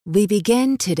We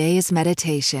begin today's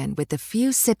meditation with a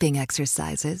few sipping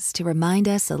exercises to remind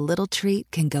us a little treat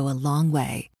can go a long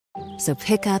way. So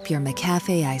pick up your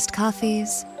McCafe iced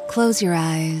coffees, close your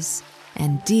eyes,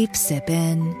 and deep sip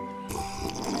in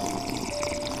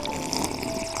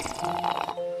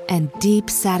and deep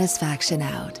satisfaction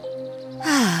out.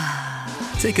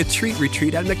 Take a treat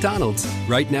retreat at McDonald's.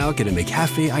 Right now, get a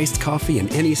McCafe iced coffee in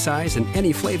any size and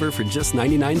any flavor for just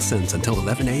 99 cents until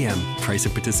 11 a.m. Price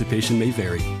and participation may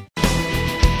vary.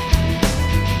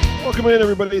 Welcome in,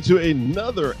 everybody, to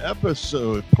another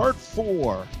episode, part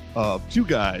 4 of Two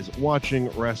Guys Watching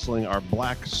Wrestling, our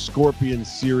Black Scorpion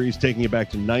series, taking it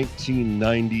back to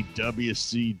 1990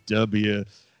 WCW.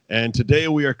 And today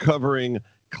we are covering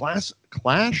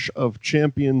Clash of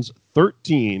Champions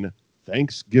 13,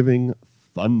 Thanksgiving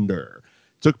Thunder.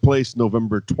 Took place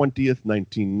November 20th,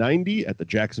 1990 at the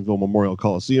Jacksonville Memorial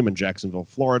Coliseum in Jacksonville,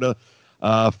 Florida.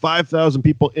 5,000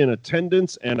 people in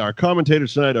attendance, and our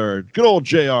commentators tonight are good old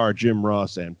JR, Jim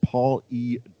Ross, and Paul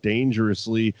E.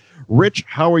 Dangerously. Rich,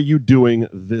 how are you doing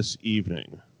this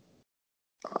evening?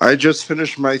 I just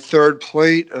finished my third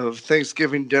plate of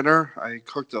Thanksgiving dinner. I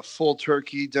cooked a full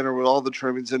turkey dinner with all the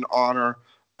trimmings in honor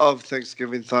of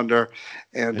Thanksgiving Thunder,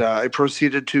 and I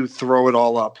proceeded to throw it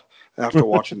all up after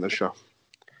watching the show.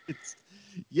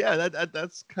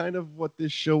 That's kind of what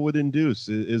this show would induce,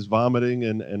 is vomiting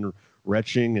and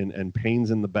retching and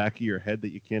pains in the back of your head that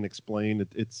you can't explain.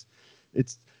 It's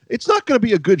not going to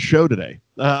be a good show today.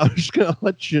 I'm just going to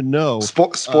let you know.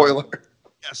 Spoiler.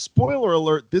 Spoiler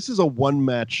alert. This is a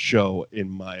one-match show, in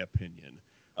my opinion.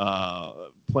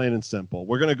 Plain and simple.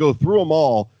 We're going to go through them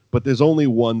all, but there's only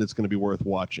one that's going to be worth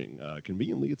watching.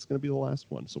 Conveniently, it's going to be the last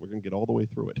one, so we're going to get all the way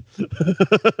through it.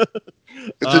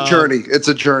 It's a journey. It's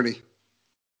a journey.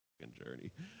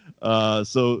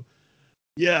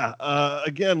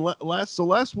 Again,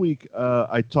 last week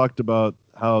I talked about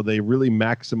how they really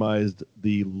maximized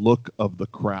the look of the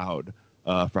crowd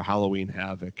for Halloween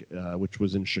Havoc, which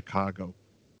was in Chicago.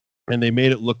 And they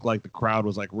made it look like the crowd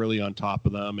was like really on top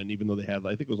of them. And even though they had,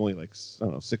 I think it was only like, I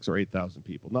don't know, 6,000 or 8,000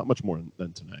 people, not much more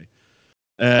than tonight.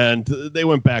 And they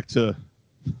went back to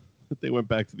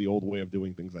the old way of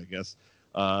doing things, I guess.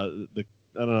 I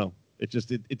don't know. It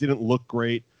didn't look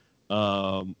great.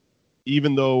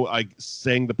 Even though I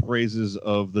sang the praises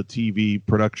of the TV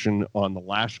production on the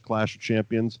last Clash of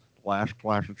Champions,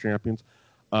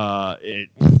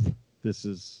 this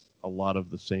is a lot of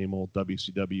the same old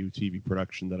WCW TV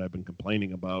production that I've been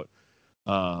complaining about.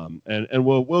 And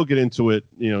we'll get into it,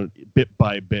 bit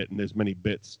by bit, and there's many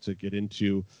bits to get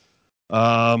into.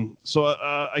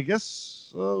 I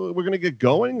guess we're gonna get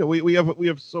going. We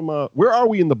have some. Where are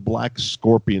we in the Black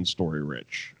Scorpion story,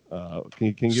 Rich? Can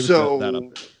you give us that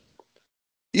update?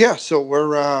 Yeah, so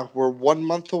we're 1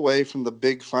 month away from the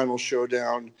big final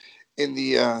showdown in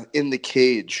the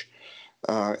cage,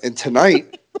 and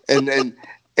tonight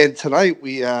and tonight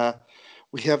we have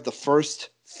the first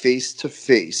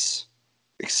face-to-face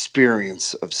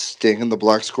experience of Sting and the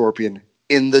Black Scorpion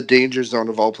in the Danger Zone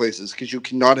of all places, because you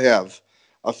cannot have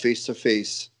a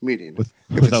face-to-face meeting if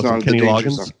it's not in the Danger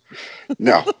Zone.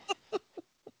 No.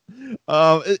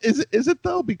 Is it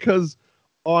though? Because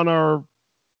on our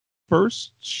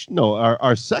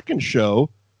second show,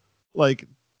 like,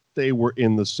 they were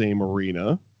in the same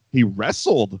arena. He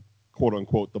wrestled, quote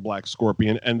unquote, the Black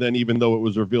Scorpion, and then even though it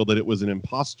was revealed that it was an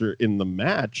imposter in the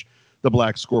match, the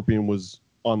Black Scorpion was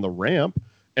on the ramp.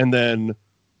 And then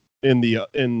in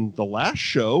the last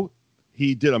show,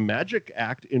 he did a magic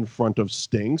act in front of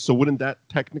Sting. So wouldn't that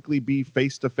technically be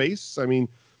face to face? I mean,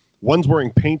 one's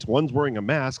wearing paint, one's wearing a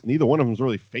mask. Neither one of them is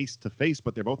really face to face,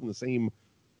 but they're both in the same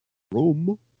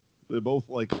room. They're both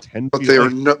like 10 but feet. They are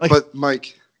not. But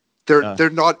Mike, they're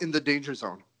not in the Danger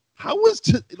Zone. How was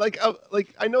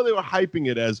I know they were hyping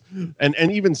it as, and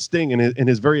even Sting in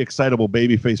his very excitable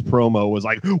babyface promo was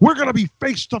like, we're gonna be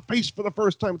face to face for the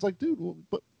first time. It's like, dude,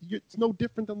 but it's no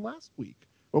different than last week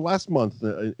or last month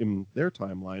in their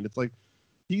timeline. It's like,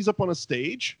 he's up on a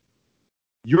stage,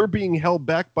 you're being held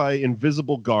back by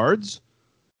invisible guards,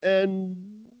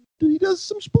 and he does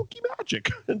some spooky magic,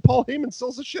 and Paul Heyman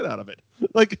sells the shit out of it.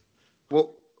 Like,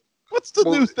 what's the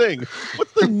new thing?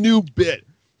 What's the new bit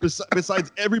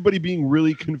besides everybody being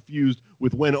really confused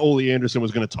with when Ole Anderson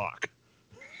was going to talk?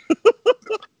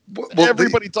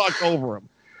 Everybody talked over him.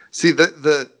 See,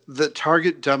 the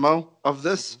target demo of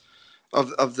this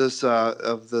of this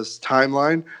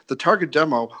timeline, the target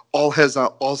demo all has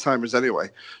Alzheimer's anyway,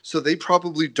 so they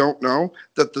probably don't know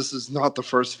that this is not the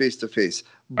first face-to-face.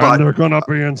 But they're gonna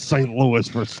be in St. Louis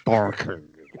for Starrcade.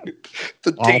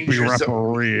 I'll be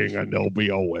refereeing, and they'll be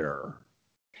aware.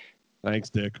 Thanks,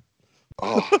 Dick.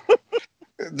 Oh.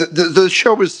 The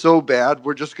show is so bad.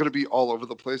 We're just going to be all over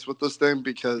the place with this thing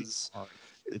because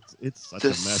it's such a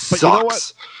mess. Sucks. But you know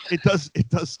what? It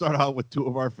does start out with two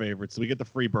of our favorites. So we get the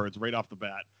Freebirds right off the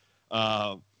bat.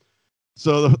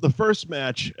 So the first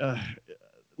match,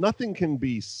 nothing can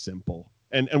be simple.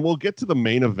 And we'll get to the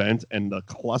main event and the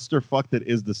clusterfuck that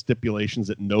is the stipulations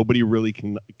that nobody really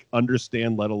can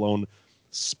understand, let alone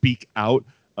speak out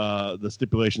the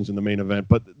stipulations in the main event.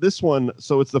 But this one,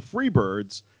 so it's the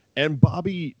Freebirds and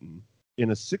Bobby Eaton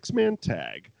in a 6-man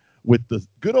tag with the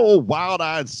good old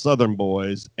wild-eyed Southern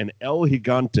Boys and El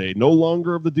Gigante, no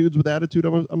longer of the Dudes with Attitude,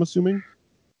 I'm assuming?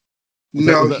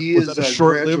 He is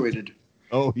graduated.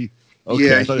 Oh, okay.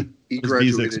 Yeah, he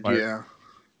graduated, yeah.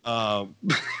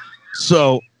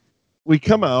 So we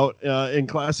come out in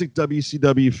classic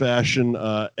WCW fashion,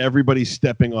 everybody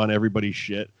stepping on everybody's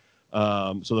shit.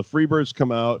 So the Freebirds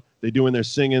come out, they're doing their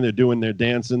singing, they're doing their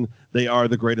dancing. They are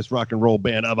the greatest rock and roll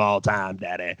band of all time,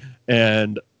 daddy.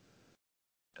 And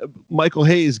Michael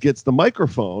Hayes gets the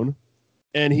microphone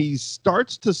and he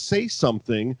starts to say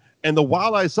something, and the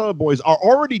Wild Eyed Southern Boys are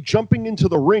already jumping into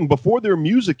the ring before their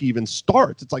music even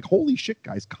starts. It's like, holy shit,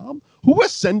 guys, calm. Who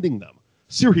is sending them?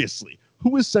 Seriously,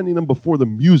 who is sending them before the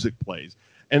music plays?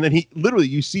 And then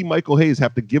you see Michael Hayes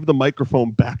have to give the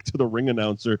microphone back to the ring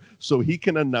announcer so he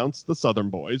can announce the Southern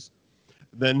Boys.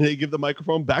 Then they give the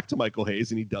microphone back to Michael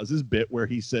Hayes, and he does his bit where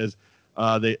he says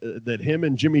that him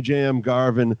and Jimmy Jam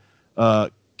Garvin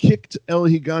kicked El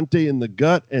Gigante in the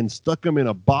gut and stuck him in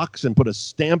a box and put a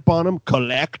stamp on him.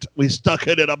 Collect. We stuck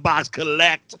it in a box.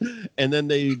 Collect. And then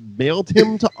they mailed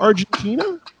him to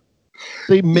Argentina?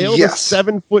 They mailed a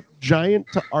 7-foot giant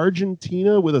to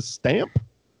Argentina with a stamp?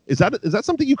 Is that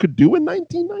something you could do in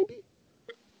 1990?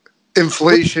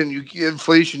 Inflation,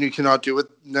 you cannot do it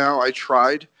now. I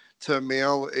tried to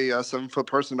mail a 7-foot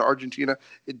person to Argentina.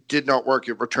 It did not work.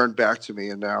 It returned back to me,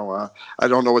 and now I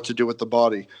don't know what to do with the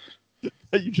body.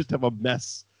 You just have a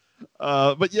mess.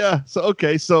 But yeah, so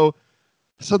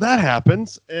that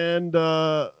happens, and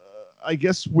I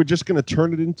guess we're just going to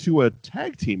turn it into a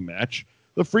tag team match.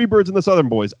 The Freebirds and the Southern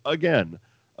Boys again.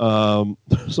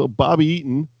 So Bobby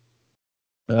Eaton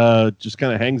just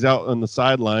kind of hangs out on the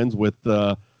sidelines with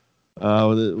who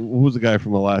was the guy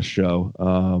from the last show?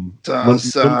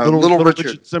 Little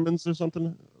Richard Simmons or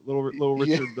something. Little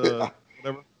Richard,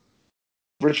 whatever.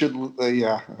 Richard,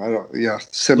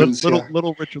 Simmons.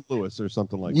 Little Richard Lewis or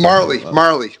something like Marley. that.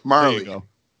 Marley. There you go.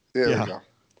 There we go.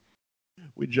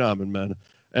 We jamming, man.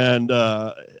 And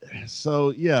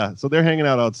so they're hanging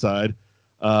out outside.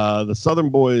 The Southern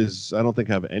Boys, I don't think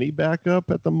have any backup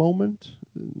at the moment.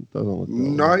 It doesn't look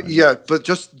not yet, but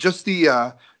just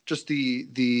the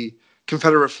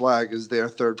Confederate flag is their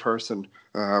third person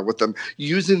with them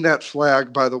using that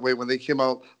flag. By the way, when they came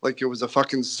out like it was a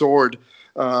fucking sword,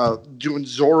 doing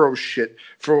Zorro shit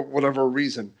for whatever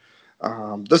reason.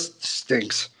 This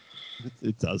stinks.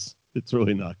 It does. It's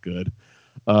really not good.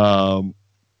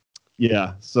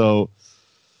 Yeah. So.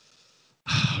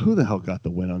 Who the hell got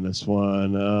the win on this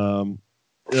one?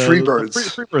 Freebirds.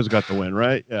 Freebirds got the win,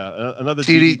 right? Yeah. Another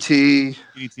DDT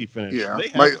finish. Yeah.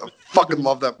 I fucking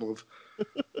love that move.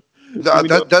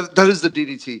 That is the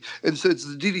DDT. And so it's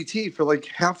the DDT for like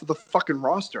half of the fucking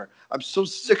roster. I'm so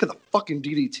sick of the fucking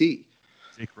DDT.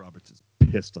 Jake Roberts is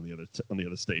pissed on the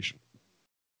other station.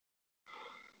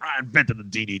 I invented the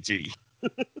DDT.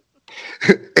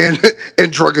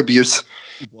 and drug abuse.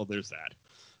 Well, there's that.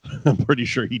 I'm pretty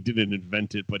sure he didn't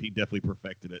invent it, but he definitely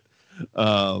perfected it.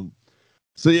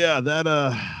 So yeah,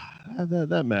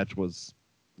 that match was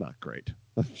not great.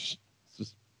 Let's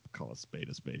just call a spade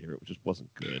here. It just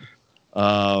wasn't good.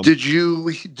 Did you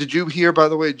hear, by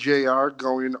the way, JR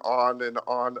going on and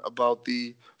on about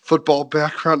the football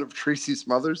background of Tracy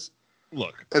Smothers?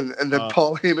 Look, and then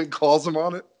Paul Heyman calls him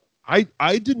on it.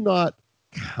 I did not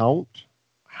count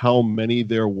how many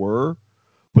there were,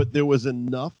 but there was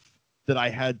enough that I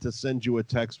had to send you a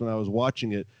text when I was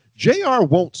watching it. JR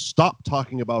won't stop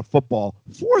talking about football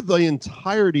for the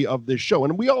entirety of this show.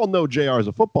 And we all know JR is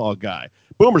a football guy.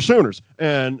 Boomer Sooners.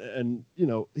 And you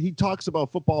know, he talks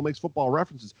about football, makes football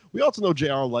references. We also know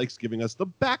JR likes giving us the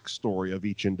backstory of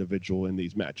each individual in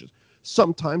these matches.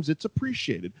 Sometimes it's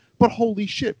appreciated. But holy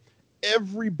shit,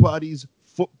 everybody's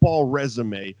football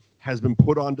resume has been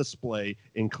put on display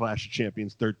in Clash of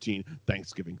Champions 13,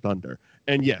 Thanksgiving Thunder.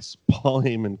 And yes, Paul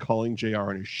Heyman calling JR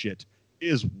on his shit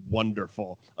is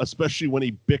wonderful, especially when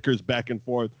he bickers back and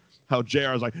forth how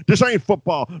JR is like, this ain't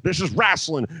football, this is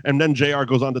wrestling. And then JR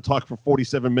goes on to talk for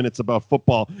 47 minutes about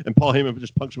football, and Paul Heyman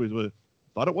just punctuates with,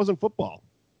 thought it wasn't football.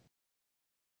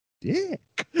 Dick.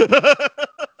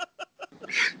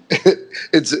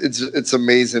 It's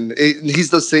amazing. He's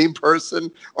the same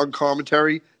person on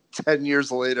commentary 10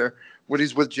 years later when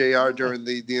he's with JR during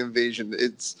the invasion.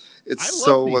 It's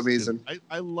so amazing.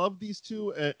 I love these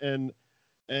two, and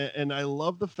I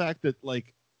love the fact that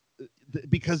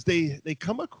because they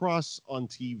come across on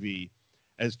TV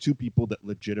as two people that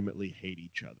legitimately hate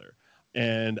each other.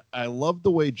 And I love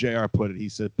the way JR put it. He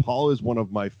said, Paul is one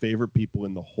of my favorite people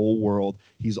in the whole world.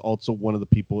 He's also one of the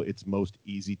people it's most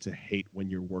easy to hate when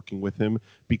you're working with him,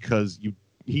 because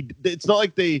it's not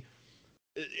like the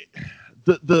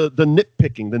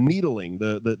nitpicking, the needling,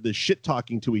 the shit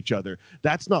talking to each other.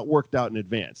 That's not worked out in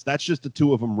advance. That's just the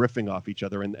two of them riffing off each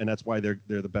other. And that's why they're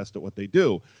the best at what they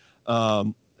do.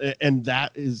 And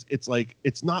that is, it's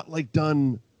not like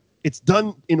done. It's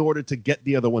done in order to get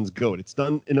the other one's goat. It's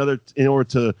done in order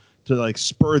to like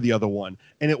spur the other one,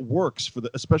 and it works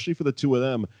especially for the two of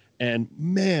them. And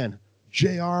man,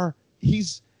 JR, he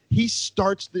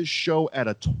starts this show at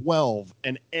a 12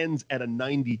 and ends at a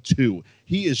 92.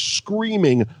 He is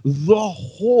screaming the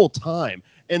whole time,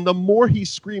 and the more he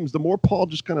screams, the more Paul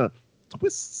just kind of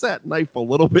twists that knife a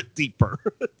little bit deeper.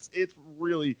 It's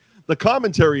really, the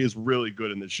commentary is really good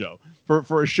in this show.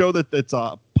 For a show that's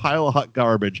a pile of hot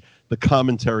garbage, the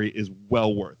commentary is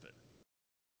well worth it.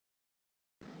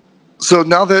 So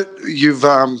now that you've,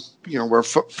 we're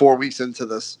 4 weeks into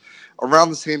this, around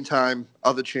the same time,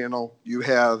 other channel, you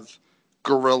have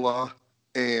Gorilla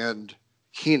and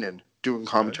Heenan doing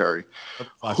commentary.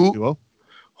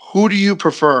 Who do you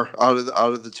prefer out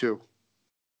of the two?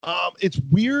 It's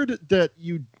weird that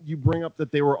you bring up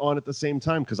that they were on at the same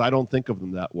time, because I don't think of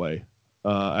them that way.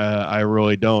 I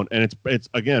really don't, and it's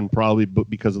again probably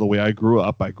because of the way I grew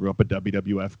up. I grew up a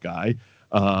WWF guy,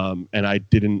 and I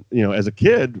didn't, as a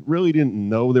kid, really didn't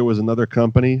know there was another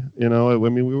company. I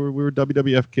mean, we were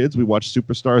WWF kids. We watched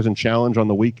Superstars and Challenge on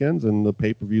the weekends, and the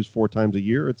pay-per-views 4 times a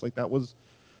year. It's like that was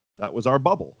our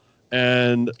bubble,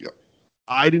 and yep.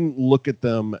 I didn't look at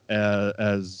them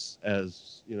as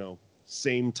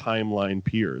same timeline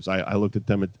peers. I looked at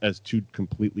them as two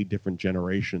completely different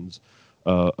generations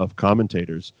of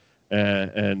commentators,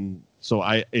 and so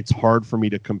it's hard for me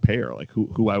to compare like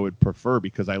who I would prefer,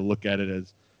 because I look at it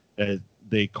as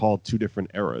they call two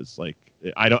different eras. Like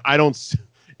I don't.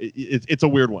 It's a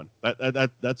weird one.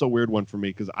 That's a weird one for me,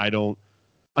 because I don't,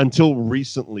 until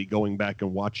recently, going back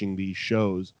and watching these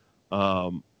shows,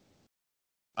 I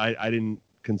didn't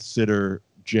consider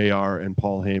JR and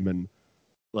Paul Heyman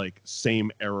like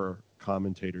same era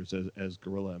commentators as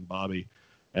Gorilla and Bobby.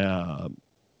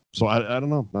 So I don't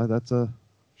know. That's a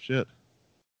shit.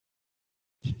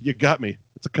 You got me.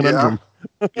 It's a conundrum.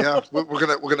 Yeah, we're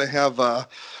gonna have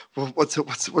what's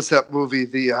that movie?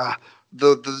 The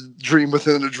dream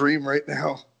within a dream right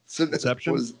now.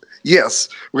 Inception? Yes,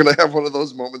 we're gonna have one of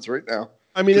those moments right now.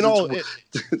 I mean,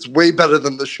 it's way better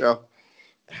than the show.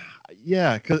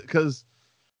 Yeah, because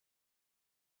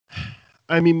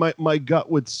I mean, my gut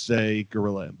would say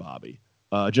Gorilla and Bobby,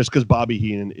 just because Bobby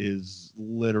Heenan is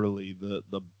literally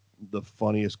the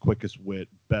funniest, quickest wit,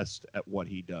 best at what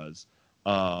he does.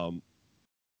 But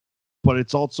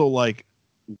it's also like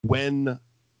when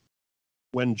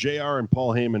JR and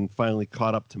Paul Heyman finally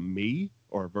caught up to me,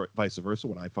 or vice versa,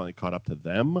 when I finally caught up to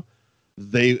them,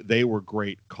 they were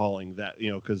great calling that,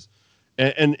 because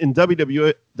and in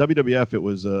WWF it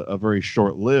was a very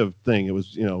short-lived thing. It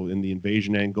was in the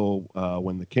invasion angle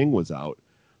when the King was out,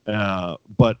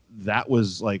 but that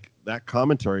was like that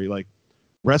commentary, like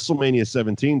WrestleMania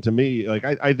 17 to me, like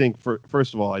I think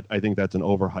first of all, I think that's an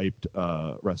overhyped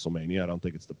WrestleMania. I don't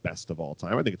think it's the best of all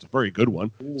time. I think it's a very good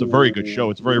one. It's a very good show.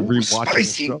 It's very rewatchable.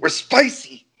 Spicy. We're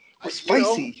spicy. We're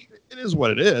spicy. It is what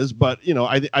it is, but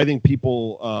I think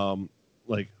people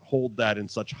like hold that in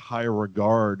such high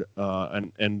regard,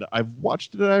 and I've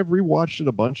watched it, I've rewatched it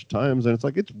a bunch of times, and it's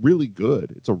like it's really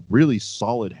good. It's a really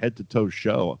solid head to toe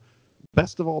show.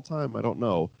 Best of all time, I don't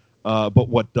know. But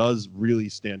what does really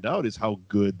stand out is how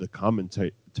good the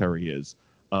commentary is.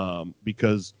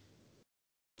 Because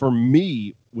for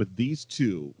me, with these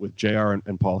two, with JR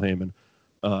and Paul Heyman,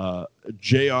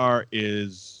 JR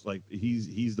is like,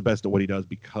 he's the best at what he does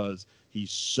because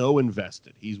he's so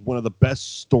invested. He's one of the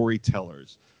best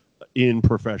storytellers in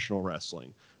professional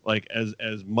wrestling. Like as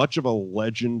much of a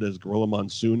legend as Gorilla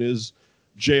Monsoon is,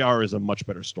 JR is a much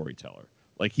better storyteller.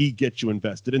 Like he gets you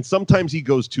invested, and sometimes he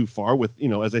goes too far with,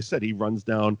 as I said, he runs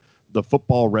down the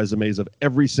football resumes of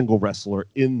every single wrestler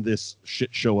in this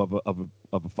shit show of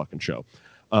a fucking show.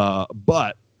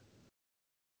 But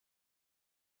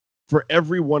for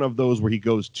every one of those where he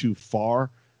goes too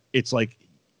far, it's like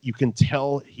you can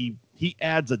tell he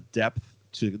adds a depth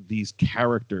to these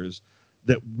characters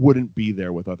that wouldn't be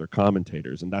there with other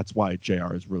commentators. And that's why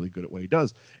JR is really good at what he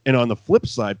does. And on the flip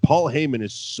side, Paul Heyman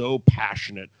is so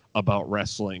passionate about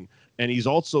wrestling. And he's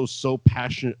also so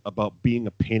passionate about being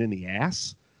a pain in the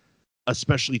ass,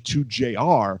 especially to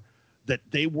JR, that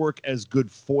they work as good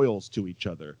foils to each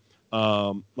other.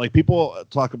 Like people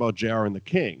talk about JR and the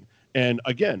King. And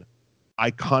again,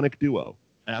 iconic duo,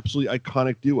 absolutely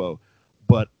iconic duo.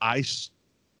 But I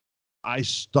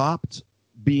stopped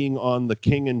being on the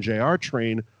King and JR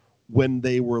train when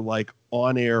they were like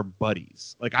on-air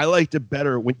buddies. Like I liked it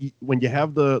better when you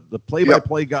have the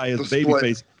play-by-play guy as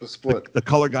babyface, the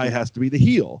color guy has to be the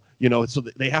heel. You know, so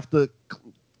they have to.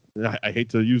 I hate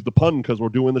to use the pun because we're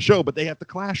doing the show, but they have to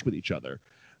clash with each other,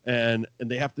 and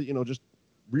they have to just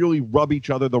really rub each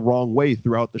other the wrong way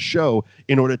throughout the show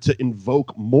in order to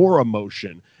invoke more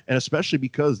emotion. And especially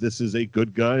because this is a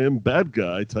good guy and bad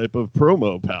guy type of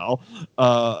promo, pal,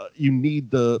 you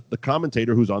need the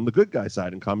commentator who's on the good guy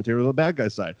side and commentator on the bad guy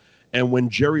side. And when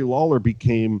Jerry Lawler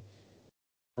became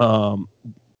the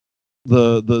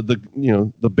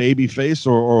baby face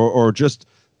or just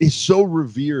is so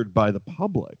revered by the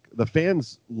public, the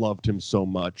fans loved him so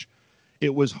much,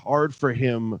 it was hard for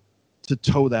him to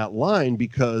toe that line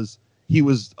because he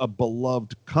was a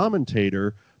beloved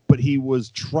commentator, but he was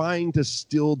trying to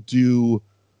still do,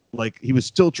 like, he was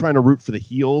still trying to root for the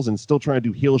heels and still trying to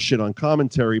do heel shit on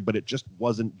commentary, but it just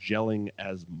wasn't gelling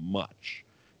as much.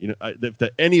 If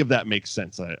any of that makes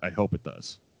sense, I hope it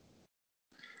does.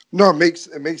 No, it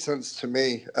makes sense to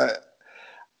me.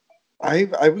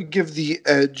 I would give the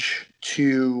edge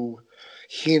to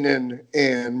Heenan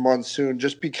and Monsoon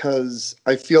just because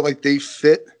I feel like they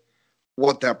fit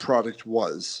what that product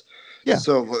was. Yeah.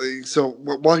 So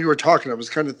while you were talking, I was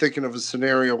kind of thinking of a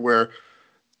scenario where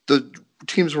the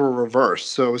teams were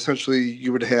reversed. So essentially,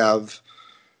 you would have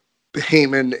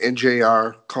Heyman and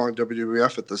JR calling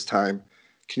WWF at this time.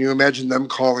 Can you imagine them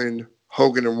calling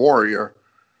Hogan and Warrior?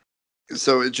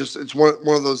 So it's one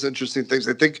of those interesting things.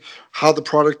 I think how the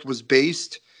product was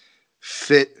based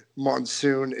fit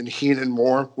Monsoon and Heenan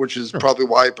more, which is probably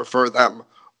why I prefer them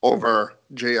over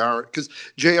JR. Because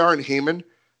JR and Heyman,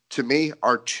 to me,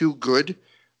 are too good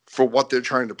for what they're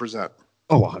trying to present.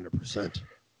 Oh, 100%.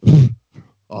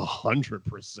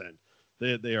 100%.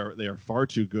 They are far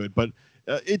too good. But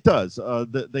it does.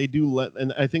 They do let,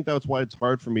 and I think that's why it's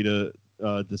hard for me to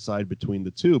decide between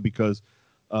the two, because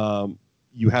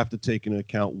you have to take into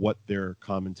account what they're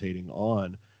commentating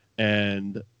on,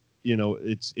 and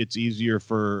it's easier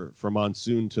for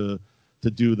Monsoon to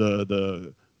do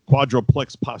the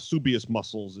quadruplex possubius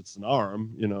muscles. It's an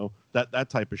arm, that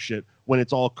type of shit, when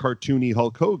it's all cartoony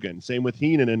Hulk Hogan. Same with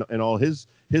Heenan and all his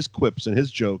quips and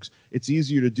his jokes. It's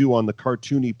easier to do on the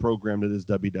cartoony program that is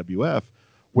WWF,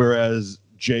 whereas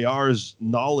JR's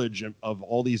knowledge of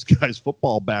all these guys'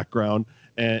 football background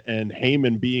and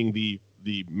Heyman being the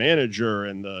manager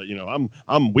and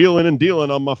I'm wheeling and dealing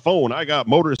on my phone. I got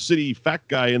Motor City fat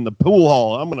guy in the pool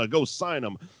hall. I'm going to go sign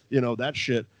him. That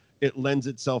shit, it lends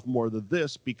itself more to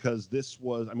this, because this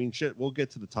was, we'll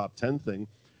get to the top 10 thing,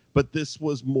 but this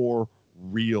was more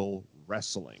real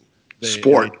wrestling.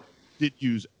 Sport. They did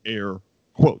use air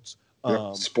quotes.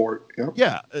 Sport. Yeah.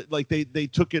 Yeah. Like they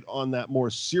took it on that more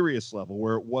serious level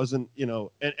where it wasn't,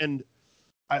 and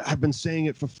I've been saying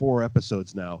it for 4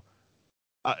 episodes now.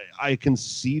 I can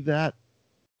see that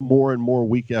more and more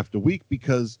week after week,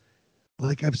 because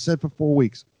like I've said for 4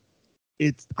 weeks,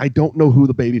 I don't know who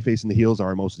the babyface and the heels are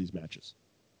in most of these matches.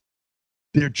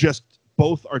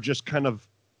 Both are just kind of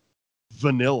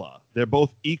vanilla. They're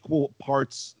both equal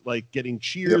parts like getting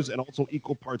cheers, and also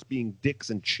equal parts being dicks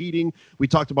and cheating. We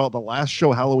talked about the last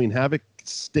show, Halloween Havoc,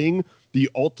 Sting, the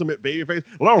ultimate babyface.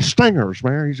 Little Stingers,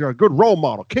 man. He's a good role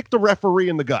model. Kick the referee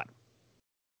in the gut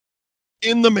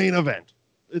in the main event.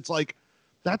 It's like,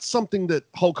 that's something that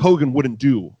Hulk Hogan wouldn't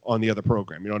do on the other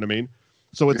program. You know what I mean?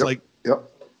 So it's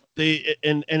they,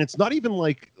 and it's not even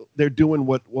like they're doing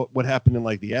what happened in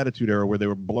like the Attitude Era, where they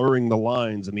were blurring the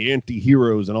lines and the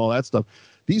anti-heroes and all that stuff.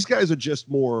 These guys are just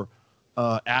more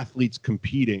athletes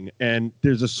competing. And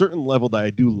there's a certain level that I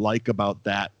do like about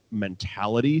that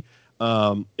mentality.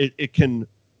 It can,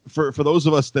 for those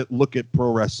of us that look at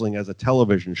pro wrestling as a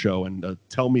television show and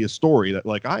tell me a story that,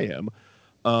 like I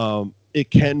am,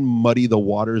 it can muddy the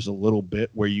waters a little bit,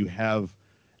 where you have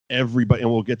everybody, and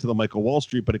we'll get to the Michael Wall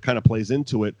Street, but it kind of plays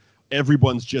into it.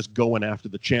 Everyone's just going after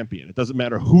the champion. It doesn't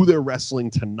matter who they're wrestling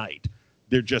tonight.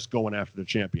 They're just going after the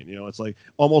champion. It's like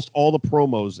almost all the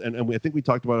promos, and I think we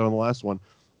talked about it on the last one,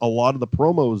 a lot of the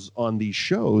promos on these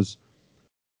shows,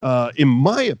 in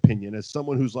my opinion, as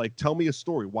someone who's like, tell me a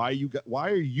story. Why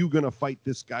are you going to fight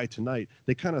this guy tonight?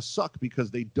 They kind of suck,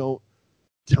 because they don't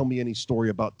tell me any story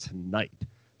about tonight.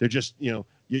 They're just,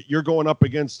 you're going up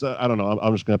against, I don't know,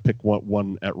 I'm just going to pick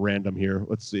one at random here.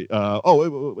 Let's see.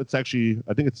 It's actually,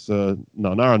 I think it's, no,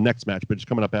 not our next match, but it's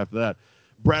coming up after that.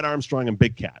 Brad Armstrong and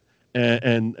Big Cat.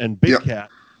 And Big Cat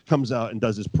comes out and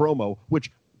does his promo,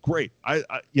 which, great. I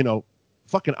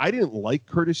didn't like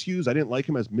Curtis Hughes. I didn't like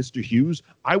him as Mr. Hughes.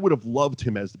 I would have loved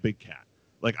him as the Big Cat.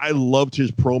 Like, I loved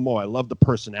his promo. I loved the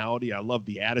personality. I loved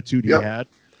the attitude he had.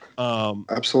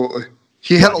 Absolutely.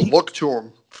 He had a look to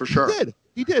him, for sure.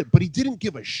 He did, but he didn't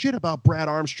give a shit about Brad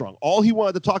Armstrong. All he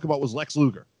wanted to talk about was Lex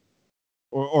Luger.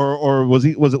 Or was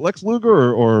it Lex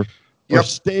Luger or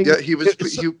Sting? Yeah, he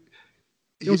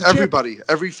was everybody,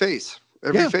 every face.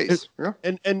 Every face.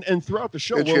 And throughout the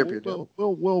show,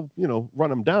 we'll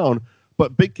run him down.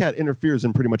 But Big Cat interferes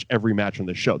in pretty much every match on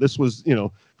the show. This was,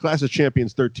 Clash of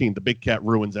Champions 13. The Big Cat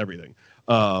ruins everything.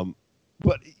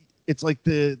 But it's like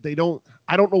I don't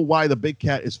know why the Big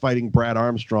Cat is fighting Brad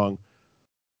Armstrong,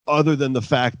 other than the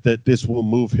fact that this will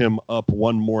move him up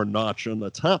one more notch on the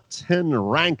top 10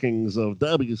 rankings of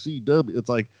WCW. It's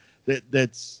like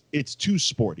it's too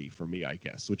sporty for me, I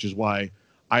guess, which is why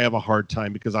I have a hard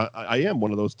time, because I am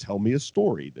one of those tell me a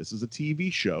story. This is a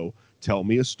TV show, tell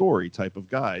me a story type of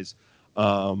guys,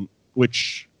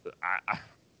 which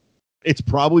it's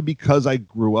probably because I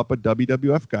grew up a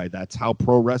WWF guy. That's how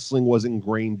pro wrestling was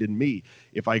ingrained in me.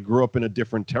 If I grew up in a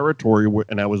different territory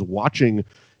and I was watching,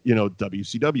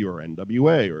 WCW or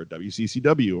NWA or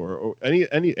WCCW or any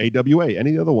AWA,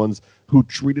 any other ones who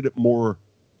treated it more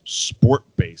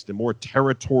sport-based and more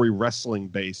territory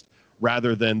wrestling-based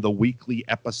rather than the weekly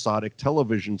episodic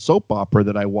television soap opera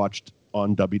that I watched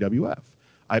on WWF.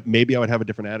 Maybe I would have a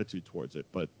different attitude towards it,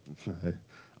 but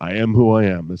I am who I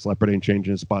am. This leopard ain't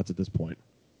changing his spots at this point.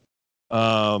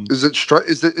 Is it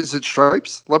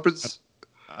stripes? Leopards?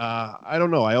 I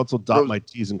don't know. I also dot my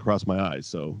T's and cross my I's.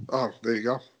 So. Oh, there you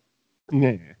go.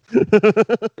 Yeah.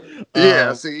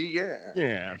 Yeah. See.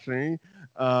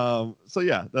 So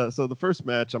the first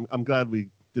match, I'm glad we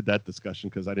did that discussion,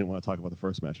 because I didn't want to talk about the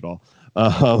first match at all.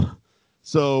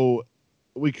 So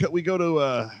we go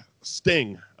to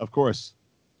Sting, of course.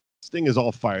 Sting is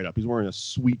all fired up. He's wearing a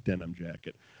sweet denim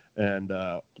jacket, and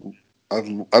I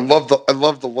love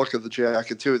the look of the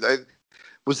jacket too.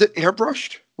 Was it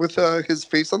airbrushed with his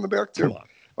face on the back too? Come on.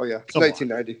 Oh yeah, it's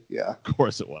 1990. On. Yeah, of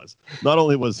course it was. Not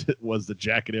only was the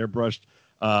jacket airbrushed,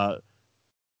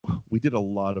 we did a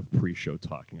lot of pre-show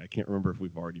talking. I can't remember if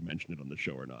we've already mentioned it on the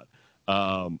show or not.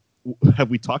 Have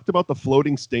we talked about the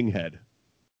floating Sting head?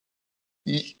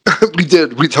 We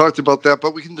did. We talked about that,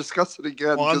 but we can discuss it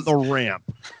again on the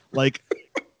ramp. Like,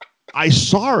 I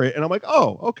saw it and I'm like,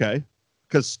 oh, okay.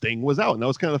 Because Sting was out, and that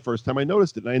was kind of the first time I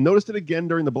noticed it. And I noticed it again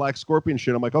during the Black Scorpion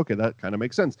shit. I'm like, okay, that kind of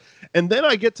makes sense. And then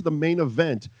I get to the main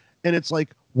event, and it's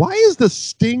like, why is the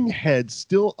Sting head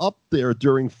still up there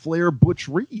during Flair Butch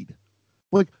Reed?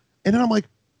 Like, and then I'm like,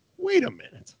 wait a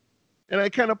minute. And I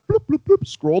kind of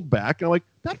scrolled back, and I'm like,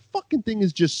 that fucking thing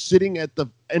is just sitting at the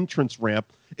entrance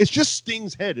ramp. It's just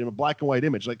Sting's head in a black and white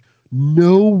image. Like,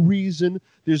 no reason.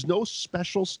 There's no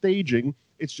special staging.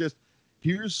 It's just,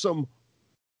 here's some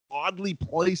oddly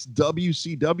placed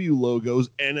WCW logos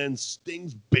and then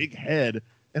Sting's big head.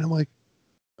 And I'm like,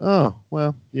 oh,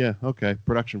 well, yeah, okay.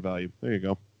 Production value. There you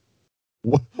go.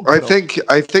 I think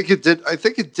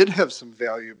it did have some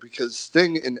value, because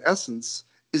Sting, in essence,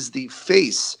 is the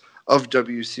face of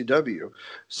WCW.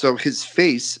 So his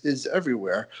face is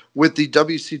everywhere with the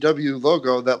WCW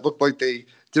logo that looked like they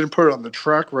didn't put it on the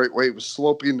track right way. It was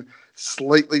sloping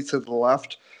slightly to the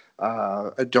left.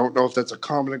 I don't know if that's a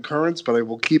common occurrence, but I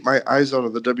will keep my eyes out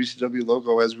on the WCW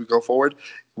logo as we go forward. It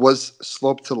was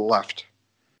sloped to the left.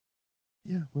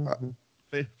 Yeah, well,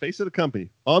 face of the company.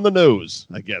 On the nose,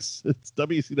 I guess. It's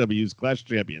WCW's Clash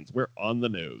Champions. We're on the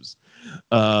nose.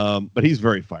 But he's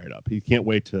very fired up. He can't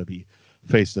wait to be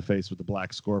face-to-face with the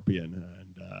Black Scorpion.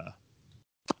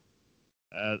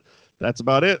 And that's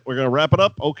about it. We're going to wrap it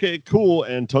up. Okay, cool.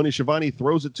 And Tony Schiavone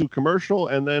throws it to commercial,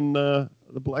 and then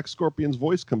the Black Scorpion's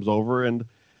voice comes over, and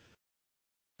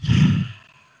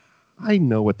I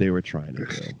know what they were trying to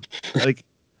do. Like,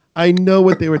 I know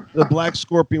what the Black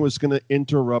Scorpion was going to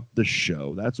interrupt the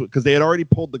show. That's what, because they had already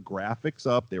pulled the graphics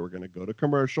up. They were going to go to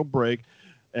commercial break,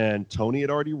 and Tony had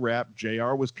already wrapped.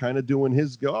 JR was kind of doing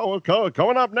his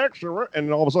coming up next. And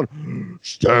then all of a sudden,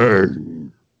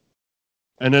 Sting.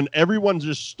 And then everyone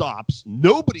just stops.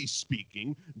 Nobody's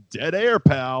speaking. Dead air,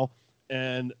 pal.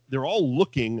 And they're all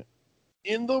looking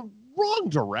in the wrong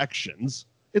directions.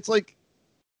 It's like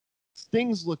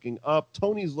Sting's looking up.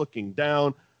 Tony's looking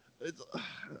down.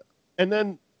 And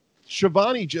then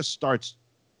Schiavone just starts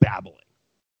babbling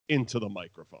into the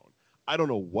microphone. I don't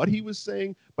know what he was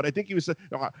saying, but I think he was saying,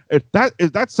 if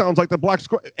that sounds like the Black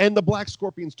Scorpion, and the Black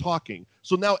Scorpion's talking.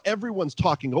 So now everyone's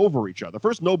talking over each other.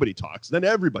 First, nobody talks, then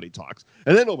everybody talks,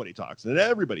 and then nobody talks, and then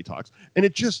everybody talks. And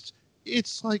it's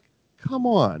like, come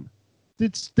on.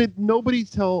 Did nobody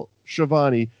tell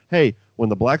Schiavone, hey, when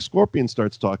the Black Scorpion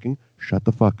starts talking, shut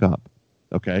the fuck up.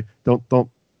 Okay? Don't.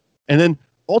 And then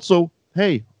also,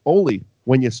 hey, Ole,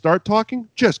 when you start talking,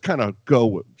 just kind of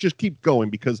just keep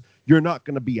going, because you're not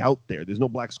going to be out there. There's no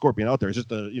Black Scorpion out there. It's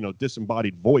just a,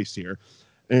 disembodied voice here.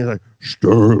 And he's like,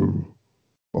 Sting,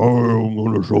 I'm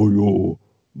going to show you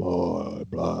my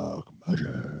black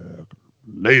magic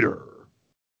later.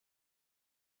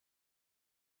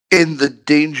 In the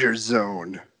danger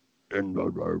zone.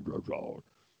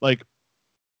 Like,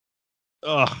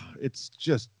 it's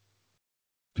just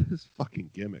this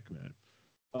fucking gimmick, man.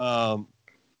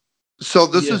 So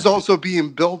this is also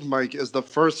being billed, Mike, as the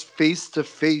first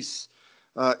face-to-face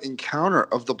encounter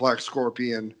of the Black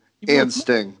Scorpion and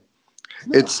Sting.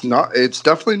 It's not. It's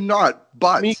definitely not.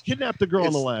 But I mean, he kidnapped a girl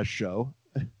on the last show,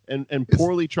 and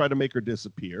poorly tried to make her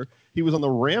disappear. He was on the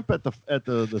ramp at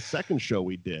the second show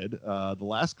we did, the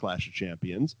last Clash of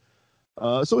Champions.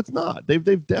 So it's not. They've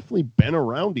definitely been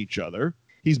around each other.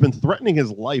 He's been threatening his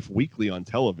life weekly on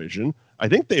television. I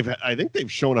think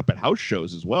they've shown up at house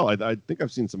shows as well. I think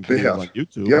I've seen some videos on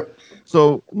YouTube. Yep.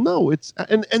 So no, it's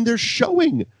and they're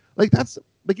showing, like, that's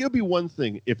like, it'll be one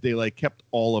thing if they like kept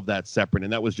all of that separate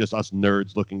and that was just us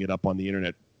nerds looking it up on the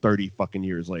internet 30 fucking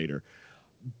years later.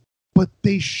 But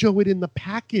they show it in the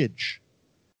package.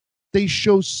 They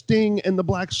show Sting and the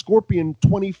Black Scorpion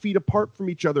 20 feet apart from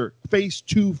each other, face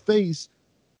to face,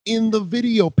 in the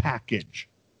video package.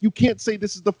 You can't say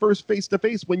this is the first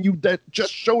face-to-face when you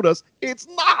just showed us it's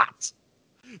not.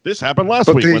 This happened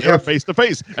last week when they were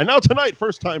face-to-face. And now tonight,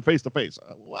 first time face-to-face.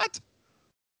 What?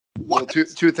 Well,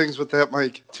 two things with that,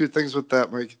 Mike.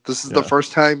 This is the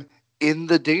first time in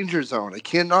the danger zone. I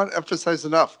cannot emphasize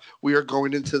enough. We are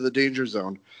going into the danger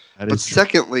zone. But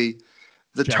secondly,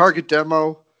 the target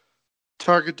demo's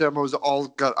all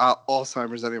got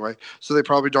Alzheimer's anyway. So they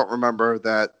probably don't remember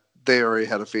that they already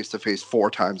had a face-to-face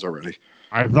 4 times already.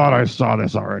 I thought I saw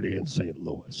this already in St.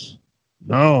 Louis.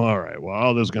 No? All right.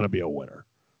 Well, there's going to be a winner.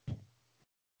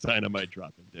 Dynamite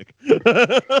dropping dick.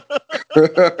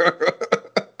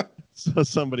 So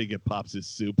somebody get Pops his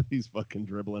soup. He's fucking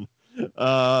dribbling.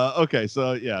 Okay.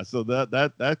 So, yeah. So that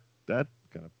kind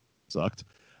of sucked.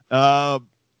 Flying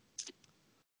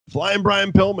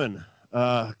Brian Pillman.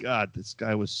 God, this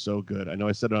guy was so good. I know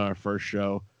I said it on our first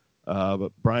show, but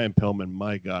Brian Pillman,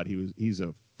 my God, he's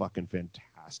a fucking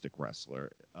fantastic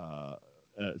wrestler.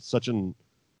 Such an,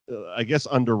 I guess,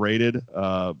 underrated,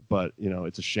 but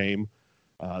it's a shame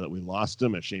that we lost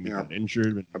him. A shame he got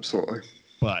injured. Absolutely.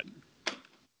 But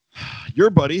your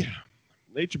buddy,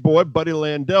 Nature Boy, Buddy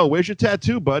Landel, where's your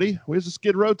tattoo, buddy? Where's the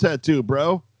Skid Row tattoo,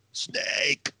 bro?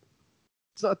 Snake.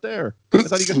 It's not there. I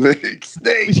thought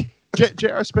Snake.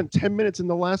 JR spent 10 minutes in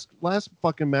the last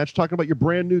fucking match talking about your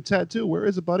brand new tattoo. Where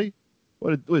is it, buddy?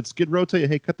 What did Skid Row tell you?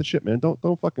 Hey, cut the shit, man.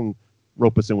 Don't fucking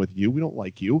rope us in with you. We don't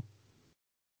like you.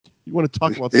 You want to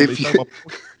talk about somebody?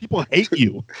 People hate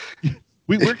you.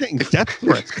 We're getting death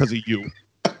threats because of you.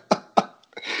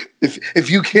 If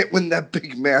you can't win that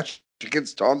big match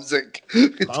against Tom Zink,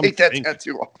 take that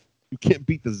tattoo off. You can't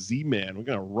beat the Z-Man. We're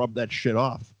gonna rub that shit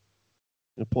off.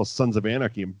 We're gonna pull a Sons of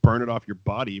Anarchy and burn it off your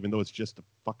body, even though it's just a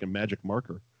fucking magic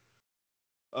marker.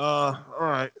 All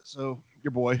right. So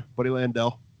your boy, Buddy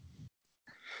Landel.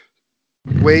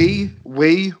 Way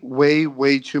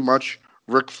too much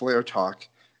Ric Flair talk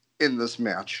in this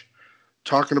match.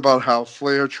 Talking about how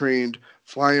Flair trained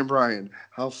Flying Brian,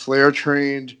 how Flair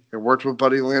trained and worked with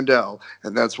Buddy Landel,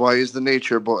 and that's why he's the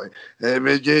Nature Boy. I'm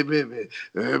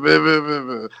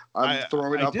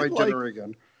throwing out my dinner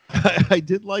again. I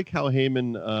did like how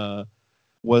Heyman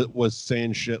was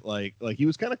saying shit like he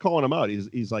was kind of calling him out.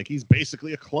 He's like, he's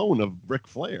basically a clone of Ric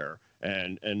Flair,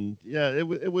 and yeah,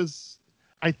 it was.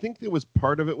 I think there was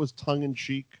part of it was tongue in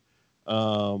cheek,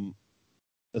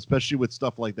 especially with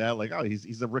stuff like that. Like, oh,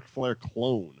 he's a Ric Flair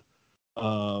clone.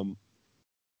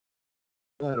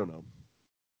 I don't know.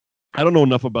 I don't know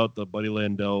enough about the Buddy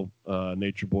Landel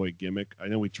Nature Boy gimmick. I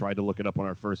know we tried to look it up on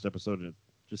our first episode, and it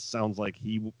just sounds like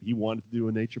he wanted to do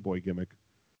a Nature Boy gimmick.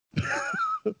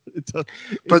 It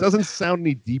doesn't sound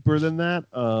any deeper than that.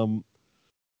 I'm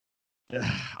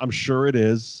sure it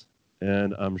is.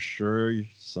 And I'm sure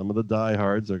some of the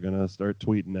diehards are going to start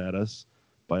tweeting at us.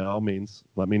 By all means,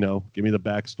 let me know. Give me the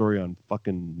backstory on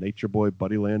fucking Nature Boy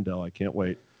Buddy Landel. I can't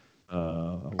wait.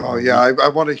 I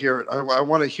want to hear it. I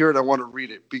want to hear it. I want to read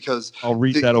it because I'll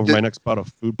read that over my next bout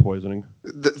of food poisoning.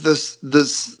 This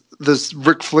this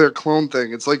Ric Flair clone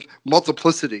thing. It's like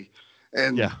Multiplicity,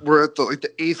 and Yeah. we're at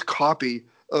the 8th copy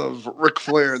of Ric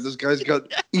Flair, and this guy's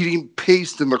got eating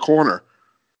paste in the corner.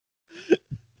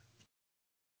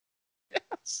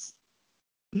 Yes.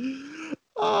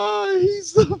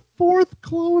 He's the 4th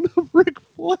clone of Ric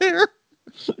Flair.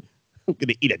 I'm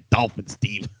gonna eat a dolphin,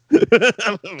 Steve.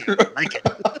 I like it.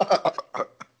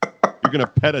 You're gonna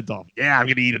pet a dolphin. Yeah, I'm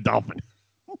gonna eat a dolphin.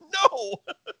 No.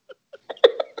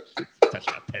 Touch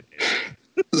that pet.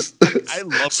 I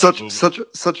love that movie.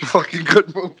 Such a fucking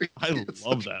good movie. I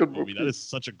love that movie. That is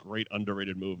such a great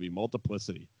underrated movie.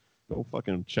 Multiplicity. Go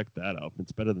fucking check that out.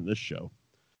 It's better than this show.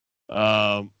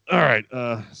 All right.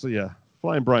 So yeah,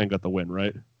 Flying Brian got the win,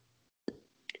 right?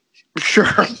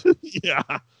 Sure. Yeah,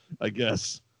 I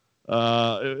guess.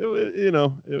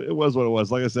 It was what it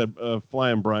was. Like I said,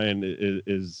 Flying Brian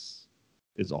is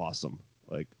awesome.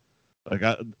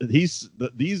 These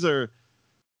are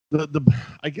the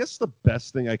I guess the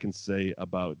best thing I can say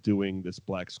about doing this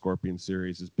Black Scorpion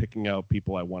series is picking out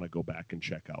people I want to go back and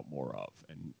check out more of,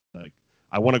 and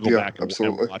I want to go back and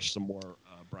watch some more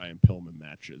Brian Pillman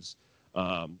matches,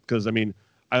 because I mean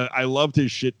I loved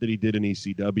his shit that he did in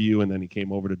ECW, and then he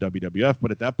came over to WWF,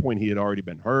 but at that point he had already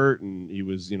been hurt and he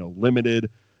was limited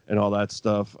and all that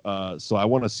stuff, so I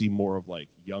want to see more of like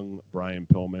young Brian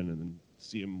Pillman and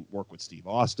see him work with Steve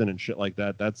Austin and shit like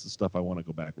that. That's the stuff I want to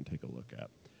go back and take a look at.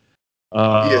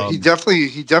 He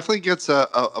definitely gets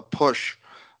a push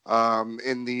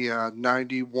in the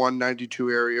 91, 92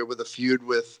 area with a feud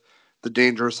with the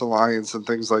Dangerous Alliance and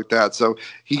things like that. So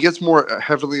he gets more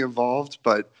heavily involved,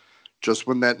 but just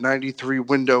when that 93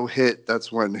 window hit,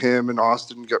 that's when him and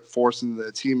Austin got forced into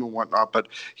the team and whatnot. But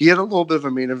he had a little bit of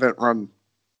a main event run.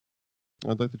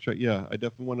 I'd like to check. Yeah, I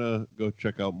definitely want to go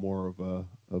check out more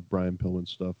of Brian Pillman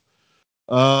stuff.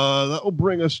 That will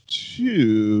bring us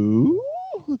to,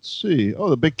 let's see. Oh,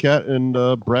 the Big Cat and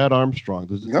Brad Armstrong.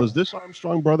 Does this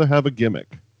Armstrong brother have a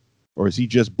gimmick, or is he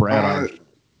just Brad Armstrong?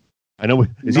 I know. I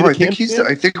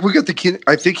think we got the.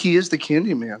 I think he is the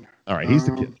Candyman. All right, he's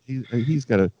the kid. He's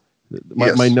got a.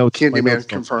 Yes, my notes. Candyman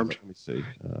confirmed. Let me see.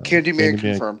 Candyman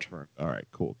confirmed. All right,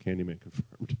 cool. Candyman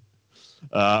confirmed.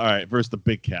 All right, versus the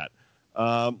Big Cat.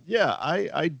 Yeah,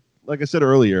 I like I said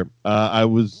earlier, I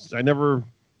never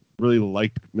really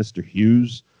liked Mr.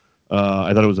 Hughes.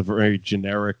 I thought it was a very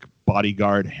generic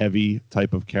bodyguard heavy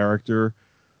type of character.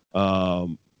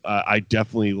 I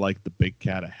definitely liked the Big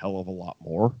Cat a hell of a lot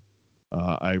more.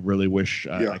 I really wish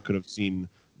I could have seen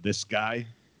this guy,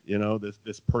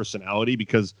 this personality,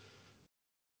 because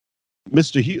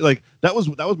Mr. Hughes, like that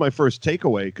was my first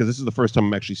takeaway, because this is the first time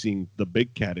I'm actually seeing the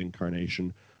Big Cat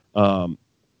incarnation.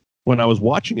 When I was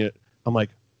watching it, I'm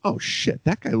like, oh shit,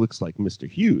 that guy looks like Mr.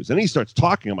 Hughes. And he starts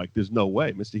talking. I'm like, there's no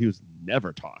way. Mr. Hughes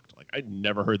never talked. Like, I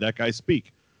never heard that guy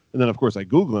speak. And then, of course, I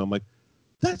Google him. I'm like,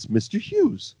 that's Mr.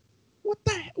 Hughes. What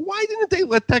the hell? Why didn't they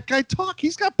let that guy talk?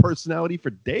 He's got personality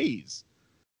for days.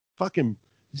 Fucking,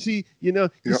 see,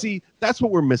 see, that's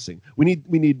what we're missing. We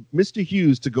need Mr.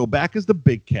 Hughes to go back as the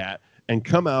Big Cat and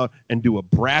come out and do a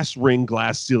brass ring,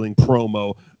 glass ceiling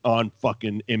promo on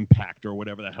fucking Impact or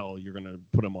whatever the hell you're going to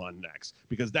put him on next.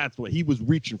 Because that's what he was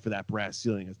reaching for, that brass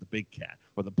ceiling as the Big Cat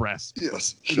or the brass.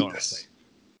 Yes. You know what I'm saying?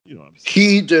 You know what I'm saying?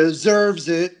 He deserves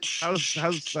it. How's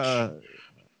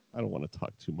I don't want to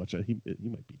talk too much. He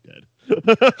might be dead.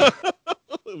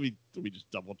 Let me just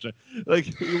double check. Like,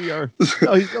 here we are.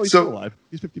 No, he's still alive.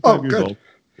 He's 55 years old.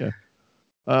 Yeah.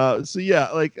 So yeah,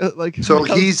 like. So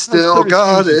he's still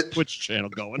got it. Twitch channel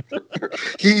going.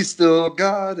 He's still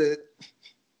got it.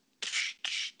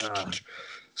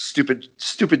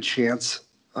 Stupid chance.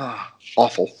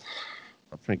 Awful.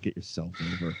 I'm trying to get yourself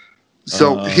over.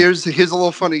 So here's a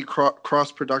little funny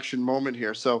cross production moment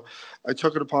here. So I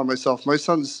took it upon myself. My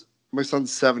son's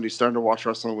 70, starting to watch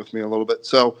wrestling with me a little bit.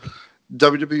 So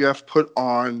WWF put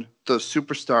on the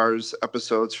Superstars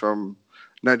episodes from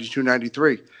 92,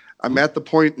 93. I'm at the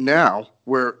point now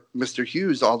where Mr.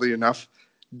 Hughes, oddly enough,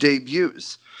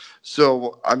 debuts.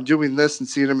 So I'm doing this and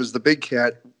seeing him as the Big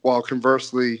Cat, while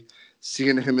conversely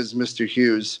seeing him as Mr.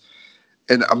 Hughes.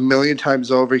 And a million times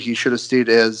over, he should have stayed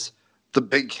as the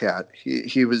Big Cat.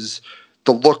 He was,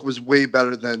 the look was way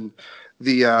better than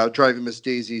the Driving Miss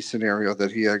Daisy scenario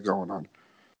that he had going on.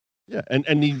 Yeah,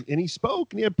 and he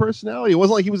spoke and he had personality. It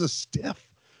wasn't like he was a stiff.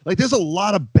 Like, there's a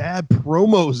lot of bad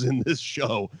promos in this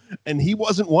show, and he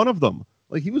wasn't one of them.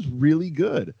 Like, he was really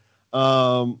good.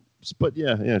 But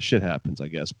yeah, shit happens, I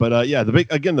guess. But yeah,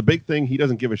 the big thing, he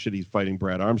doesn't give a shit. He's fighting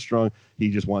Brad Armstrong. He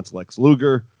just wants Lex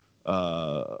Luger.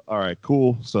 All right,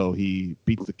 cool. So he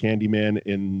beats the Candyman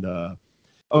in.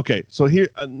 Okay, so here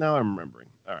now I'm remembering.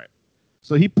 All right,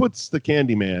 so he puts the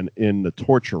Candyman in the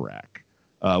torture rack,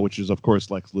 which is of course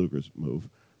Lex Luger's move.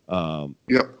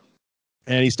 Yep.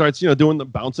 And he starts, doing the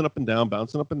bouncing up and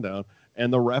down,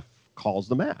 and the ref calls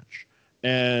the match.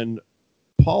 And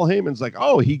Paul Heyman's like,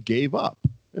 "Oh, he gave up."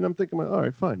 And I'm thinking, all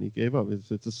right, fine, he gave up.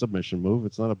 It's a submission move.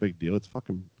 It's not a big deal. It's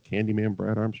fucking Candyman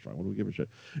Brad Armstrong. What do we give a shit?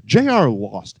 JR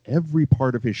lost every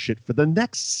part of his shit for the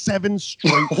next 7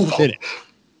 straight minutes.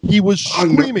 He was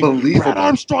screaming, Brad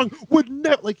Armstrong would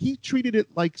never, like he treated it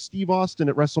like Steve Austin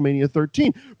at WrestleMania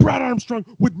 13. Brad Armstrong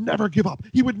would never give up.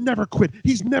 He would never quit.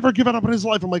 He's never given up in his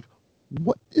life. I'm like,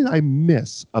 what did I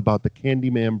miss about the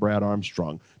Candyman Brad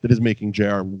Armstrong that is making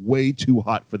JR way too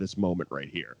hot for this moment right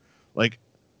here? Like,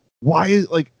 why is,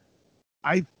 like,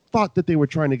 I thought that they were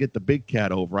trying to get the big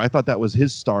cat over. I thought that was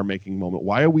his star-making moment.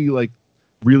 Why are we, like,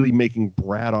 really making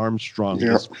Brad Armstrong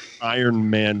this Iron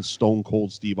Man, Stone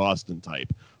Cold Steve Austin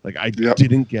type? Like, I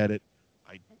didn't get it.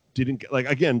 I didn't get, like,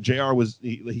 again, JR was,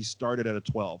 he started at a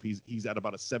 12. He's at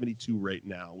about a 72 right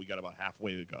now. We got about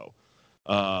halfway to go.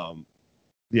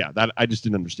 That I just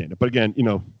didn't understand it. But again,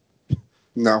 no,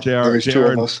 JR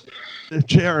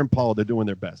and Paul, they're doing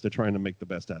their best. They're trying to make the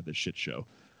best out of this shit show.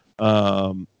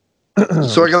 So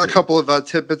I got a couple of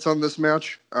tidbits on this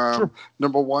match. Sure.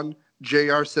 Number one,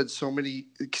 JR said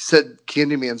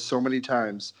Candyman so many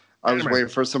times. I was waiting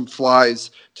for some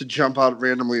flies to jump out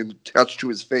randomly and attach to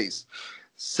his face.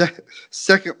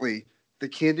 Secondly, the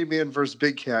Candyman versus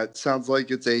Big Cat sounds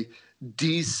like it's a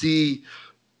DC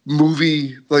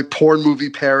movie, like porn movie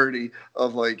parody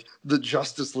of like the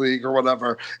Justice League or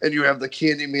whatever, and you have the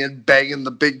Candyman banging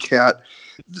the Big Cat.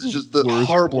 This is just the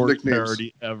horrible nicknames.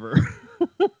 Parody ever.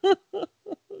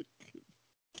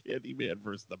 Candyman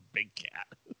versus the Big Cat.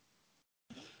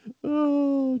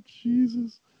 Oh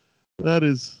Jesus,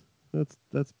 that's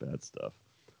bad stuff.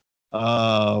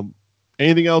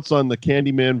 Anything else on the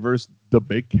Candyman versus the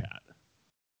Big Cat?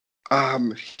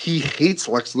 He hates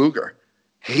Lex Luger.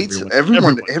 Hates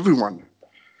everyone.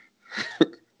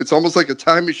 It's almost like a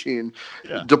time machine.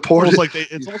 Yeah. Deported.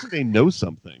 It's almost like they know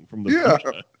something from the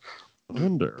future. I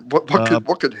wonder what could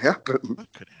happen.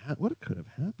 What could have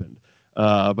happened?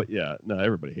 But yeah, no,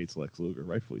 everybody hates Lex Luger,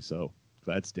 rightfully so.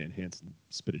 Glad Stan Hansen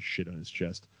spit his shit on his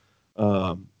chest.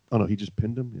 Oh no, he just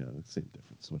pinned him. Yeah, same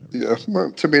difference. Whatever.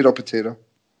 Yeah, tomato potato.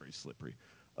 Very slippery.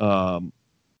 All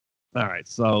right,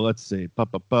 so let's see.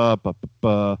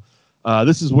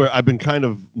 This is where I've been kind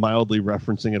of mildly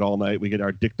referencing it all night. We get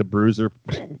our Dick the Bruiser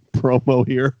promo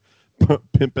here,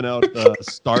 pimping out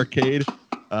Starrcade.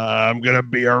 I'm going to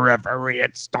be a referee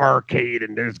at Starrcade,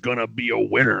 and there's going to be a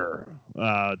winner.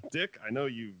 Dick, I know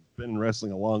you've been in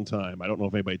wrestling a long time. I don't know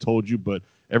if anybody told you, but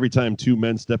every time 2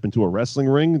 men step into a wrestling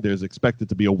ring, there's expected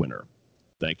to be a winner.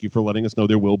 Thank you for letting us know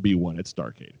there will be one at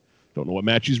Starrcade. Don't know what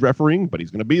match he's refereeing, but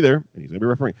he's going to be there, and he's going to be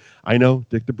refereeing. I know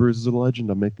Dick the Bruiser is a legend.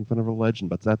 I'm making fun of a legend,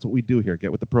 but that's what we do here.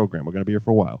 Get with the program. We're going to be here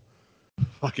for a while.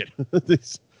 Fuck it. I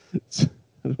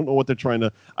don't know what they're trying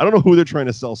to... I don't know who they're trying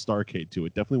to sell Starrcade to.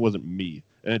 It definitely wasn't me.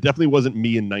 And it definitely wasn't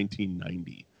me in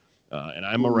 1990. And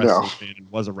I'm a wrestling fan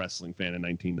and was a wrestling fan in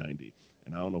 1990.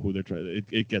 And I don't know who they're trying...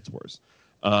 It gets worse.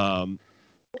 Oh,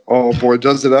 boy,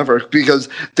 does it ever. Because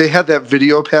they had that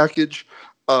video package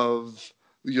of...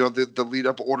 the lead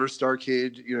up order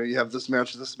Starrcade, you have this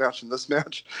match, and this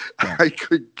match. Yeah. I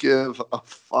could give a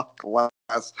fuck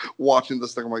less watching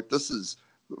this thing. I'm like, this is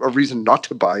a reason not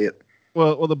to buy it.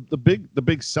 Well, the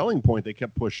big selling point they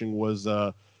kept pushing was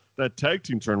that tag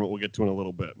team tournament we'll get to in a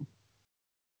little bit.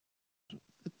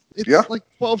 It's like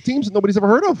 12 teams that nobody's ever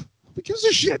heard of. Who gives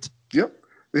a shit? Yep.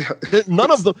 Yeah. None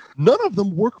of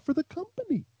them work for the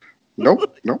company.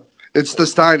 Nope. It's the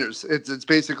Steiners. It's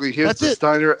basically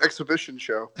Steiner exhibition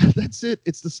show. That's it.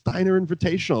 It's the Steiner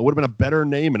Invitational. It would have been a better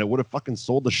name, and it would have fucking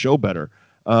sold the show better.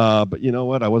 But you know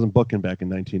what? I wasn't booking back in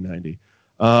 1990.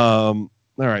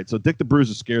 All right, so Dick the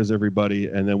Bruiser scares everybody,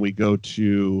 and then we go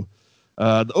to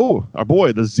our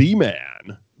boy, the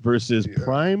Z-Man versus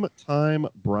Prime Time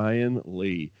Brian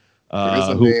Lee. There's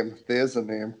a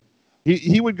name.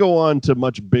 He would go on to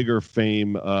much bigger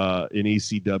fame in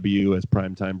ECW as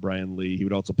Primetime Brian Lee. He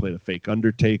would also play the fake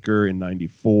Undertaker in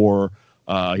 '94.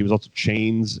 He was also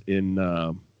Chains in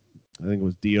I think it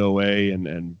was DOA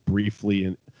and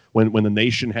briefly when the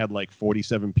Nation had like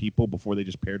 47 people before they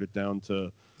just pared it down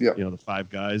to the 5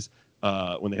 guys.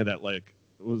 When they had that it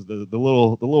was the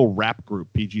little rap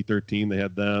group PG-13. They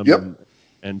had them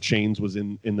and Chains was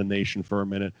in the Nation for a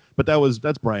minute. But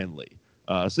that's Brian Lee.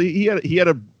 So he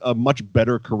had a much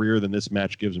better career than this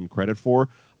match gives him credit for.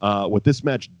 What this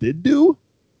match did do,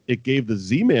 it gave the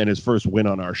Z-Man his first win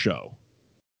on our show.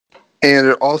 And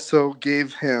it also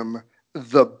gave him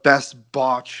the best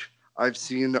botch I've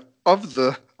seen of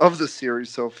the series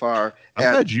so far.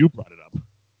 I'm glad you brought it up.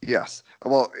 Yes.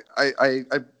 Well, I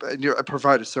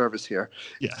provide a service here.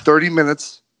 Yeah. 30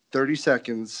 minutes, 30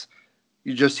 seconds.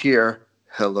 You just hear,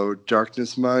 "Hello,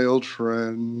 darkness, my old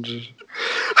friend." He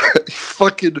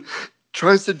fucking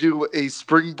tries to do a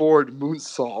springboard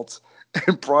moonsault,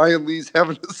 and Brian Lee's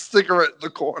having a cigarette in the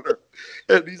corner,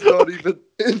 and he's not even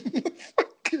in the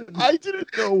fucking... I didn't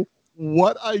know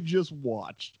what I just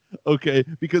watched. Okay,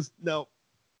 because now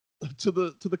to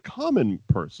the common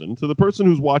person, to the person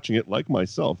who's watching it like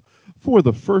myself for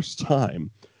the first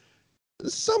time,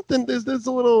 there's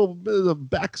a little bit of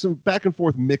back and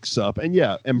forth mix up,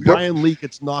 and Brian Lee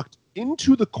gets knocked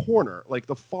into the corner, like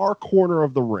the far corner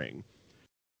of the ring,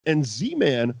 and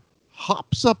Z-Man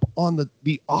hops up on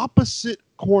the opposite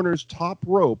corner's top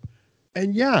rope,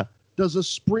 and does a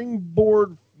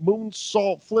springboard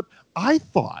moonsault flip. I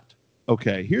thought,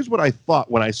 okay, here's what I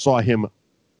thought when I saw him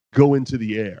go into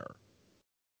the air.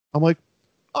 I'm like,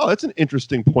 oh, that's an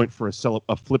interesting point for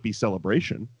a flippy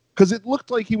celebration. Because it looked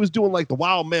like he was doing like the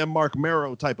Wild Man Mark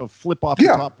Marrow type of flip off the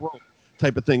top rope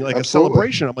type of thing, like a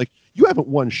celebration. I'm like, you haven't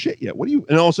won shit yet. What do you?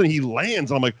 And all of a sudden he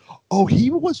lands. I'm like, oh, he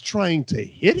was trying to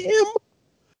hit him?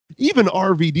 Even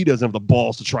RVD doesn't have the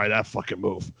balls to try that fucking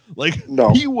move. Like,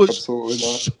 no, he was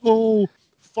so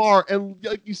far. And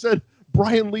like you said,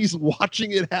 Brian Lee's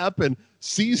watching it happen,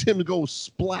 sees him go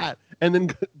splat, and then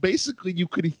basically you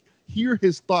could hear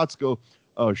his thoughts go,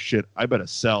 oh shit, I better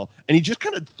sell. And he just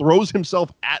kind of throws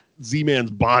himself at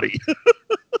Z-Man's body.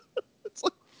 It's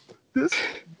like this.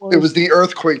 It was the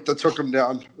earthquake that took him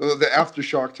down. The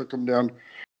aftershock took him down.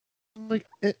 Like,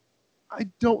 I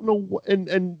don't know what,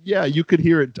 and you could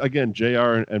hear it again.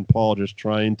 JR and Paul just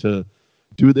trying to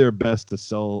do their best to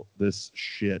sell this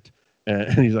shit.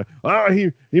 And he's like,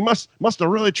 he must have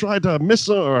really tried to miss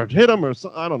him or hit him or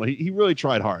something. I don't know. He really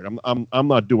tried hard. I'm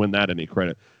not doing that any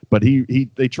credit. But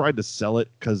they tried to sell it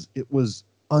because it was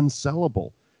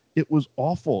unsellable. It was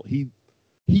awful. He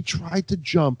tried to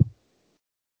jump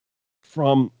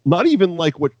from not even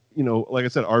like what, like I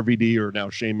said, RVD or now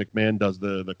Shane McMahon does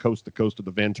the coast to coast of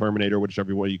the Van Terminator,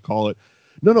 whichever way you call it.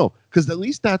 No, because at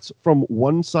least that's from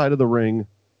one side of the ring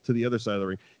to the other side of the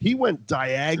ring. He went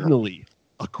diagonally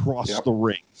across the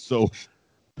ring. So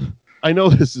I know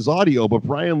this is audio, but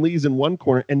Brian Lee's in one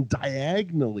corner and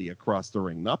diagonally across the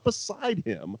ring, not beside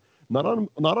him, not on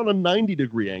a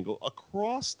 90-degree angle,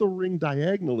 across the ring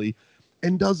diagonally,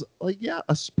 and does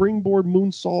a springboard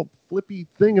moonsault flippy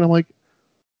thing. And I'm like,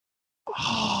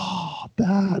 oh,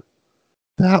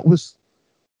 that was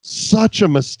such a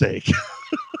mistake.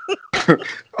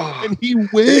 And he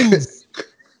wins.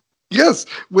 Yes,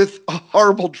 with a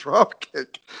horrible drop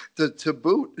kick to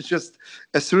boot. It's just,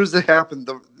 as soon as it happened,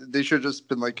 they should have just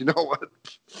been like, you know what?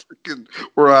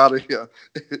 We're out of here.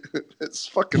 It's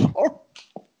fucking horrible.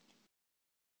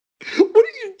 What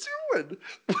are you doing?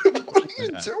 What are you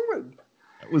doing?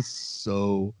 That was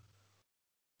so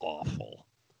awful.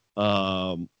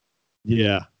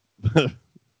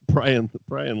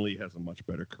 Brian Lee has a much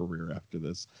better career after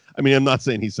this. I mean, I'm not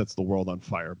saying he sets the world on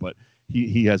fire, but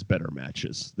he has better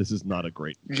matches. This is not a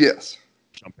great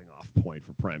jumping off point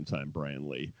for primetime Brian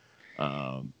Lee.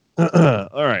 All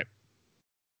right.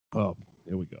 Oh,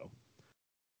 here we go.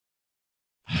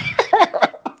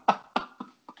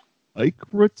 Mike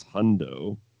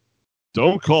Rotundo.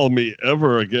 Don't call me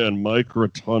ever again Mike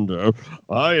Rotundo.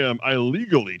 I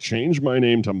legally changed my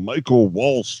name to Michael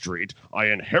Wall Street. I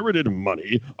inherited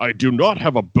money. I do not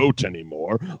have a boat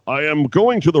anymore. I am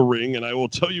going to the ring, and I will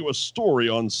tell you a story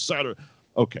on Saturday.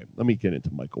 Okay, let me get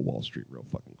into Michael Wall Street real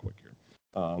fucking quick here.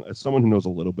 As someone who knows a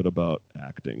little bit about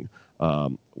acting,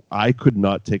 I could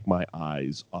not take my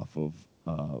eyes off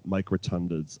of Mike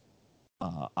Rotundo's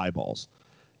eyeballs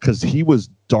because he was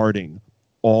darting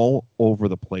all over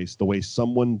the place the way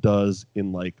someone does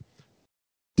in like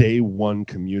day one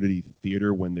community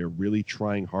theater when they're really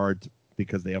trying hard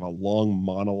because they have a long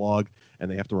monologue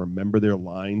and they have to remember their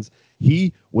lines.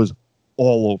 He was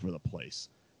all over the place.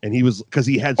 And he was, because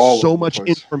he had so much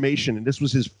information, and this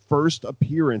was his first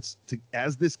appearance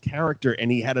as this character,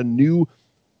 and he had a new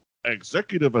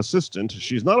executive assistant.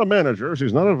 She's not a manager.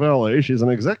 She's not a valet. She's an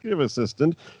executive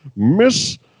assistant,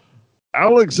 Miss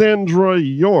Alexandra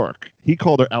York. He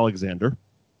called her Alexander,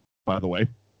 by the way.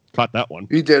 Caught that one.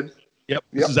 He did. Yep.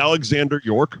 This is Alexander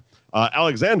York.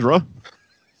 Alexandra.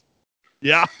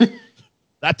 Yeah.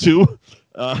 That too.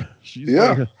 She's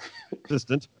my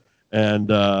assistant. And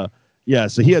so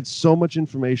he had so much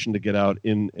information to get out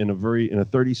in a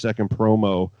 30-second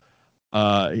promo.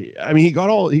 I mean, he got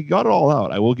it all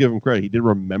out. I will give him credit. He did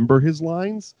remember his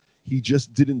lines. he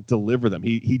just didn't deliver them.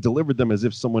 He delivered them as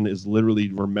if someone is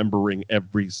literally remembering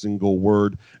every single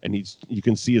word, and you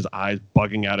can see his eyes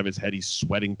bugging out of his head. He's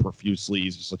sweating profusely.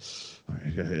 He's just like, all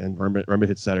right, and remember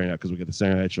hit Saturday night because we get the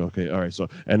Saturday night show. Okay, all right. So,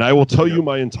 and I will tell you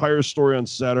my entire story on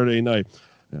Saturday night.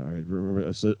 All right, remember,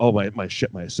 I said, oh, my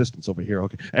assistant's over here.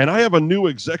 Okay, and I have a new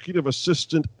executive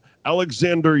assistant,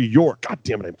 Alexander York. God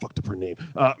damn it, I fucked up her name.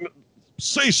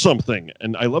 Say something.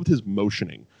 And I loved his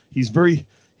motioning. He's very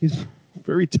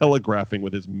telegraphing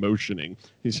with his motioning.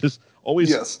 He's just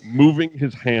always moving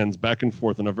his hands back and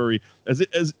forth in a very as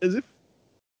if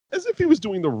he was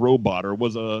doing the robot or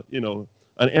was an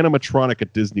animatronic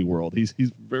at Disney World. He's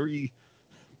very,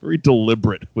 very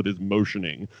deliberate with his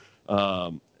motioning.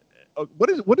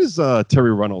 What is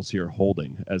Terry Runnels here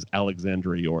holding as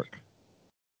Alexandra York?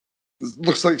 It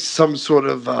looks like some sort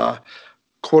of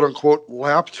quote unquote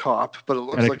laptop, but it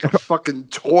looks like a fucking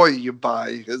toy you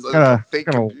buy. It's like a fake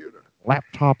computer.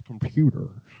 Laptop computer.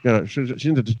 She's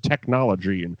into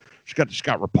technology, and she's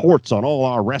got reports on all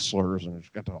our wrestlers, and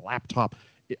she's got the laptop.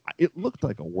 It looked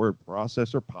like a word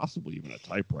processor, possibly even a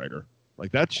typewriter.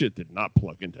 Like that shit did not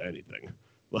plug into anything.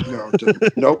 No, it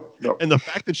didn't. Nope. And the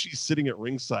fact that she's sitting at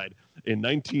ringside in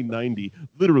 1990,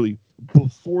 literally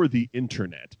before the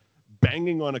internet,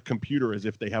 banging on a computer as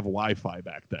if they have Wi-Fi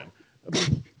back then. I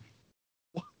mean,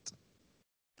 what?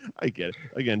 I get it.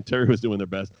 Again, Terry was doing their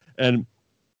best. And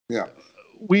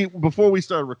before we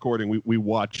started recording, we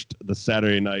watched the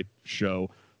Saturday night show,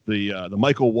 the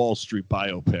Michael Wall Street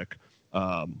biopic.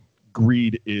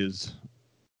 Greed is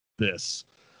this.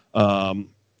 Terry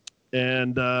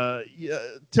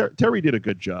did a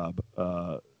good job.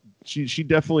 She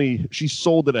definitely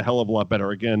sold it a hell of a lot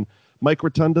better. Again, Mike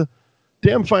Rotunda,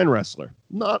 damn fine wrestler.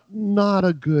 Not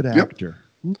a good actor.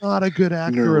 Not a good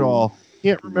actor at all.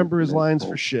 Can't remember his lines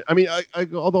for shit. I mean,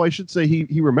 although I should say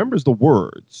he remembers the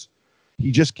words. He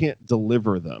just can't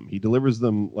deliver them. He delivers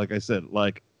them, like I said,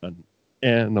 like an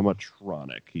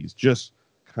animatronic. He's just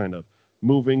kind of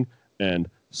moving and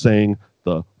saying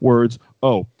the words.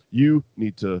 Oh, you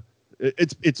need to.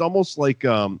 It's almost like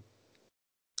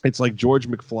it's like George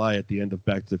McFly at the end of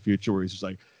Back to the Future, where he's just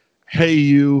like, "Hey,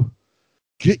 you,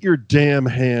 get your damn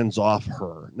hands off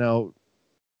her." Now,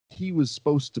 he was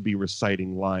supposed to be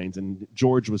reciting lines, and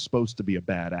George was supposed to be a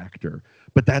bad actor,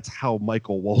 but that's how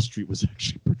Michael Wall Street was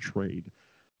actually portrayed.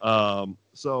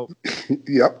 So,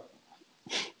 yep.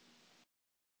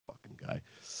 Fucking guy.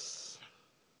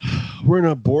 We're in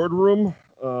a boardroom,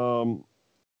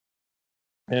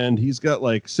 and he's got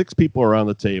like 6 people around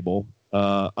the table.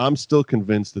 I'm still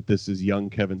convinced that this is young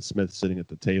Kevin Smith sitting at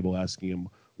the table asking him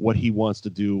what he wants to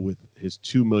do with his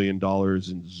 $2 million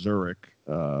in Zurich,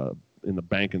 in the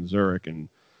bank in Zurich, and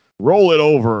roll it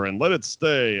over and let it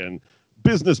stay, and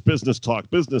business talk,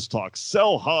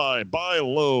 sell high, buy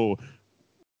low.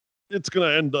 It's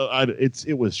gonna end up.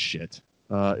 It was shit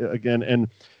again,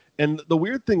 and the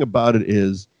weird thing about it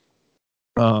is,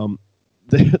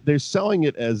 they're selling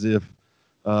it as if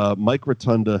Mike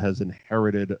Rotunda has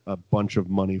inherited a bunch of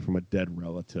money from a dead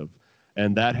relative,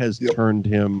 and that has turned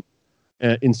him,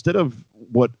 instead of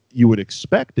what you would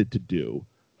expect it to do,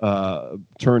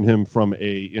 turn him from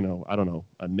a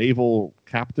naval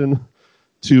captain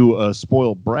to a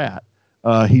spoiled brat.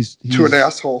 He's to an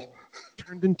asshole.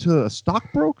 Turned into a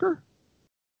stockbroker?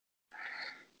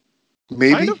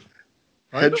 Maybe. Kind of.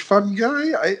 Hedge fund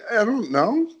guy? I don't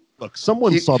know. Look,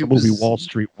 someone saw the movie Wall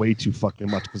Street way too fucking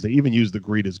much, because they even used the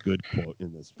 "greed is good" quote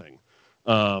in this thing.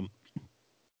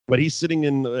 But he's sitting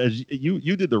in, as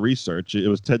you did the research, it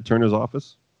was Ted Turner's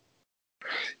office?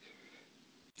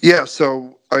 Yeah,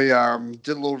 so I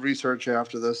did a little research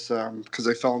after this because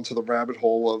I fell into the rabbit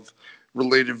hole of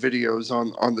related videos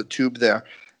on the tube there.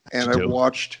 And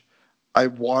I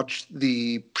watched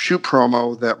the shoot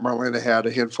promo that Marlena had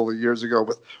a handful of years ago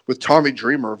with Tommy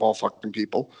Dreamer, of all fucking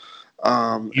people.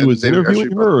 He was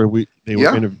interviewing her, or they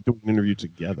were doing an interview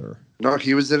together? No,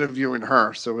 he was interviewing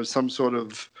her. So it was some sort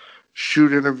of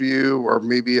shoot interview, or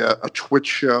maybe a Twitch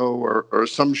show, or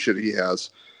some shit he has.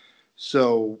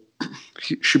 So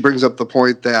she brings up the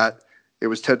point that it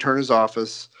was Ted Turner's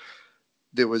office.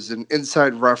 There was an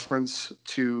inside reference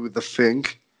to the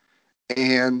Fink,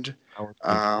 and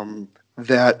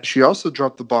that she also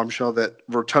dropped the bombshell that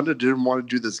Rotunda didn't want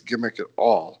to do this gimmick at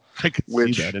all. I could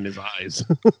see that in his eyes.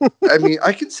 I mean,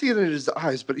 I can see it in his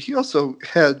eyes, but he also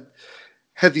had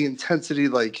the intensity.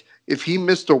 Like, if he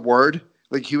missed a word,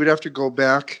 like, he would have to go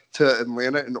back to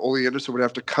Atlanta, and Ole Anderson would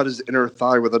have to cut his inner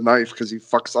thigh with a knife because he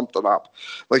fucked something up.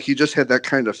 Like, he just had that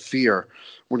kind of fear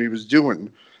when he was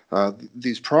doing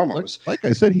these promos. Like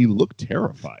I said, he looked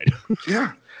terrified.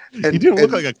 Yeah. He didn't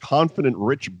look like a confident,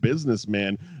 rich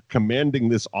businessman commanding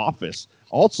this office.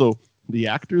 Also, the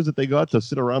actors that they got to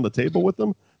sit around the table with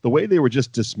them, the way they were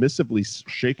just dismissively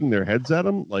shaking their heads at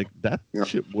him, like that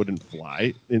shit wouldn't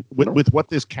fly with what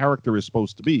this character is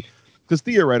supposed to be. Because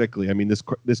theoretically, I mean,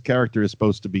 this character is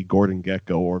supposed to be Gordon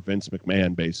Gekko or Vince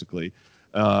McMahon, basically.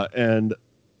 And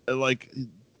like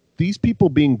these people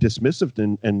being dismissive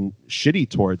and shitty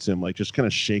towards him, like just kind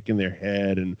of shaking their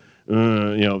head and,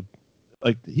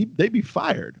 like they'd be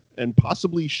fired and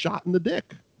possibly shot in the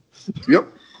dick. Yep.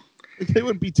 They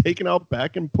would be taken out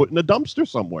back and put in a dumpster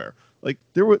somewhere. Like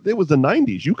there was the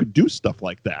 90s. You could do stuff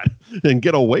like that and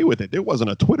get away with it. There wasn't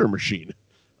a Twitter machine.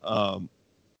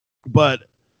 But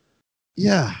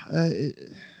yeah,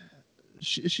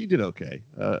 she did okay.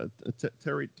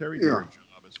 Terry did her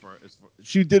job as far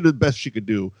she did the best she could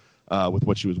do with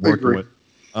what she was working with.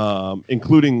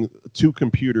 Including 2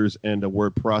 computers and a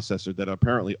word processor that are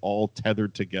apparently all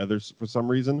tethered together for some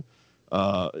reason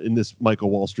in this Michael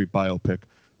Wall Street biopic.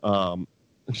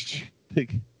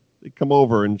 They come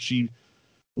over and she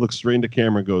looks straight into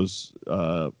camera and goes,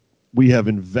 we have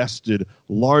invested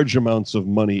large amounts of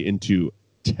money into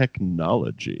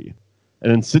technology.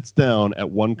 And then sits down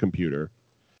at one computer,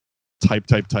 type,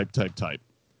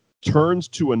 turns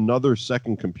to another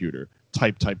second computer,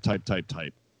 type,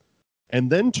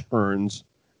 and then turns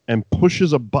and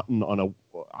pushes a button on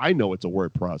I know it's a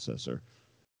word processor,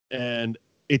 and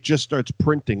it just starts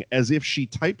printing as if she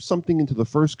typed something into the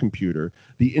first computer.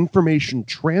 The information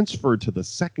transferred to the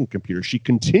second computer. She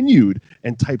continued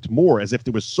and typed more as if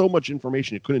there was so much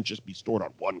information it couldn't just be stored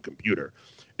on one computer.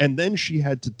 And then she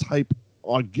had to type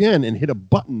again and hit a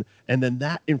button, and then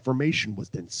that information was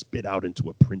then spit out into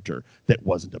a printer that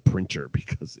wasn't a printer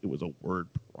because it was a word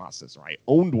processor. I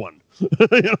owned one.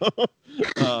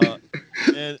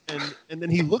 And then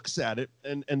he looks at it,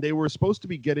 and they were supposed to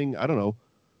be getting, I don't know,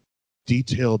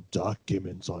 detailed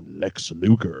documents on Lex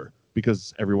Luger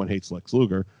because everyone hates Lex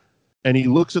Luger. And he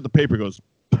looks at the paper and goes,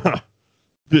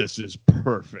 this is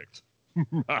perfect.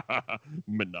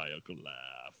 Maniacal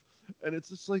laugh. And it's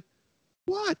just like,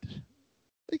 what?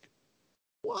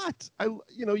 What?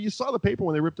 You saw the paper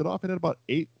when they ripped it off. It had about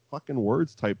 8 fucking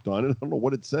words typed on it. I don't know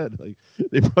what it said. Like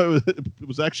it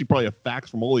was actually probably a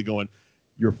fax from Ole going,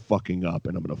 "You're fucking up,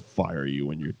 and I'm going to fire you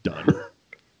when you're done."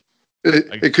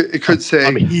 It could say,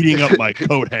 "I'm heating up my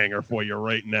coat hanger for you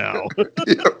right now."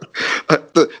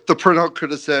 The printout could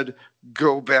have said,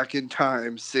 "Go back in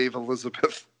time, save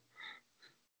Elizabeth."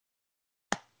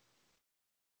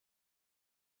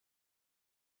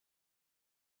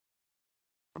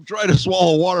 I'm trying to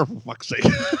swallow water, for fuck's sake.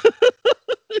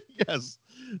 Yes,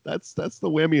 that's the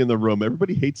whammy in the room.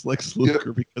 Everybody hates Lex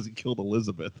Luger because he killed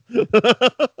Elizabeth.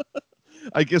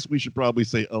 I guess we should probably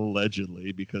say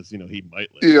allegedly because he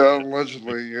might.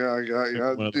 Allegedly. Yeah,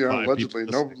 allegedly.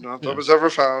 No, that was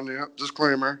ever found. Yeah,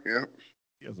 disclaimer. Yeah.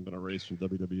 He hasn't been erased from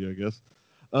WWE, I guess.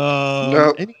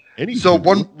 No. So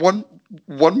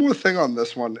one more thing on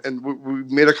this one, and we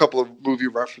made a couple of movie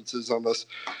references on this.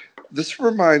 This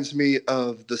reminds me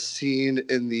of the scene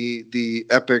in the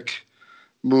epic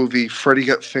movie Freddy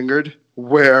Got Fingered,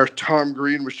 where Tom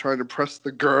Green was trying to impress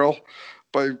the girl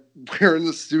by wearing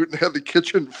the suit and had the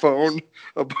kitchen phone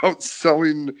about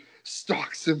selling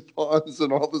stocks and bonds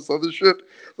and all this other shit.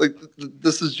 Like,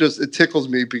 this is just, it tickles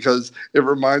me because it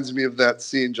reminds me of that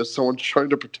scene, just someone trying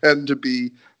to pretend to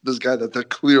be this guy that they're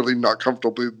clearly not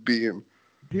comfortable being.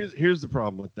 Here's the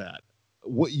problem with that.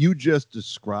 What you just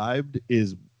described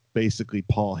is basically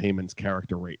Paul Heyman's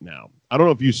character right now. I don't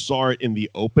know if you saw it in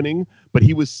the opening, but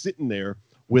he was sitting there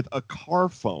with a car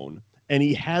phone and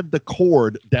he had the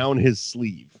cord down his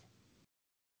sleeve.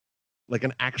 Like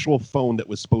an actual phone that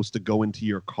was supposed to go into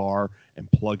your car and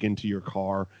plug into your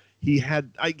car.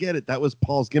 I get it. That was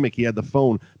Paul's gimmick. He had the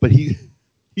phone, but he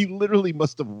literally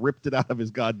must have ripped it out of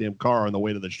his goddamn car on the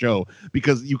way to the show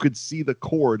because you could see the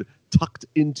cord tucked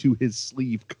into his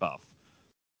sleeve cuff.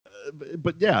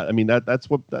 But yeah, I mean that's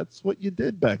what you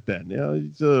did back then.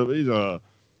 He's a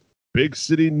big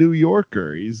city New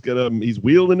Yorker. He's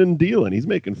wheeling and dealing. He's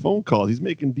making phone calls. He's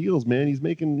making deals, man. He's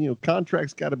making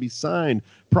contracts got to be signed.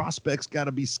 Prospects got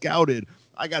to be scouted.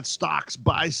 I got stocks,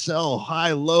 buy, sell,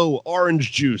 high, low,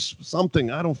 orange juice, something.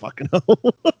 I don't fucking know.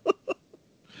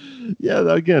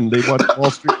 Yeah, again, they watched Wall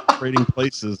Street Trading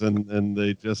Places, and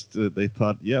they just they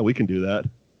thought, yeah, we can do that.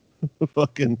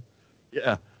 Fucking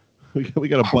yeah. We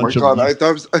got a bunch of. Oh my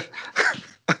God!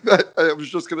 I was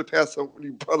just going to pass out when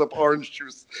you brought up orange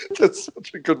juice. That's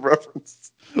such a good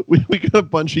reference. We got a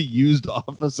bunch of used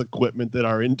office equipment that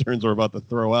our interns are about to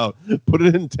throw out. Put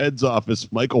it in Ted's office.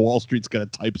 Michael Wall Street's got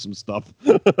to type some stuff.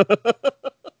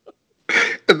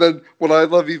 And And then what I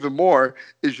love even more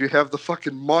is you have the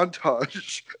fucking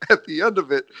montage at the end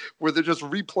of it where they're just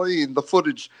replaying the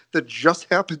footage that just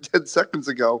happened 10 seconds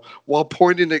ago while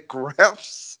pointing at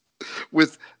graphs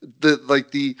with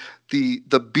the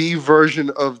B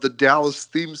version of the Dallas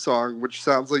theme song, which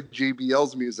sounds like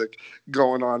JBL's music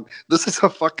going on. This is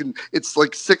it's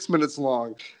like 6 minutes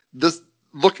long.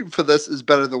 Looking for this is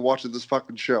better than watching this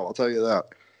fucking show. I'll tell you that.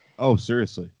 Oh,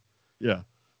 seriously. Yeah.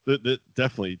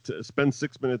 Definitely. To spend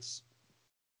 6 minutes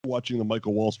watching the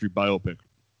Michael Wall Street biopic.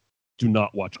 Do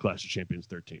not watch Clash of Champions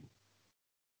 13.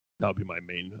 That would be my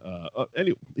main.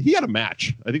 Anyway, he had a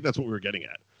match. I think that's what we were getting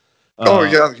at.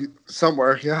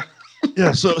 Somewhere, yeah.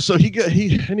 Yeah. So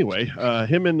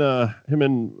him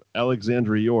and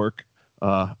Alexandra York,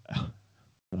 not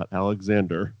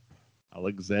Alexandra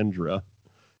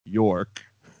York,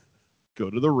 go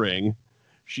to the ring.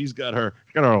 She's got her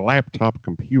laptop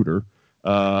computer,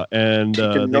 and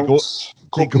they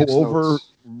go over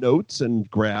notes and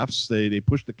graphs. They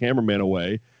push the cameraman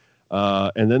away,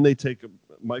 and then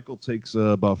Michael takes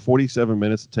about 47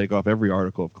 minutes to take off every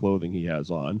article of clothing he has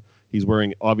on. He's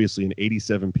wearing obviously an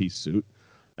 87-piece suit.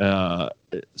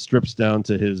 Strips down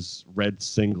to his red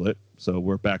singlet. So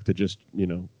we're back to just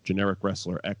generic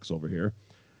wrestler X over here,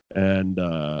 and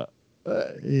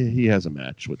he has a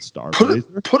match with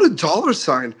Starblazer. Put a dollar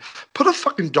sign. Put a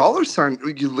fucking dollar sign.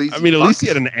 You lazy. I mean, at least he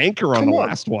had an anchor on the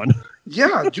last one.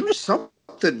 Yeah, do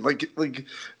something like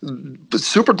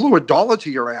super glue $1 to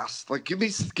your ass. Like give me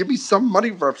some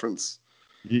money reference.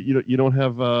 You don't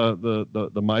have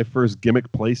the My First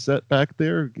Gimmick play set back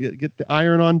there? Get the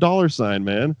iron-on dollar sign,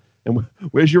 man. And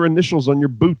where's your initials on your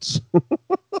boots?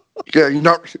 Yeah,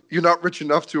 you're not rich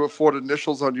enough to afford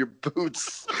initials on your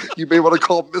boots. You may want to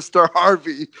call Mr.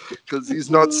 Harvey because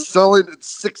he's not selling at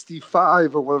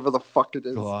 65 or whatever the fuck it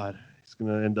is. God, he's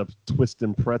gonna end up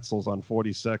twisting pretzels on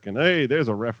 42nd. Hey, there's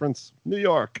a reference. New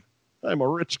York. I'm a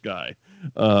rich guy.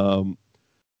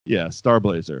 Yeah,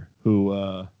 Starblazer.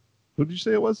 Who did you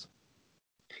say it was?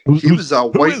 He was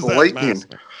White Lightning.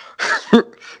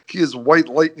 He is White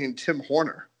Lightning Tim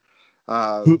Horner.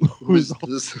 Who is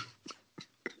this?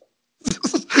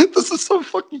 This is so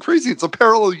fucking crazy. It's a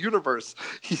parallel universe.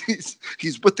 He's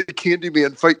with the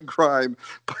Candyman fighting crime,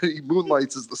 but he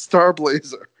moonlights as the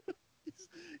Starblazer.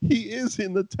 He is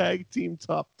in the tag team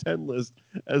top 10 list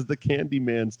as the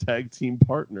Candyman's tag team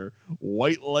partner.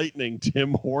 White Lightning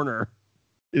Tim Horner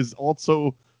is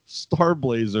also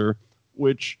Starblazer,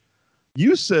 which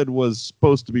you said was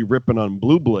supposed to be ripping on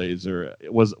Blue Blazer.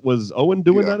 Was Owen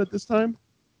doing that at this time?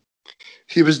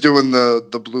 He was doing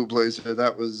the Blue Blazer.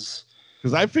 That was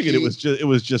because I figured it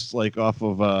was just like off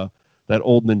of that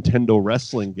old Nintendo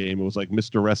wrestling game. It was like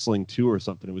Mr. Wrestling 2 or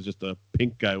something. It was just a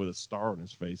pink guy with a star on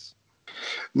his face.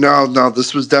 No,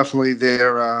 this was definitely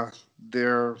their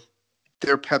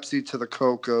Pepsi to the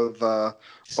Coke of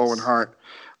Owen Hart.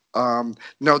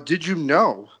 Now, did you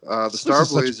know the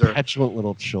Starblazer? Such petulant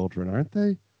little children, aren't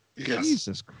they? Yes.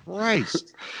 Jesus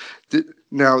Christ! Did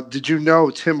you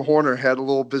know Tim Horner had a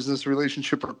little business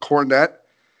relationship with Cornette,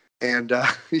 and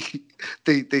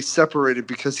they separated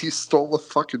because he stole a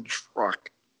fucking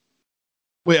truck.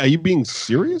 Wait, are you being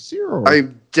serious here? Or?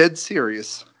 I'm dead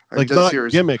serious. Not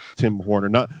gimmick Tim Horner,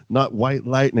 not White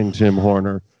Lightning Tim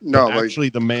Horner. No, actually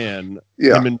the man.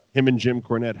 Yeah. Him and Jim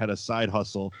Cornette had a side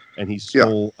hustle, and he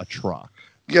stole a truck.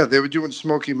 Yeah, they were doing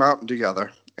Smoky Mountain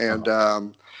together, and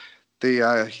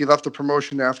he left the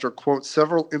promotion after, quote,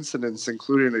 several incidents,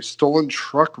 including a stolen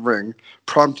truck ring,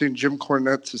 prompting Jim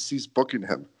Cornette to cease booking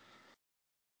him.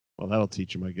 Well, that'll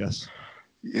teach him, I guess.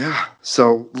 Yeah.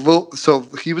 So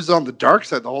he was on the dark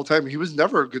side the whole time. He was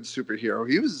never a good superhero.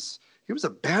 He was a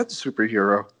bad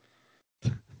superhero.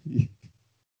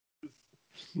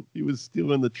 He was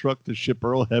stealing the truck to ship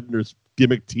Earl Hebner's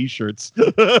gimmick T-shirts.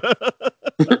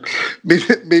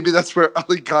 maybe that's where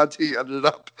Ali Conti ended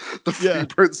up. The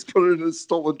Freebirds put it in a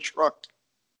stolen truck.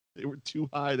 They were too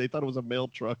high. They thought it was a mail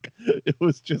truck. It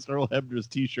was just Earl Hebner's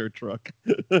T-shirt truck.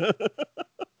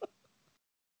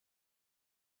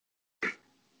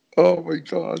 Oh my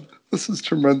God, this is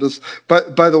tremendous.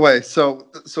 But by the way, so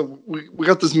we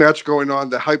got this match going on,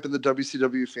 the hype in the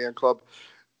WCW fan club.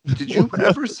 Did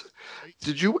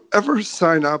you ever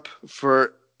sign up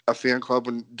for a fan club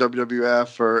in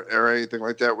WWF or anything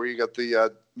like that, where you got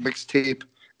the mixtape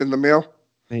in the mail?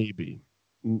 Maybe.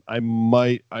 I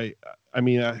might. I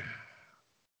mean,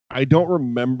 I don't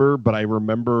remember, but I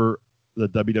remember the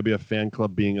WWF fan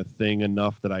club being a thing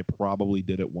enough that I probably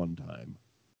did it one time.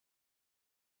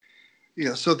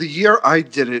 Yeah, so the year I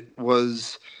did it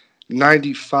was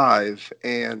 95,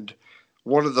 and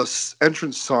one of the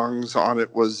entrance songs on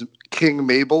it was King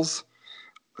Mabel's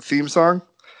theme song.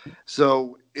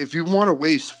 So if you want to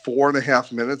waste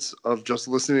 4.5 minutes of just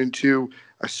listening to,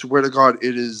 I swear to God,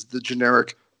 it is the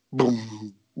generic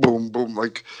boom, boom, boom,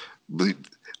 like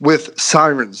with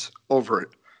sirens over it,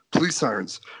 police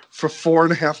sirens for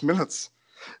 4.5 minutes.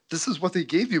 This is what they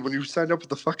gave you when you signed up with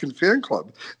the fucking fan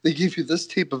club. They gave you this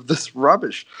tape of this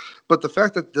rubbish. But the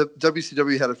fact that the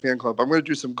WCW had a fan club, I'm going to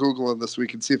do some Googling this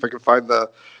week and see if I can find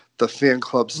the fan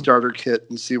club starter kit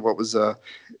and see what was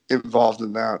involved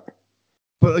in that.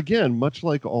 But again, much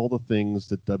like all the things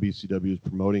that WCW is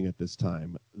promoting at this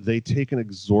time, they take an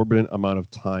exorbitant amount of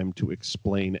time to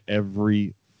explain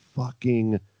every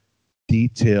fucking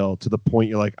detail to the point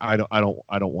you're like, I don't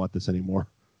want this anymore.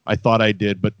 I thought I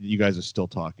did, but you guys are still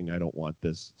talking. I don't want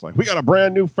this. It's like, we got a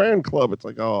brand new fan club. It's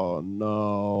like, oh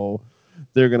no,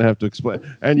 they're gonna have to explain.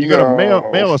 And you gotta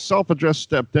mail a self-addressed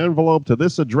stepped envelope to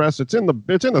this address. It's in the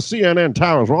CNN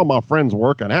towers where all my friends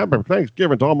work. And happy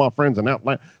Thanksgiving to all my friends in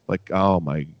Atlanta. Like, oh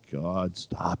my God,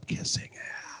 stop kissing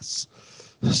ass.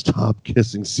 Stop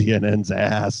kissing CNN's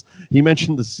ass. He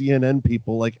mentioned the CNN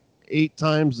people like 8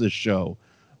 times this show.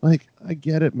 Like, I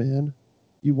get it, man.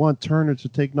 You want Turner to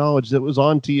take knowledge that was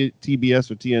on TBS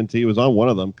or TNT. It was on one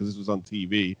of them because this was on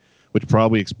TV, which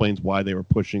probably explains why they were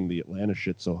pushing the Atlanta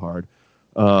shit so hard.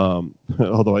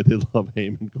 Although I did love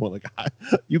Heyman going like,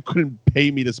 you couldn't pay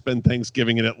me to spend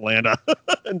Thanksgiving in Atlanta.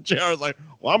 And JR was like,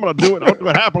 well, I'm going to do it. I'll do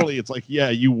it happily. It's like,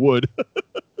 yeah, you would.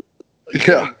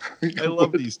 Yeah. I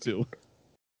love these two.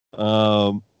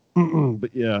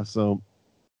 But yeah, so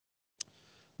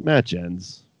match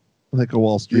ends. Like a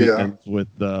Wall Street ends with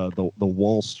the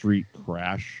Wall Street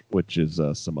Crash, which is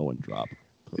a Samoan drop.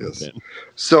 Yes.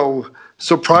 So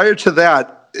prior to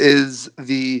that is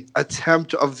the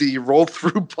attempt of the roll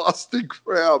through Boston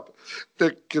Crab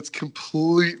that gets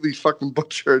completely fucking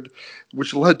butchered,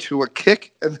 which led to a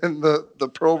kick and then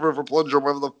the Pearl River Plunge or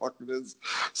whatever the fuck it is.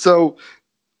 So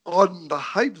on the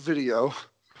hype video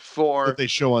for that they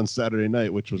show on Saturday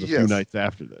night, which was a few nights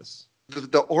after this.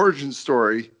 The origin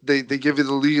story, they give you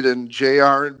the lead in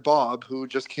JR and Bob, who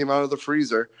just came out of the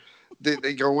freezer.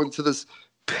 They go into this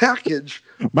package.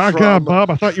 My God, Bob,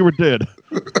 I thought you were dead.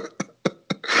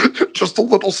 Just a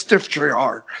little stiff,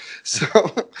 JR. So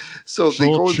they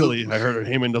go chilly. I heard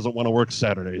Heyman doesn't want to work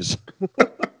Saturdays.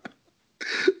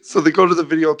 So they go to the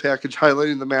video package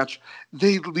highlighting the match.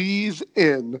 They leave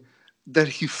in that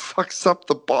he fucks up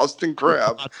the Boston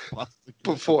Crab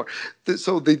before.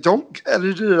 So they don't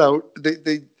edit it out.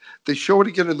 They show it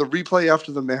again in the replay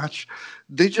after the match.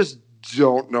 They just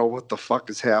don't know what the fuck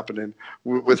is happening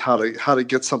with how to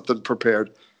get something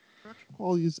prepared. Production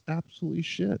quality is absolutely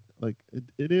shit. Like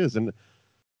it is. And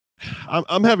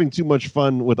I'm having too much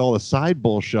fun with all the side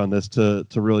bullshit on this to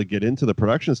really get into the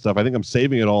production stuff. I think I'm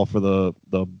saving it all for the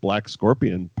Black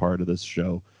Scorpion part of this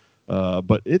show.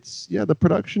 But the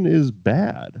production is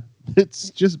bad. It's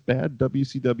just bad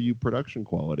WCW production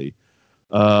quality.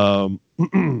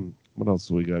 What else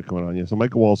do we got going on? Yeah, so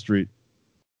Michael Wall Street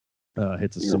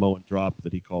hits a Samoan drop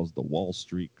that he calls the Wall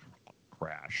Street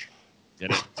Crash.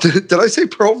 Get it? Did I say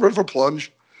Pearl River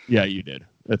Plunge? Yeah, you did.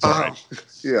 That's all right.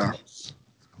 Yeah. It's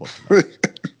close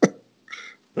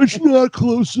It's not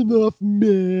close enough,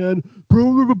 man.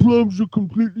 Pearl River Plunge are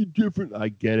completely different. I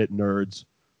get it, nerds.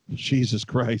 Jesus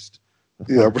Christ.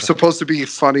 Yeah, we're supposed to be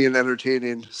funny and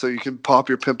entertaining, so you can pop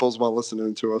your pimples while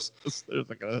listening to us.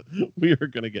 We are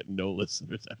going to get no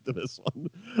listeners after this one.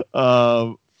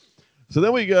 So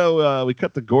then we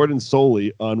cut to Gordon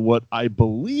Soley on what I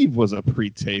believe was a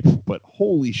pre-tape, but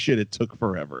holy shit, it took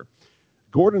forever.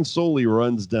 Gordon Soley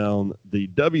runs down the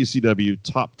WCW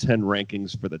top 10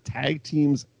 rankings for the tag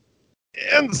teams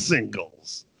and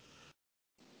singles.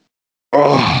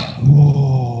 Oh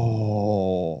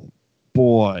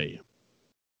boy.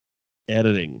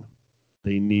 Editing.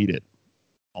 They need it.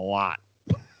 A lot.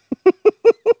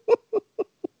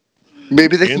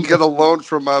 Maybe they can get a loan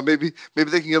from maybe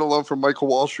they can get a loan from Michael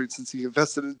Wall Street since he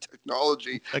invested in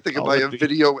technology. They can buy a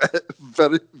video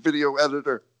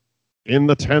editor. In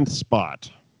the 10th spot,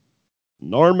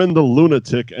 Norman the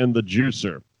Lunatic and the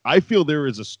Juicer. I feel there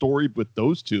is a story with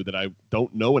those two that I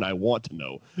don't know and I want to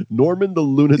know. Norman the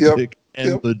Lunatic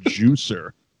and the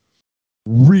Juicer.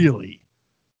 Really?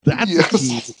 That's a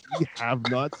team we have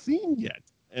not seen yet.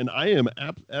 And I am,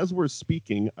 as we're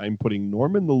speaking, I'm putting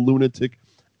Norman the Lunatic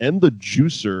and the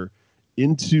Juicer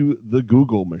into the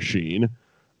Google machine.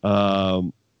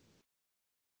 Norman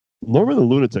the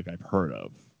Lunatic I've heard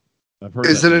of.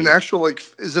 Is it an actual,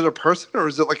 is it a person or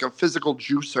is it like a physical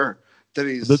juicer that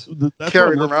he's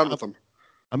carrying around with him?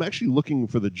 I'm actually looking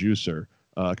for the Juicer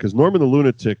because Norman the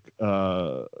Lunatic,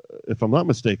 if I'm not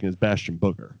mistaken, is Bastion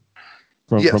Booger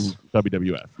from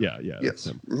WWF. Yeah. Yes.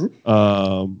 Him. Mm-hmm.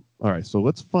 All right, so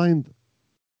let's find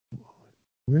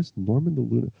Where's Norman the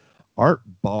Lunatic? Art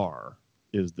Barr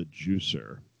is the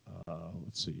juicer.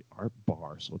 Let's see, Art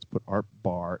Barr. So let's put Art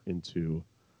Barr into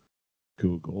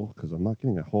Google because I'm not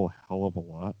getting a whole hell of a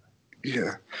lot.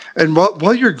 Yeah. And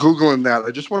while you're Googling that,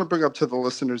 I just want to bring up to the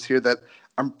listeners here that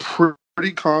I'm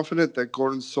pretty confident that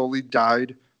Gordon Soley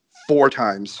died 4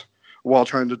 times while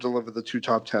trying to deliver the 2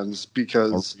 top 10s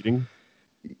because,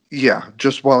 yeah,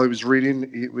 just while he was reading,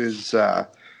 it was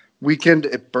Weekend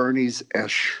at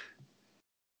Bernie's-ish.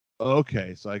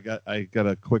 Okay, so I got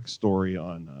a quick story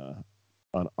on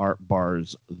Art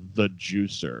Barr's The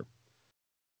Juicer.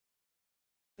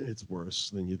 It's worse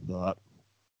than you thought.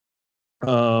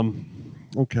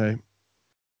 Okay.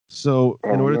 So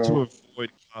in order to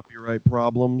avoid copyright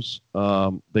problems,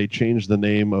 they changed the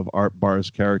name of Art Barr's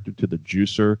character to the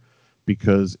Juicer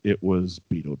because it was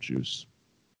Beetlejuice.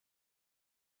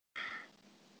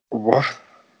 What?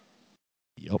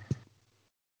 Yep.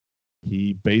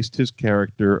 He based his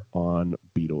character on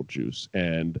Beetlejuice,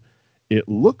 and it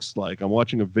looks like I'm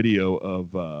watching a video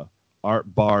of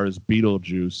Art Barr's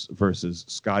Beetlejuice versus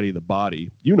Scotty the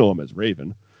Body. You know him as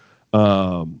Raven,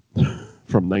 from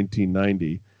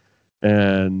 1990,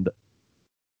 and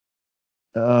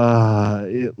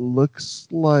it looks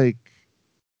like,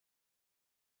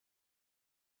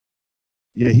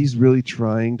 yeah, he's really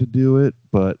trying to do it,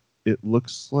 but it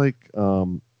looks like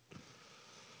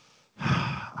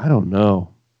I don't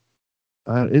know.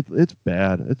 It's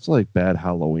bad. It's like bad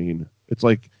Halloween. It's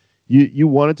like you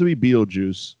wanted to be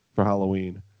Beetlejuice for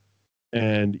Halloween,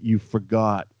 and you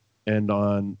forgot. And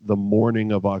on the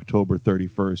morning of October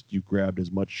 31st, you grabbed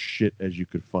as much shit as you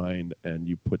could find, and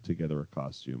you put together a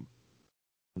costume.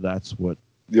 That's what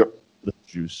the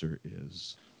Juicer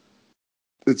is.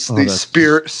 It's the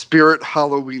Spirit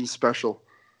Halloween special.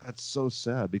 That's so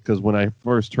sad because when I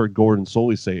first heard Gordon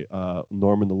Soley say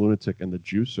Norman the Lunatic and the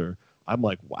Juicer, I'm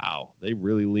like, wow, they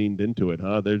really leaned into it,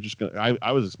 huh? They're just gonna.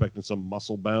 I was expecting some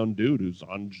muscle-bound dude who's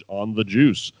on the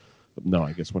juice. But no,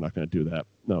 I guess we're not going to do that.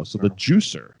 No, so the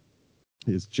Juicer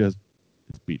is just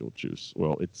it's Beetlejuice.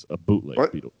 Well, it's a bootleg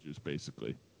Beetlejuice,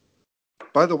 basically.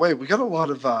 By the way, we got a lot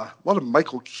of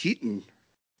Michael Keaton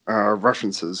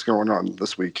references going on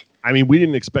this week. I mean, we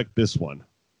didn't expect this one.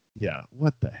 Yeah,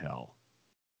 what the hell?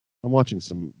 I'm watching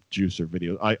some Juicer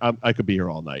videos. I could be here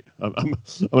all night. I'm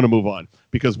going to move on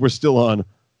because we're still on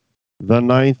the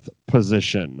 9th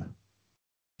position.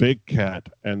 Big Cat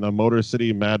and the Motor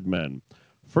City Madmen.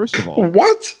 First of all,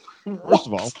 First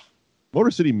of all, Motor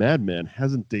City Madmen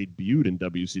hasn't debuted in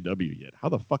WCW yet. How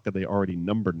the fuck are they already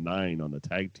number 9 on the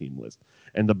tag team list?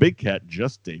 And the Big Cat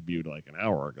just debuted like an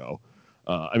hour ago.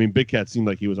 I mean, Big Cat seemed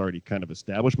like he was already kind of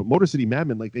established, but Motor City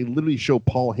Madmen, like they literally show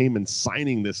Paul Heyman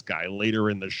signing this guy later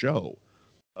in the show.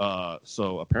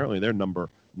 So apparently they're number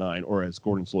 9, or as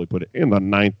Gordon Soley put it, in the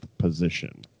 9th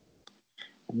position.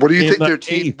 What do you think their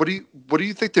team? What do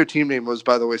you think their team name was?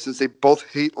 By the way, since they both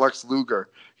hate Lex Luger,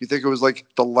 you think it was like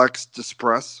the Lex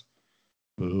Dispress?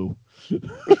 Boo.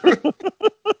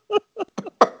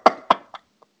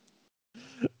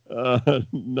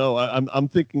 No, I'm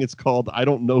thinking it's called I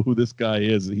don't know who this guy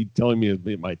is. He telling me to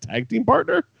be my tag team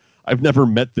partner. I've never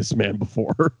met this man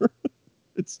before.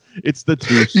 It's the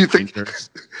two strangers.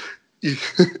 You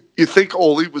think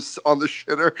Ole was on the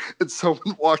shitter and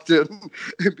someone walked in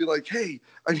and be like, "Hey,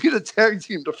 I need a tag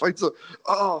team to fight some."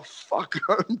 Oh fuck!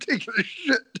 I'm taking a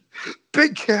shit.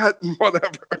 Big Cat and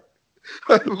whatever.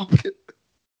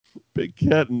 Big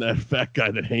Cat and that fat guy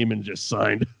that Heyman just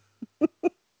signed.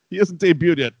 He hasn't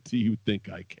debuted yet. Do you think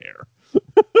I care?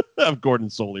 Have Gordon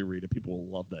Soley read it. People will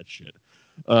love that shit.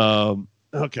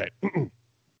 Okay.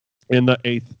 In the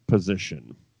 8th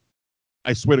position.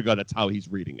 I swear to God, that's how he's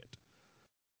reading it.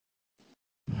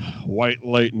 White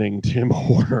Lightning, Tim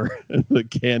Horner, and the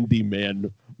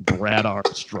Candyman, Brad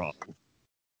Armstrong.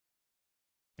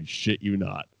 I shit you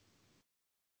not.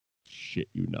 Shit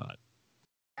you not.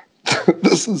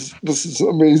 This is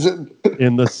amazing.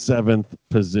 In the 7th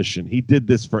position. He did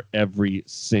this for every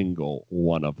single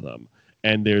one of them.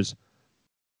 And there's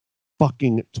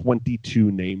fucking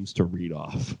 22 names to read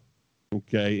off.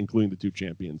 Okay, including the 2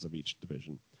 champions of each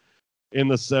division. In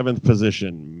the 7th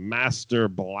position, Master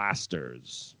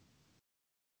Blasters.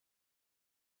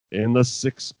 In the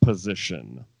 6th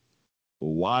position,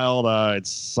 Wild-Eyed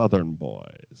Southern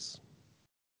Boys.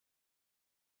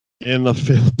 In the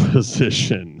 5th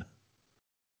position,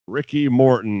 Ricky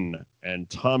Morton and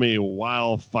Tommy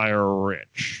Wildfire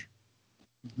Rich.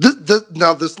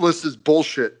 Now this list is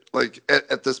bullshit. Like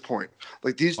at this point,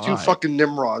 like these 2 fucking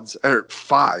Nimrods are at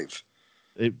 5.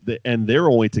 And they're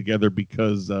only together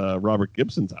because Robert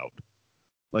Gibson's out.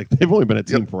 Like they've only been a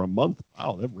team for a month.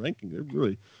 Wow, they're ranking.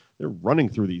 They're running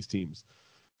through these teams.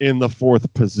 In the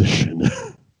fourth position,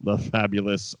 the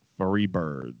fabulous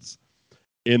Freebirds.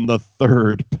 In the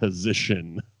third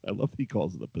position, I love he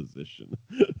calls it a position,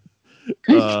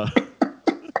 the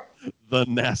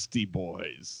Nasty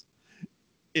Boys.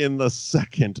 In the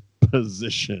second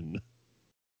position,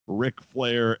 Ric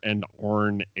Flair and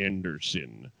Arn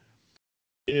Anderson.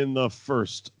 In the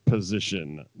first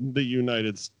position, the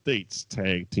United States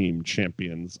Tag Team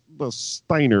Champions, the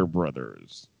Steiner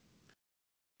Brothers.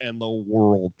 And the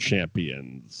World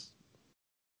Champions,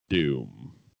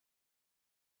 Doom.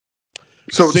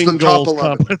 So it's the top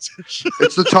 11. Competition.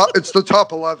 It's the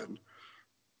top 11.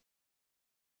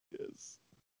 Yes.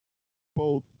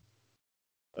 Both.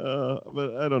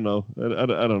 But I don't know. I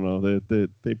don't know.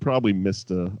 They probably missed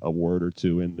a word or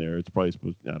two in there. It's probably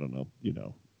supposed. I don't know. You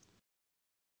know.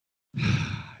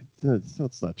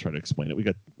 Let's not try to explain it. We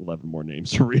got 11 more names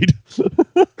to read.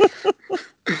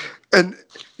 And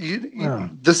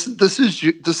this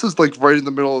is like right in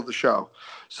the middle of the show.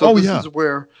 So this is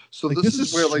where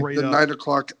like the 9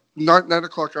 o'clock, not 9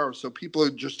 o'clock hour. So people are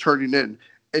just turning in,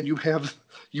 and you have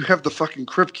the fucking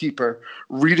Crypt Keeper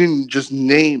reading just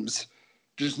names.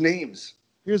 Here's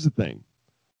the thing.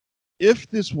 If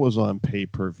this was on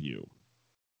pay-per-view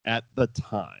at the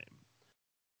time,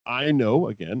 I know,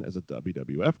 again, as a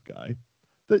WWF guy,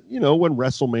 that, you know, when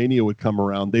WrestleMania would come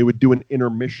around, they would do an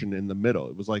intermission in the middle.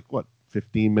 It was like,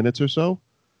 15 minutes or so?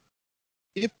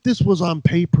 If this was on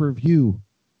pay-per-view,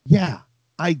 yeah,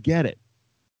 I get it.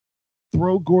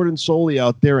 Throw Gordon Soley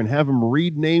out there and have him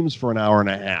read names for an hour and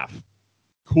a half.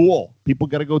 Cool. People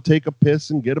got to go take a piss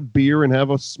and get a beer and have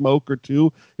a smoke or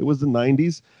two. It was the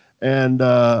 90s. And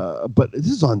but this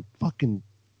is on fucking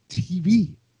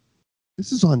TV.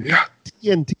 This is on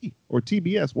TNT or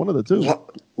TBS, one of the two.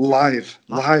 Live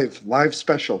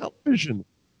special. Television.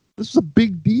 This is a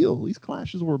big deal. These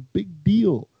clashes were a big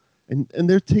deal. And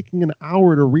they're taking an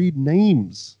hour to read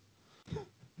names.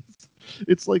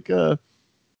 It's like that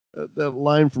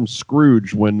line from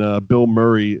Scrooge when Bill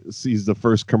Murray sees the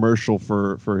first commercial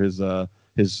for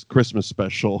his Christmas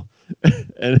special,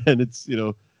 and it's, you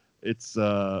know, it's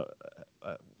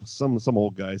some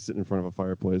old guy sitting in front of a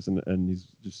fireplace and he's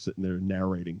just sitting there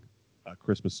narrating a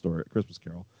Christmas story, a Christmas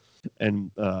Carol,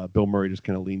 and Bill Murray just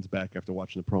kind of leans back after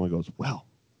watching the promo and goes, "Well,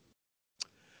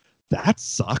 that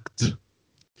sucked.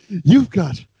 You've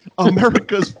got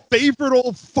America's favorite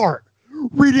old fart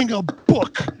reading a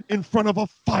book in front of a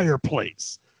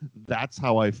fireplace." That's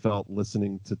how I felt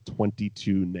listening to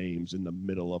 22 names in the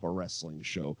middle of a wrestling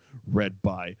show read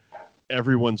by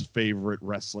everyone's favorite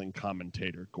wrestling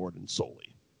commentator, Gordon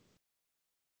Soley.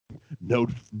 No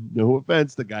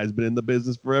offense. The guy's been in the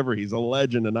business forever. He's a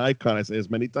legend, an icon. I say this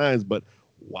many times, but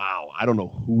wow, I don't know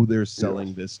who they're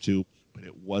selling this to, but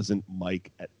it wasn't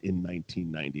Mike in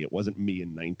 1990. It wasn't me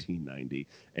in 1990.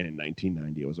 And in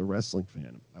 1990, I was a wrestling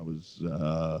fan. I was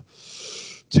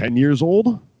 10 years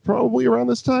old, probably around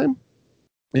this time.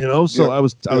 You know, so I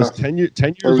was 10 years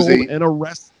old 8. And a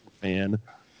wrestling fan.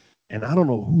 And I don't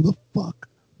know who the fuck,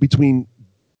 between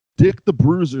Dick the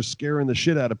Bruiser scaring the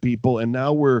shit out of people, and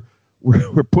now we're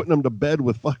putting them to bed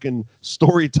with fucking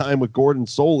story time with Gordon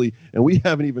Soley, and we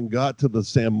haven't even got to the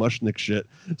Sam Mushnick shit.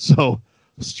 So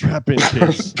strap in,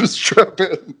 kids. Strap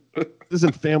in. This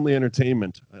isn't family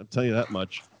entertainment, I'll tell you that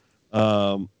much.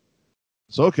 So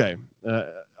okay,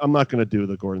 I'm not going to do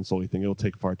the Gordon Soley thing. It'll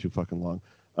take far too fucking long.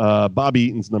 Bobby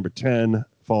Eaton's number 10,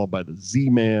 followed by the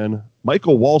Z-Man.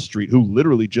 Michael Wall Street, who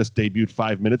literally just debuted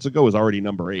 5 minutes ago, is already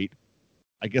number 8.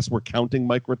 I guess we're counting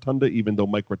Mike Rotunda, even though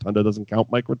Mike Rotunda doesn't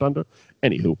count Mike Rotunda.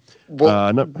 Anywho,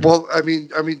 I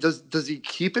mean, does he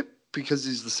keep it because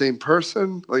he's the same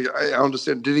person? Like, I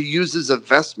understand. Did he use his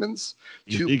investments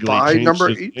to buy number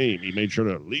 8? He made sure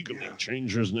to legally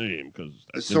change his name because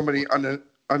there's so many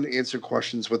unanswered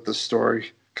questions with this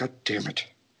story. God damn it.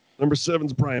 Number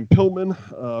 7's Brian Pillman.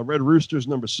 Red Rooster's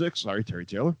number 6. Sorry, Terry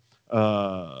Taylor.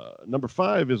 Number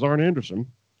 5 is Arn Anderson.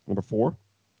 Number 4,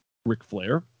 Ric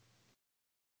Flair.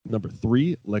 Number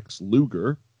 3, Lex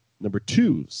Luger. Number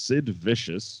 2, Sid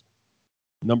Vicious.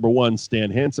 Number 1, Stan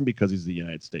Hansen, because he's the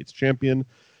United States champion.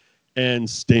 And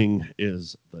Sting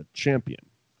is the champion.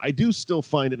 I do still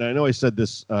find it, and I know I said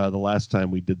this the last time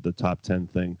we did the top 10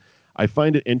 thing. I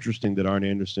find it interesting that Arn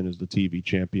Anderson is the TV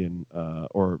champion,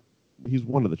 or he's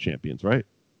one of the champions, right?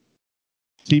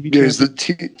 TV champion? He's the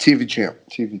TV champ.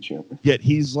 TV champ. Yet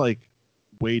he's like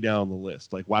way down the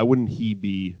list. Like, why wouldn't he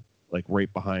be like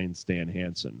right behind Stan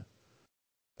Hansen?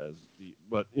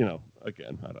 But you know,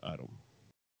 again, I don't.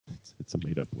 It's a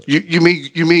made up list. You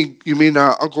mean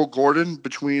Uncle Gordon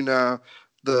between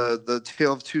the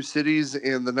Tale of Two Cities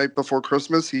and The Night Before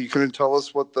Christmas? He couldn't tell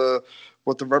us what the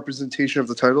representation of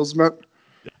the titles meant.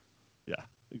 Yeah.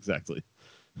 exactly.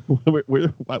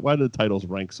 Why do the titles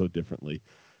rank so differently?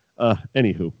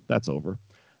 Anywho, that's over.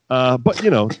 But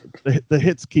the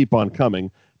hits keep on coming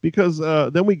because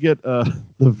then we get the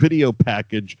video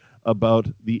package about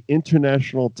the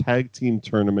International Tag Team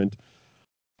Tournament,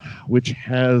 which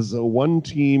has one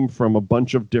team from a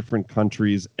bunch of different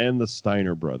countries and the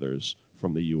Steiner brothers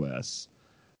from the U.S.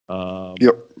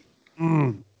 Yep.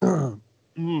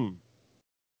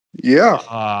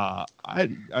 Yeah.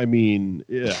 I mean,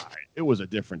 yeah, it was a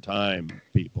different time,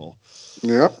 people.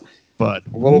 Yep. But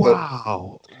A little bit.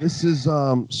 This is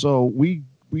so we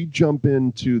jump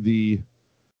into the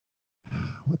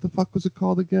what the fuck was it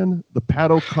called again? The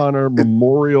Pat O'Connor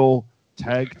Memorial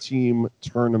Tag Team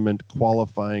Tournament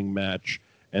qualifying match,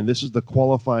 and this is the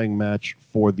qualifying match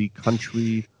for the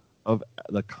continent of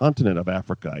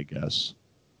Africa, I guess.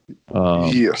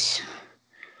 Yes.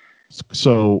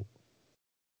 So,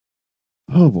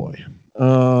 oh boy.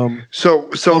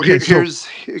 Here's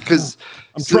because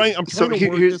I'm trying to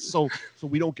work this so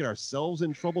we don't get ourselves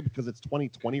in trouble because it's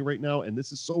 2020 right now and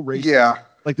this is so racist. Yeah.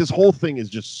 Like this whole thing is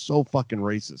just so fucking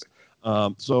racist.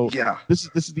 Yeah. This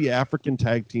is the African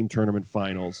Tag Team Tournament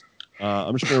Finals.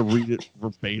 I'm just going to read it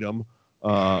verbatim.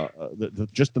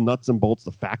 Just the nuts and bolts,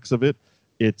 the facts of it.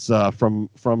 It's from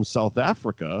South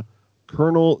Africa,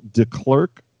 Colonel de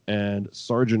Klerk and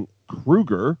Sergeant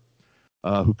Kruger,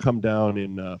 who come down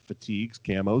in fatigues,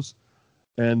 camos,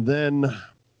 and then,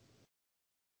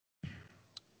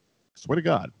 swear to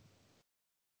God,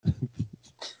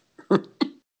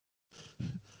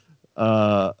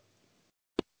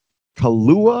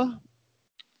 Kalua,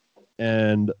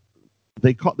 and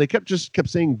they kept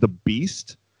saying the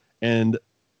Beast,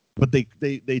 but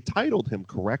they titled him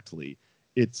correctly.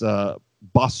 It's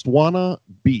Botswana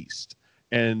Beast,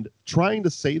 and trying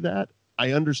to say that,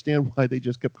 I understand why they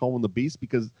just kept calling him the Beast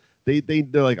because they're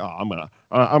like, oh,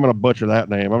 I'm gonna butcher that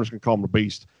name. I'm just gonna call him the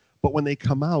Beast. But when they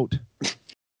come out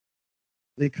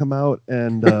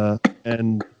and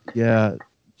yeah,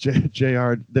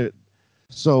 JR.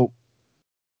 So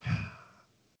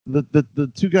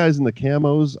the two guys in the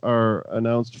camos are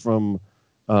announced from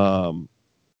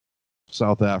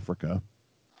South Africa,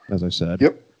 as I said.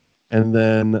 Yep. And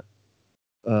then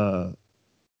Kalua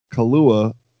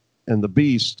and the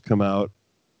Beast come out,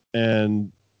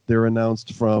 and they're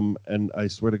announced from, and I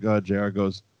swear to God, JR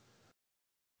goes,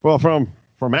 well, from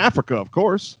Africa, of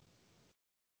course.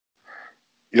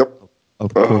 Yep.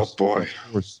 Of course. Oh, boy.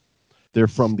 Of course. They're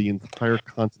from the entire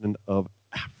continent of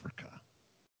Africa.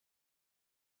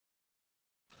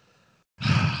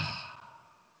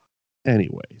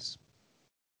 Anyways,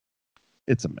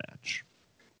 it's a match.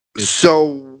 It's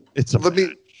a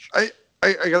match.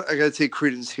 I gotta take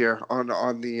credence here on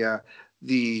the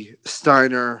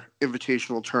Steiner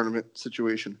Invitational Tournament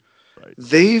situation. Right.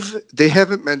 They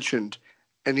haven't mentioned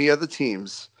any other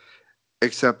teams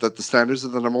except that the Steiners are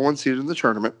the number one seed in the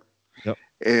tournament. Yep.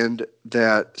 And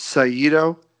that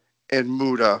Saito and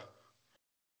Muda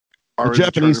are the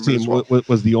Japanese team well.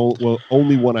 was the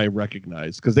only one I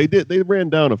recognized because they ran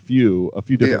down a few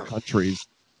different countries,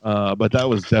 but that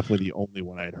was definitely the only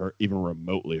one I had even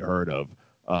remotely heard of.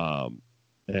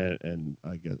 And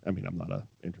I guess I'm not an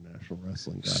international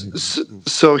wrestling guy.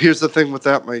 So here's the thing with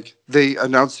that, Mike. They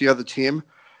announced the other team.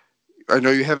 I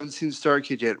know you haven't seen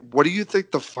Starrcade yet. What do you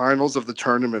think the finals of the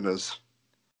tournament is?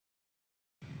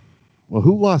 Well,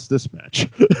 who lost this match?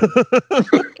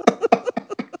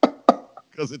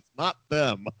 Because it's not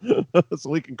them, so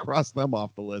we can cross them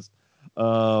off the list.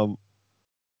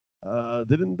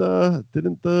 Didn't the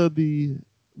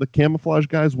camouflage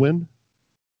guys win?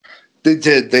 They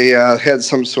did. They had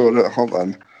some sort of. Hold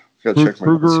on, gotta check my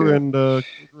notes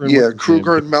here.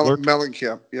 Kruger and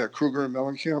Mellencamp. Yeah, Kruger and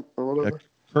Mellencamp or whatever.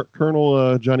 Yeah,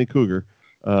 Colonel Johnny Cougar.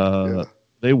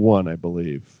 They won, I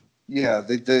believe. Yeah,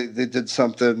 they did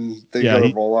something. They got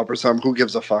a roll up or something. Who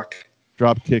gives a fuck?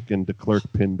 Drop kick and de Klerk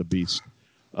pinned the Beast.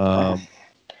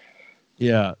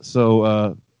 Yeah.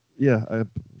 So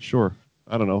sure.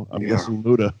 I don't know. I'm guessing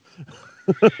Muda.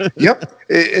 Yep,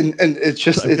 and it's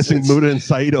just I'm guessing Muda and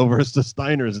Saito versus the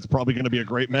Steiners. It's probably going to be a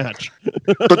great match.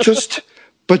 but just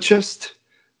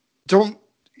don't.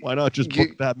 Why not just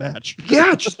book that match?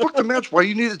 Yeah, just book the match. Why do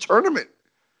you need a tournament?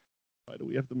 Why do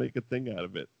we have to make a thing out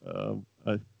of it? I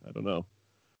don't know.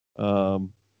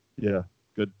 Yeah,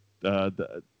 good. I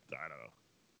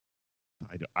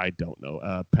don't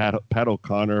know. Pat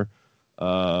O'Connor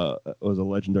was a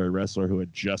legendary wrestler who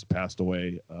had just passed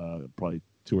away probably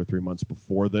 2 or 3 months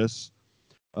before this.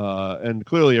 And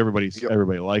clearly everybody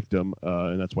liked him,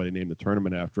 and that's why they named the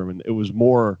tournament after him. And it was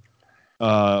more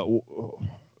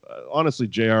honestly,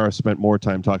 JR spent more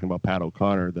time talking about Pat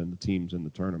O'Connor than the teams in the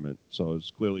tournament. So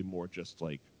it's clearly more just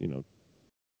like, to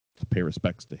pay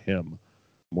respects to him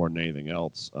more than anything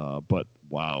else. But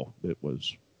wow, it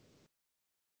was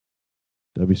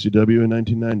WCW in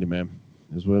 1990, man,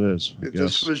 is what it is.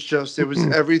 This was just, it was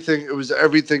everything. It was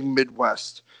everything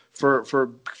Midwest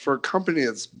for a company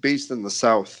that's based in the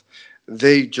South.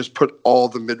 They just put all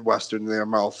the Midwestern in their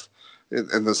mouth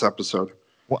in this episode.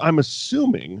 Well, I'm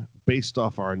assuming, based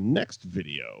off our next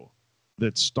video,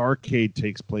 that Starrcade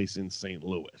takes place in St.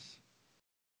 Louis.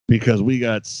 Because we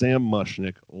got Sam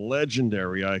Mushnick,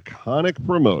 legendary, iconic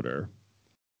promoter,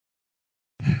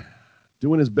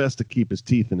 doing his best to keep his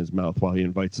teeth in his mouth while he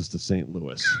invites us to St.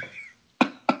 Louis.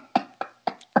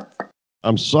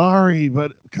 I'm sorry,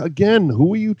 but again,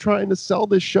 who are you trying to sell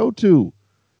this show to?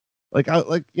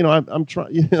 I'm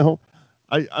trying,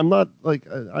 I'm not like,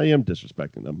 I am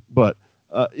disrespecting them, but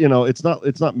it's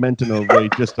not meant in a way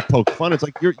just to poke fun. It's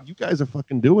like you guys are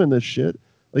fucking doing this shit.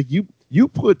 Like you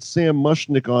put Sam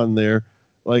Mushnick on there,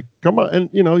 like, come on, and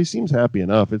he seems happy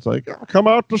enough. It's like, come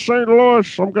out to St.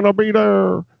 Louis, I'm gonna be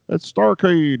there at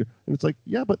Starrcade, and it's like,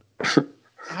 yeah, but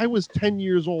I was 10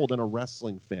 years old and a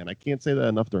wrestling fan. I can't say that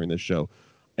enough during this show,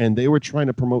 and they were trying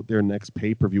to promote their next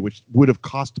pay-per-view, which would have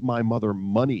cost my mother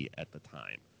money at the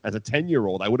time. As a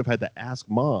 10-year-old, I would have had to ask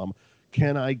Mom,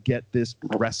 can I get this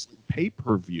wrestling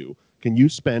pay-per-view? Can you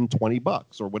spend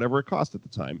 $20 or whatever it cost at the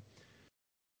time?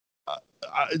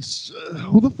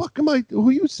 Who the fuck am I? Who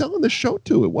are you selling the show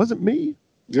to? It wasn't me.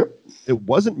 Yep. It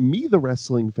wasn't me, the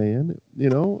wrestling fan.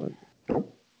 Nope.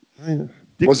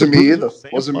 Wasn't me either.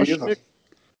 Wasn't me either.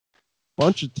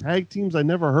 Bunch of tag teams I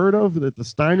never heard of that the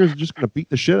Steiners are just going to beat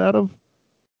the shit out of.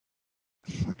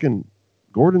 Fucking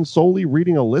Gordon Soley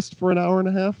reading a list for an hour and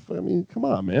a half. I mean, come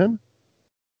on, man.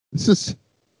 This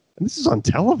is on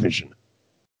television.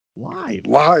 Live.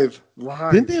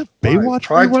 Didn't they have Baywatch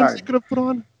reruns they could have put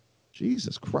on?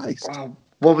 Jesus Christ.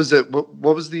 What was it? What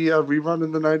was the rerun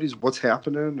in the 90s? What's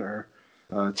Happening? Or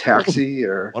Taxi?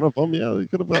 Or one of them, yeah. They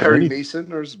could have Perry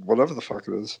Mason or whatever the fuck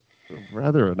it is.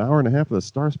 Rather an hour and a half of the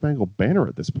Star Spangled Banner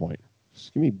at this point.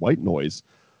 Just give me white noise.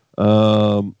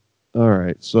 All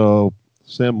right, so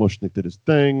Sam Mushnick did his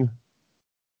thing.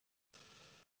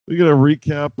 We get a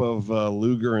recap of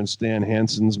Luger and Stan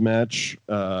Hansen's match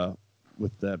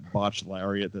with that botched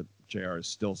lariat that JR is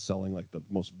still selling like the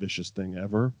most vicious thing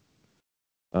ever.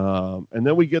 And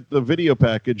then we get the video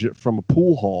package from a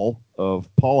pool hall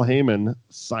of Paul Heyman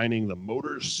signing the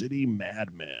Motor City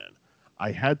Madman.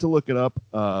 I had to look it up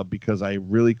because I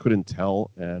really couldn't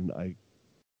tell, and I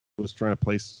was trying to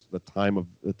place the time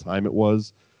it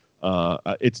was.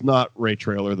 It's not Ray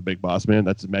Traylor, the Big Boss Man.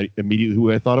 That's immediately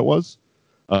who I thought it was.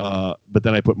 But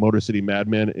then I put Motor City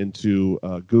Madman into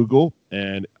Google,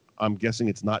 and I'm guessing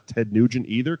it's not Ted Nugent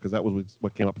either, because that was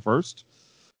what came up first.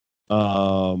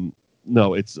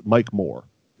 No, it's Mike Moore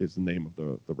is the name of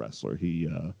the wrestler. He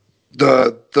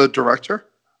the director?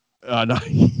 No,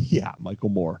 yeah, Michael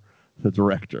Moore, the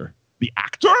director. The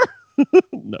actor?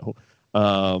 No.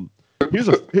 Here's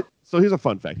a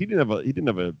fun fact. He didn't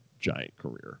have a giant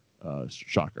career.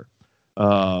 Shocker.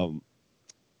 But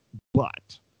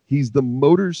he's the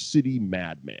Motor City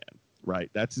Madman,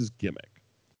 right? That's his gimmick.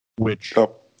 Which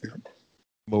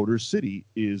Motor City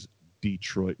is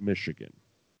Detroit, Michigan.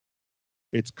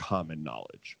 It's common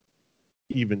knowledge.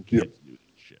 Even kids knew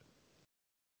this shit.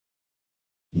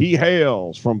 He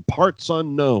hails from parts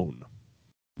unknown.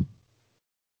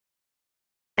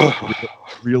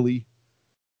 Really?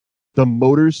 The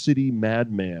Motor City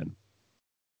Madman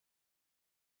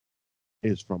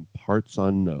is from parts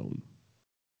unknown.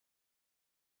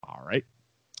 All right.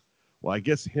 Well, I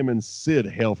guess him and Sid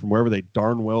hail from wherever they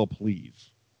darn well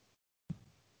please.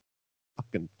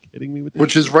 Fucking kidding me with this?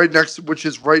 Which is right next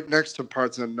to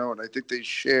Parts Unknown. I think they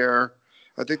share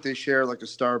like a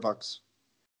Starbucks.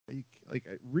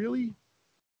 Really?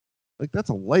 Like, that's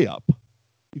a layup.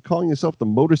 You calling yourself the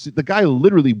Motor City? The guy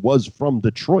literally was from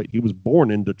Detroit. He was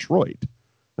born in Detroit.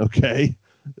 Okay?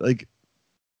 Like,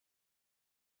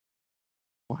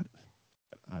 what?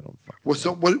 I don't fucking know.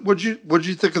 So what'd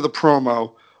you think of the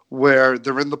promo where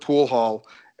they're in the pool hall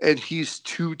and he's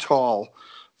too tall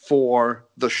for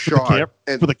the shot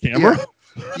for the camera?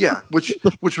 Yeah, which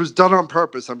was done on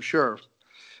purpose, I'm sure.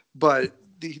 But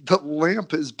the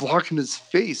lamp is blocking his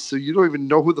face, so you don't even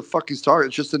know who the fuck he's talking.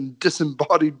 It's just a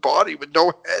disembodied body with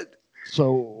no head.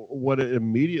 So what it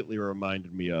immediately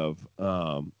reminded me of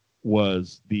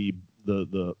was the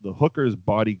hooker's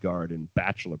bodyguard in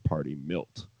Bachelor Party,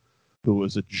 Milt, who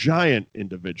was a giant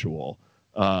individual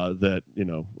that,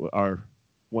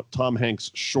 what Tom Hanks'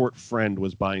 short friend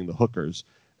was buying the hookers,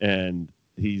 and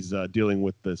he's dealing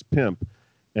with this pimp.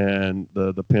 and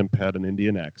the pimp had an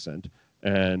Indian accent,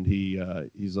 and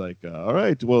he's like, all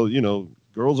right, well,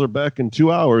 girls are back in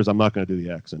 2 hours. I'm not going to do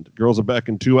the accent. Girls are back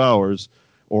in 2 hours,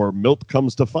 or Milt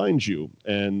comes to find you.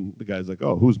 And the guy's like,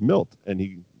 oh, who's Milt? And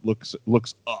he looks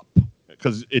up,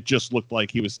 because it just looked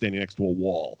like he was standing next to a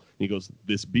wall. And he goes,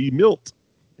 this be Milt.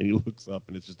 And he looks up,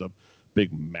 and it's just a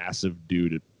big, massive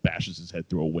dude. It bashes his head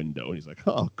through a window. And he's like,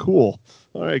 oh, cool.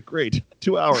 All right, great.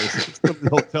 2 hours. Let's go to the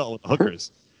hotel with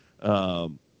hookers.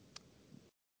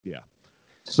 Yeah.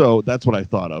 So that's what I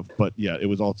thought of. But, yeah, it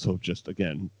was also just,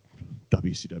 again,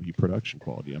 WCW production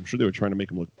quality. I'm sure they were trying to make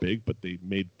him look big, but they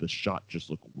made the shot just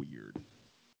look weird.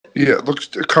 Yeah, it looks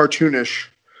cartoonish.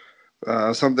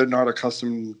 Something they're not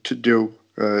accustomed to do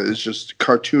is just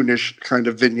cartoonish kind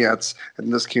of vignettes,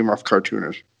 and this came off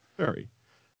cartoonish. Very.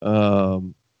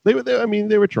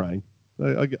 They were trying.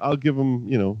 I'll give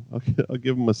them, I'll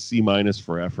give them a C-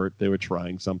 for effort. They were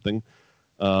trying something.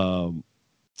 So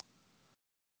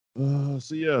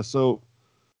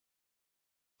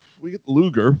we get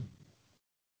Luger,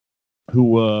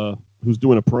 who's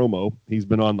doing a promo. He's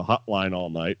been on the hotline all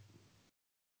night.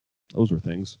 Those were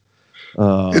things.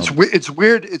 It's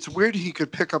weird. It's weird he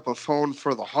could pick up a phone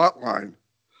for the hotline,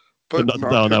 but not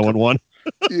 911.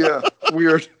 Yeah,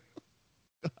 weird.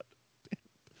 God,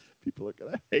 people are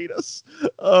gonna hate us.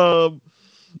 So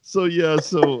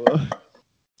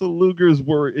Luger's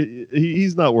worried.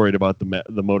 He's not worried about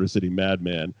the Motor City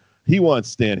Madman. He wants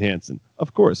Stan Hansen.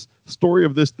 Of course, story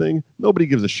of this thing, nobody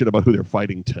gives a shit about who they're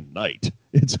fighting tonight.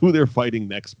 It's who they're fighting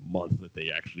next month that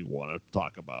they actually want to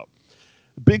talk about.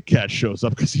 Big Cat shows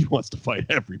up because he wants to fight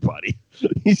everybody.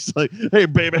 He's like, hey,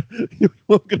 baby, I'm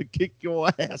going to kick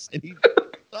your ass. And he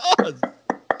does.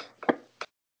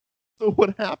 So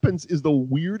what happens is the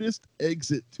weirdest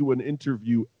exit to an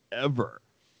interview ever.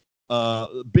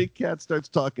 Big Cat starts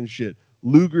talking shit.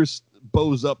 Luger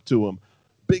bows up to him.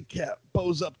 Big Cat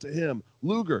bows up to him.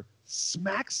 Luger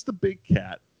smacks the Big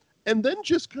Cat and then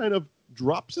just kind of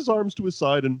drops his arms to his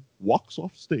side and walks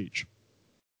off stage.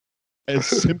 As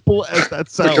simple as that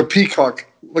sounds. Like a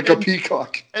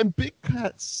peacock. And Big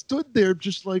Cat stood there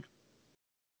just like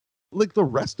the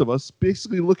rest of us,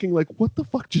 basically looking like, what the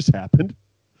fuck just happened?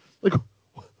 Like,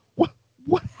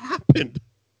 what happened?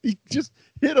 He just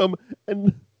hit him,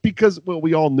 and because, well,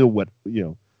 we all knew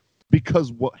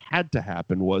because what had to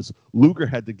happen was Luger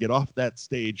had to get off that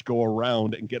stage, go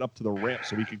around, and get up to the ramp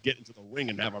so he could get into the ring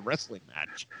and have a wrestling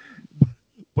match.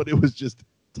 But it was just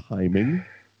timing.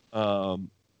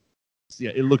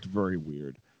 Yeah, it looked very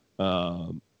weird.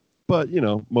 But,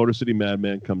 Motor City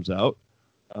Madman comes out.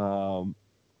 Does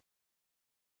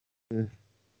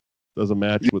a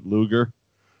match with Luger.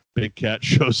 Big Cat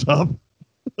shows up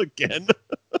again.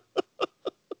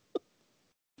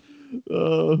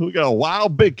 We got a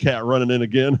wild Big Cat running in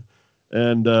again.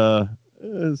 And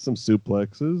some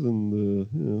suplexes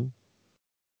and,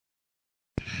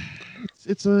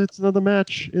 It's another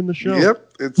match in the show.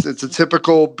 Yep, it's a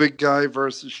typical big guy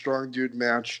versus strong dude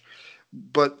match.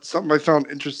 But something I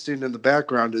found interesting in the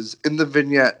background is in the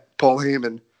vignette, Paul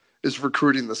Heyman is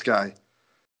recruiting this guy.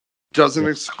 Doesn't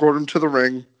escort him to the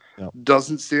ring. Yep.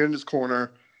 Doesn't stand in his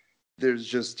corner. There's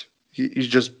just he's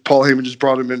just Paul Heyman just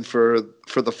brought him in for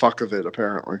the fuck of it,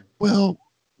 apparently. Well,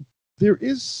 there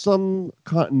is some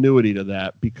continuity to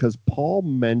that because Paul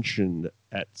mentioned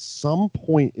at some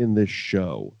point in this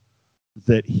show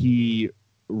that he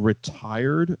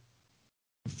retired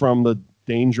from the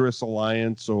Dangerous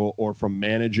Alliance or from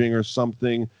managing or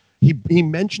something. He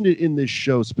mentioned it in this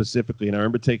show specifically, and I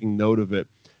remember taking note of it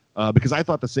because I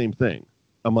thought the same thing.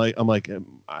 I'm like,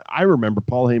 I remember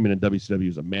Paul Heyman in WCW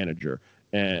as a manager,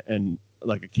 and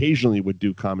like occasionally would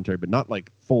do commentary, but not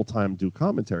like full time do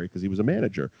commentary because he was a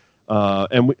manager.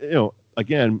 And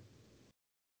again,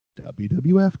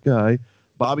 WWF guy.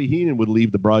 Bobby Heenan would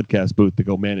leave the broadcast booth to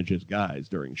go manage his guys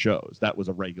during shows. That was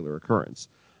a regular occurrence.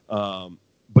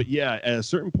 But yeah, at a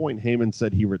certain point, Heyman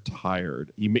said he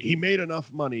retired. He made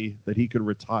enough money that he could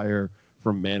retire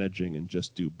from managing and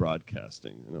just do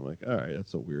broadcasting. And I'm like, all right,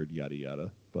 that's a weird yada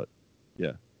yada. But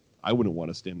yeah, I wouldn't want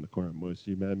to stand in the corner of Motor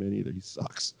City Madman either. He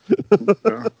sucks.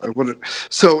 No, I wouldn't.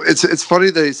 So it's funny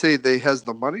they say they has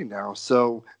the money now.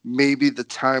 So maybe the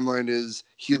timeline is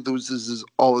he loses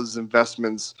all his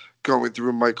investments going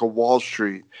through Michael Wall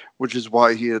Street, which is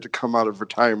why he had to come out of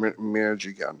retirement and manage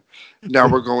again. Now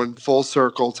we're going full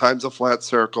circle. Time's a flat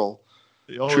circle.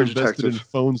 They all invested in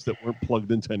phones that weren't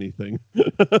plugged into anything.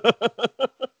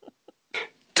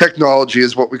 Technology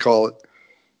is what we call it.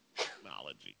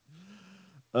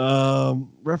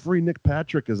 Referee Nick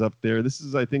Patrick is up there. This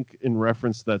is, I think, in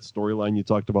reference to that storyline you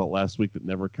talked about last week that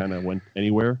never kind of went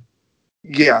anywhere.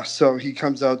 Yeah, so he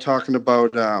comes out talking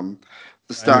about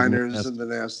the Steiners and the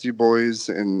Nasty Boys,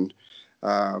 and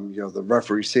the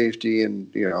referee safety,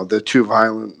 and the too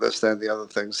violent, this, that, and the other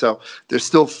thing. So they're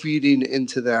still feeding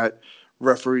into that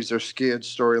referees are scared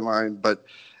storyline. But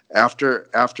after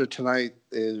tonight,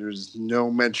 there's no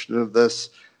mention of this.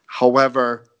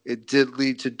 However, it did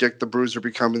lead to Dick the Bruiser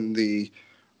becoming the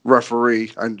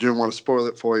referee. I didn't want to spoil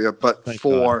it for you, but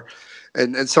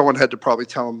and someone had to probably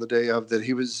tell him the day of that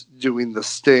he was doing the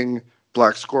Sting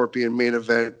Black Scorpion main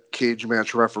event cage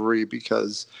match referee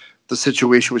because the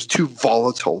situation was too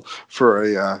volatile for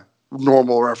a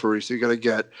normal referee. So you got to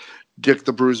get Dick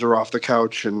the Bruiser off the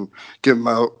couch and give him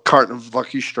a carton of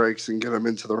Lucky Strikes and get him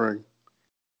into the ring.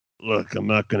 Look, I'm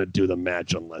not going to do the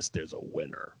match unless there's a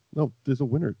winner. No, there's a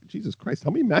winner. Jesus Christ, how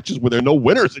many matches were there no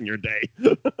winners in your day?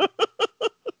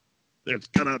 There's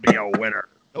going to be a winner.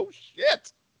 Oh,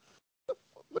 shit.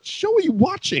 What show are you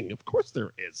watching? Of course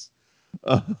there is.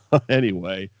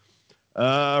 Anyway,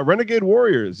 Renegade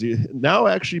Warriors now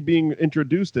actually being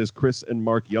introduced as Chris and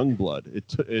Mark Youngblood.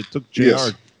 It took JR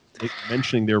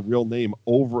mentioning their real name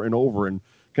over and over and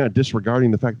kind of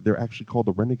disregarding the fact that they're actually called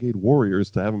the Renegade Warriors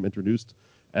to have them introduced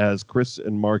as Chris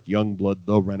and Mark Youngblood,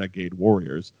 the Renegade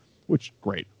Warriors, which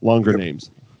great. Longer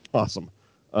names. Awesome.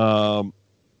 And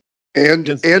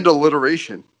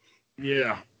alliteration.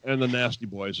 Yeah. And the Nasty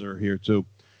Boys are here too.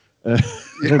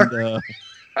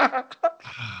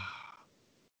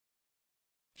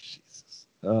 Jesus.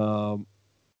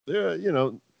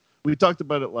 We talked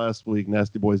about it last week.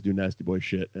 Nasty Boys do Nasty Boy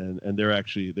shit, and they're a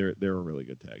really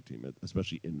good tag team,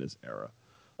 especially in this era.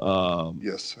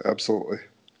 Yes, absolutely.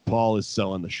 Paul is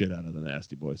selling the shit out of the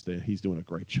Nasty Boys. He's doing a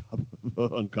great job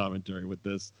on commentary with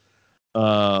this.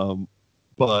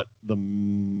 But the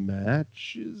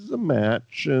match is a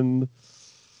match, and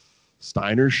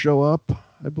Steiners show up,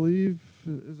 I believe.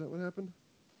 Is that what happened?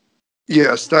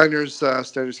 Yeah,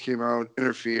 Steiners came out,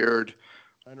 interfered.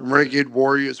 Renegade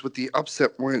Warriors with the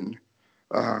upset win.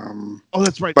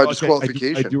 That's right. By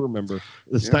disqualification. I do remember.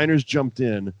 The Steiners jumped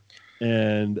in,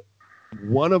 and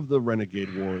one of the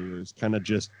Renegade Warriors kind of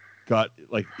just got,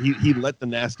 like, he let the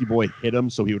Nasty Boy hit him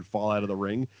so he would fall out of the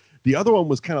ring. The other one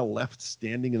was kind of left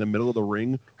standing in the middle of the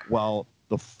ring while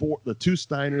the two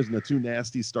Steiners and the two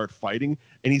Nasties start fighting,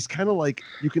 and he's kind of like,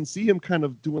 you can see him kind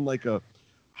of doing like a,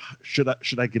 should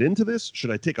I get into this?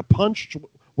 Should I take a punch?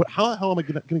 How the hell am I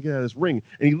going to get out of this ring?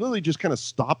 And he literally just kind of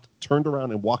stopped, turned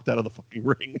around, and walked out of the fucking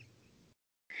ring.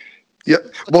 Yeah,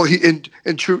 well, and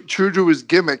true to his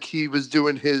gimmick, he was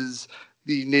doing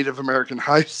the Native American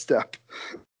high step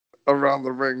around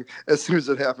the ring as soon as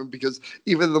it happened, because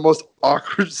even in the most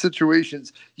awkward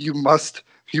situations, you must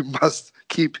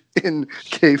keep in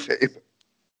kayfabe.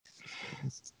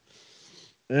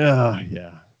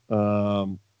 Yeah.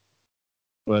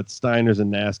 But Steiners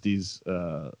and Nasties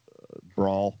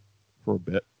brawl for a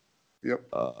bit. Yep.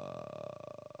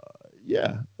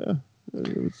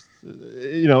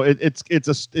 It's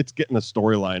getting a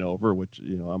storyline over, which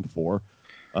I'm for.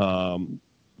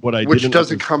 Which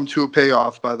doesn't come to a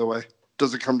payoff, by the way.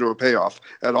 Doesn't come to a payoff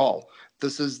at all.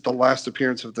 This is the last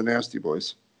appearance of the Nasty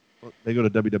Boys. Well, they go to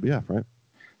WWF, right?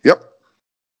 Yep.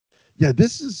 Yeah,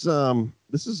 this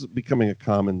is becoming a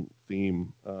common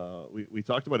theme. We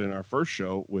talked about it in our first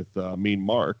show with Mean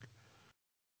Mark.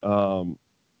 I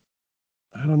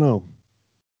don't know.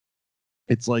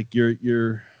 It's like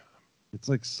it's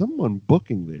like someone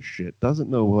booking this shit doesn't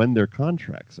know when their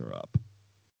contracts are up.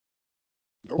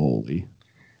 Nope. Holy.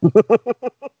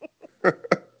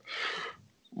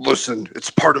 Listen, it's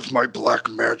part of my black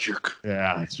magic.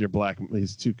 Yeah, it's your black.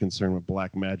 He's too concerned with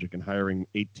black magic and hiring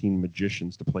 18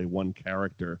 magicians to play one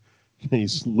character.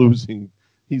 He's losing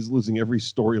every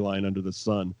storyline under the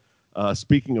sun.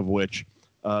 Speaking of which,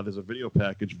 there's a video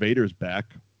package. Vader's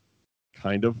back.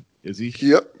 Kind of. Is he?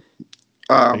 Yep.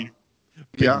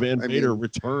 Vader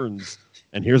returns,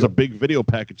 and here's a big video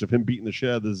package of him beating the shit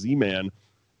out of the Z-Man.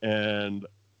 And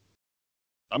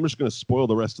I'm just going to spoil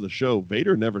the rest of the show.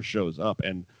 Vader never shows up.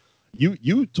 And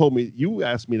you told me, you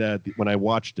asked me that when I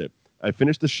watched it. I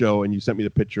finished the show, and you sent me the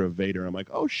picture of Vader. I'm like,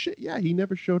 oh, shit, yeah, he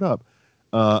never showed up.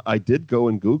 I did go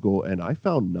and Google, and I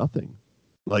found nothing.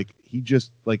 Like, he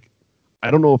just, like,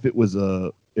 I don't know if it was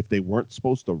if they weren't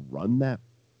supposed to run that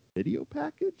video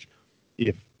package.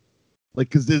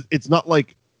 Because it's not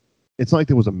like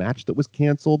there was a match that was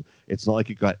canceled. It's not like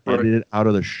it got edited out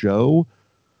of the show.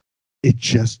 It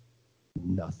just,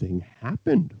 nothing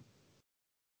happened.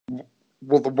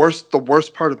 Well, the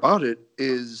worst part about it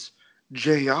is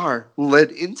JR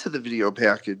led into the video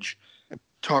package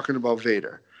talking about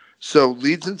Vader. So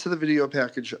leads into the video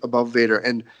package about Vader.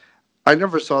 And I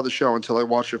never saw the show until I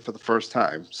watched it for the first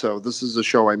time. So this is a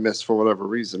show I missed for whatever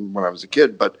reason when I was a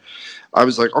kid. But I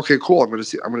was like, okay, cool. I'm going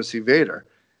to see Vader,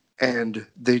 and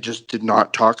they just did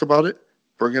not talk about it,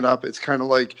 bring it up. It's kind of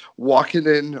like walking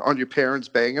in on your parents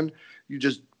banging. You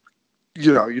just,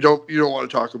 you don't want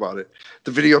to talk about it.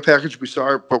 The video package, we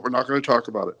saw it, but we're not going to talk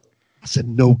about it. I said,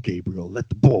 no, Gabriel, let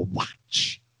the boy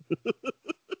watch.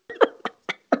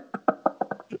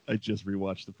 I just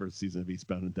rewatched the first season of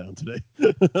Eastbound and Down today.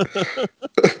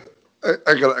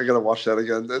 I gotta watch that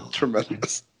again. That's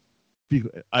tremendous.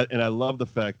 And I love the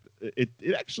fact it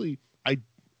actually,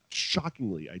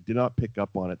 shockingly, I did not pick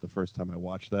up on it the first time I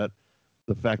watched that.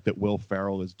 The fact that Will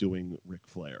Ferrell is doing Ric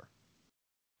Flair.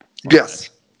 Yes.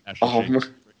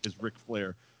 Is Ric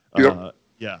Flair. Yep.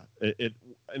 Yeah.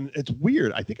 And it's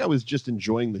weird. I think I was just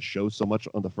enjoying the show so much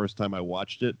on the first time I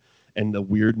watched it, and the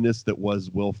weirdness that was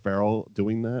Will Ferrell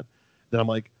doing that I'm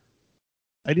like,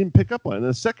 I didn't pick up on it. And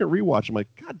the second rewatch, I'm like,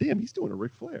 God damn, he's doing a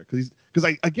Ric Flair. Because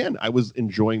I was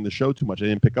enjoying the show too much. I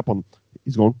didn't pick up on,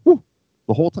 he's going, woo,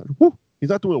 the whole time. Woo. He's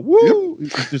not doing a woo.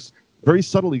 Yep. He's just very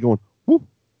subtly going, woo.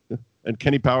 And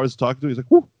Kenny Powers talking to him. He's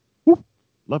like, woo, woo.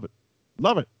 Love it.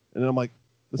 Love it. And then I'm like,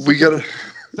 second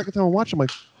time I watch, I'm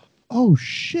like, oh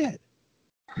shit.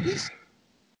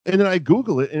 And then I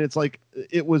Google it, and it's like,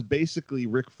 it was basically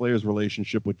Ric Flair's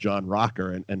relationship with John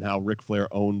Rocker, and how Ric Flair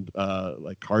owned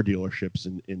like car dealerships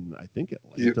in I think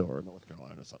Atlanta or North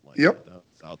Carolina or something like that, down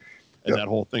south, and that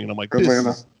whole thing. And I'm like,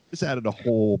 this added a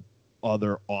whole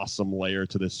other awesome layer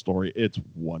to this story. It's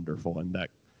wonderful, and that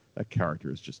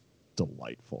character is just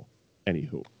delightful.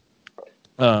 Anywho,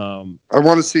 I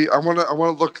want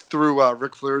to look through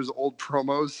Ric Flair's old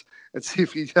promos and see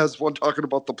if he has one talking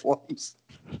about the plums.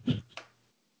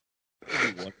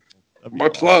 My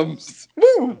plums.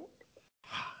 Woo!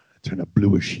 Turn a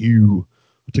bluish hue.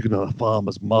 I took it to the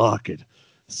farmer's market.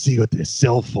 See what they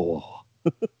sell for.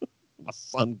 My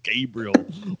son Gabriel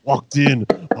walked in.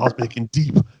 I was making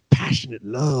deep, passionate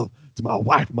love to my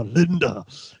wife Melinda,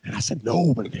 and I said,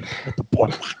 "No, but let the boy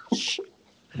watch.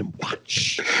 Let him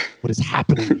watch what is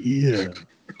happening here."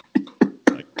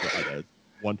 My God,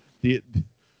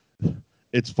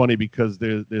 it's funny because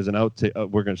there's an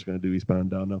outtake. We're just going to do Eastbound and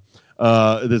Down now.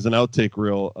 There's an outtake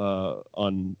reel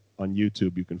on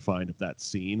YouTube you can find of that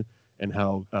scene, and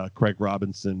how Craig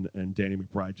Robinson and Danny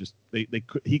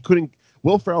McBride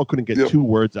Will Ferrell couldn't get two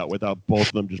words out without both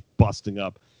of them just busting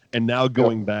up. And now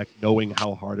going back, knowing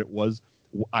how hard it was,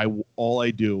 all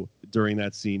I do during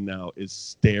that scene now is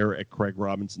stare at Craig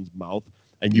Robinson's mouth,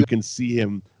 and you can see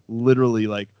him literally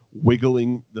like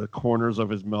wiggling the corners of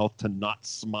his mouth to not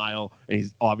smile, and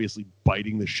he's obviously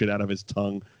biting the shit out of his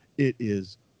tongue. It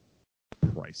is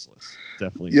priceless.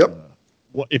 Definitely.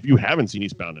 Well, if you haven't seen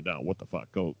Eastbound and Down, what the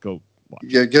fuck? Go watch.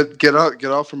 Yeah, get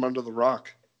out from under the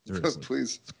rock.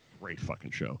 Please. It's a great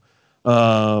fucking show.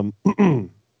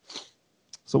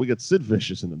 So we got Sid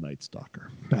Vicious and the Night Stalker.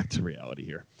 Back to reality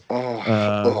here.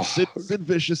 Sid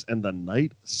Vicious and the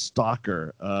Night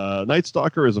Stalker. Night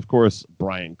Stalker is, of course,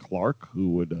 Brian Clark,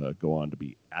 who would go on to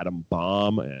be Adam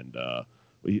Bomb, and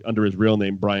under his real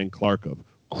name, Brian Clark of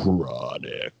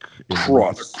Chronic.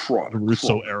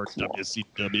 Russo Eric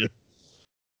WCW.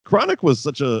 Chronic was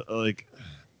such a,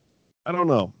 I don't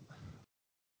know,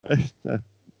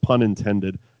 pun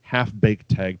intended, half-baked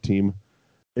tag team.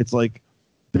 It's like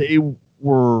they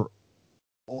were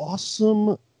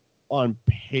awesome on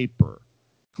paper.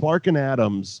 Clark and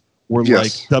Adams were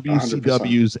like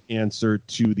WCW's 100%. Answer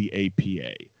to the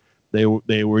APA.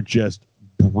 They were just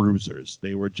bruisers.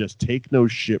 They were just take no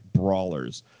shit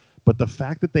brawlers. But the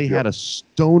fact that they had a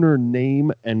stoner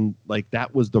name and like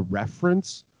that was the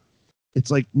reference, it's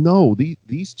like, no,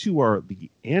 these two are the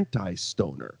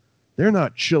anti-stoner. They're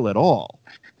not chill at all.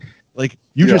 Like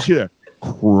you just hear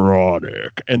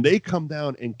Chronic, and they come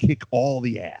down and kick all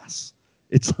the ass.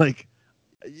 It's like,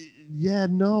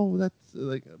 that's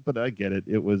like, but I get it.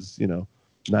 It was,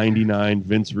 99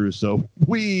 Vince Russo,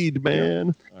 weed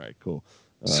man. All right, cool.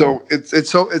 So it's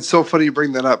so funny you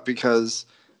bring that up because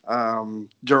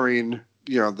during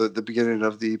the beginning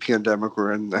of the pandemic,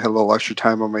 I had a little extra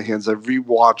time on my hands. I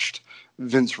rewatched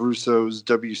Vince Russo's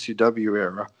WCW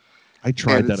era. I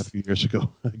tried that a few years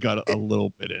ago. I got a little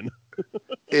bit in.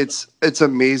 It's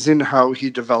amazing how he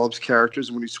develops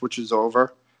characters when he switches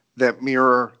over that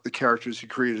mirror the characters he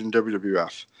created in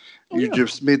WWF.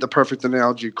 Just made the perfect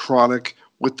analogy, Chronic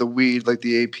with the weed, like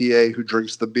the APA who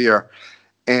drinks the beer.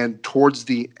 And towards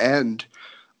the end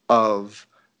of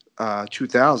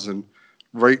 2000,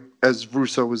 right as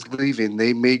Russo was leaving,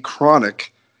 they made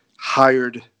Chronic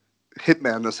hired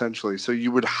hitman, essentially. So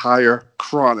you would hire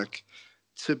Chronic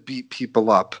to beat people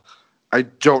up. I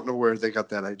don't know where they got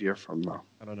that idea from, though.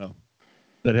 I don't know.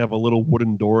 that have a little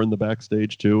wooden door in the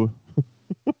backstage too.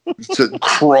 It's a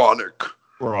chronic.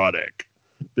 Chronic.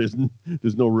 There's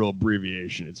no real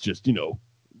abbreviation. It's just,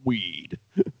 weed.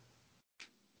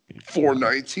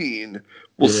 419.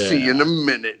 We'll see in a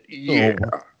minute. Yeah.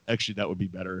 Oh, actually, that would be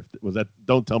better. If it was that.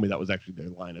 Don't tell me that was actually their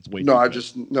line. It's way. No, too I good.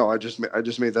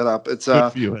 just made that up. It's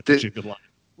Good for you. That's actually a good line.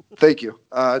 Thank you.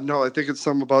 No, I think it's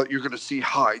something about you're going to see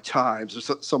high times or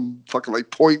some fucking like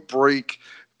Point Break,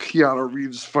 Keanu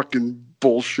Reeves fucking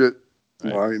bullshit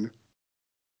line.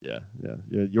 Yeah.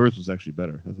 Yours was actually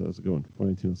better. That was a good one.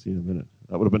 419. I'll see you in a minute.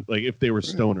 That would have been like if they were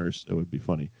stoners, it would be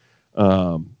funny.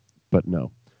 But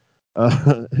no.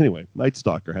 Anyway, Night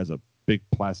Stalker has a big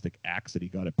plastic axe that he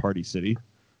got at Party City.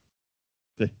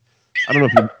 I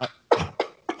don't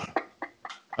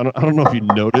know if you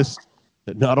noticed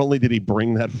that not only did he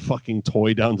bring that fucking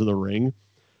toy down to the ring,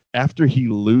 after he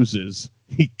loses,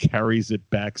 he carries it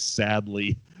back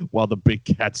sadly while the Big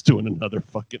Cat's doing another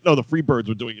the Freebirds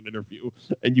were doing an interview,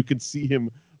 and you can see him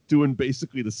doing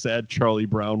basically the sad Charlie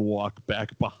Brown walk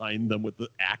back behind them with the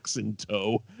axe in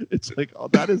tow. It's like, oh,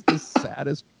 that is the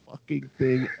saddest fucking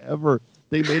thing ever.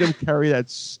 They made him carry that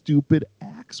stupid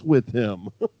axe with him.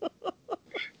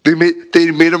 They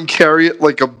made him carry it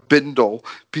like a bindle,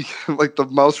 like the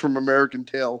mouse from American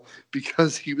Tail,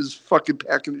 because he was fucking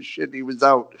packing his shit and he was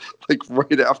out like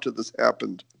right after this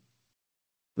happened.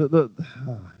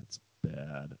 It's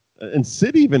bad. And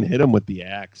Sid even hit him with the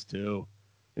axe too,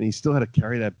 and he still had to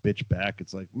carry that bitch back.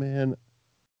 It's like, man,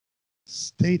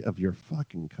 state of your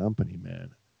fucking company,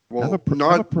 man. Well, have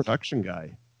a production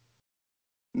guy.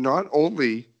 Not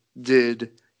only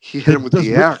did he hit him with the axe.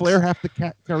 Does Ric Flair have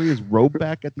to carry his robe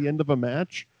back at the end of a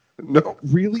match? No.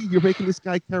 Really? You're making this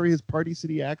guy carry his Party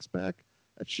City axe back?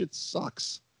 That shit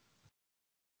sucks.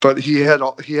 But he had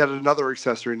another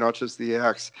accessory, not just the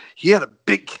axe. He had a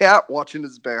Big Cat watching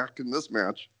his back in this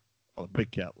match. Oh, the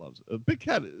Big Cat loves it. Big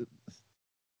Cat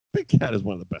is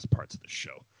one of the best parts of the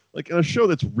show. Like in a show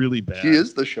that's really bad. He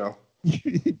is the show.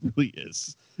 He really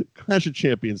is. Clash of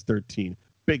Champions 13.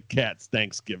 Big Cat's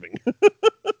Thanksgiving.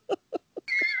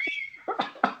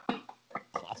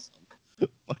 Awesome.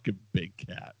 Fucking Big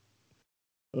Cat.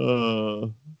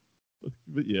 But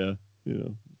yeah,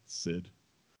 Sid's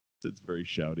very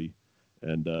shouty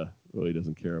and really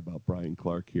doesn't care about Brian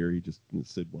Clark here.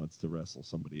 Sid wants to wrestle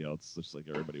somebody else, just like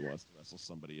everybody wants to wrestle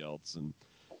somebody else. And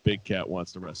Big Cat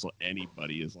wants to wrestle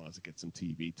anybody as long as it gets some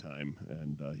TV time,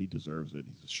 and he deserves it.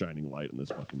 He's a shining light in this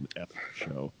fucking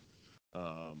show.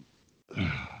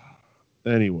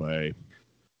 Anyway.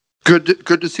 Good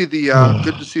to see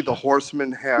the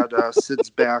Horseman had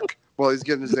Sid's back while he's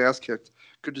getting his ass kicked.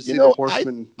 Good to see the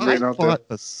Horseman ran out there. I thought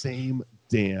the same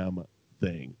damn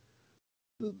thing.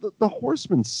 The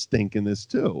Horsemen stink in this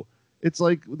too. It's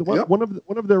like one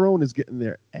of their own is getting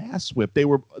their ass whipped.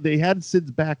 They had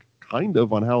Sid's back kind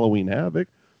of on Halloween Havoc,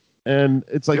 and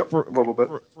it's like for a little bit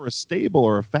for a stable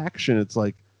or a faction. It's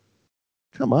like,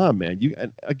 come on, man.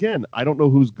 And again, I don't know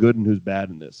who's good and who's bad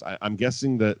in this. I'm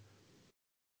guessing that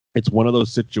it's one of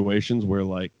those situations where,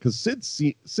 like, because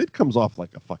Sid comes off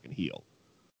like a fucking heel.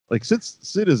 Like,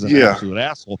 Sid is an absolute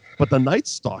asshole, but the Night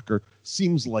Stalker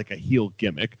seems like a heel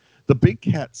gimmick. The Big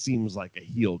Cat seems like a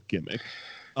heel gimmick.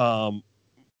 And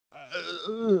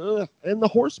the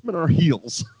Horsemen are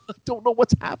heels. I don't know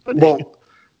what's happening.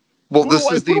 Well, this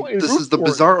is the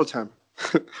Bizarro time.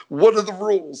 What are the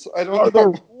rules? I don't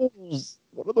know.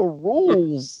 What are the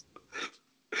rules?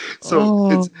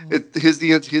 So here's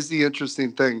the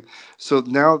interesting thing. So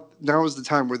now is the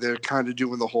time where they're kind of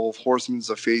doing the whole Horseman's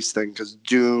a face thing because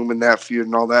Doom and that feud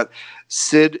and all that.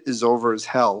 Sid is over as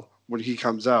hell when he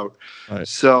comes out. Right.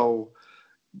 So,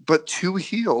 but two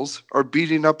heels are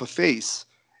beating up a face,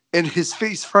 and his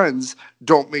face friends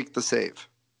don't make the save.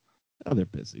 Oh, they're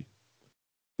busy.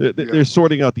 They're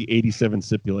sorting out the 87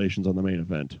 stipulations on the main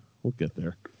event. We'll get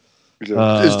there.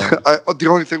 The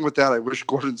only thing with that, I wish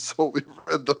Gordon Soley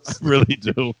read those. I really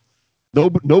do.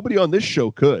 Nobody on this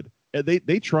show could.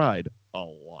 They tried a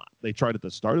lot. They tried at the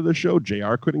start of the show.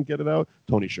 JR couldn't get it out.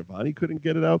 Tony Schiavone couldn't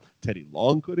get it out. Teddy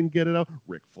Long couldn't get it out.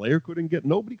 Ric Flair couldn't get.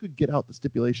 Nobody could get out the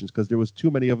stipulations because there was too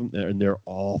many of them there, and they're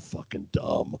all fucking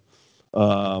dumb.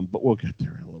 But we'll get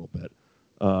there in a little bit.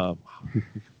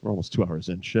 We're almost 2 hours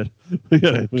in. Shit.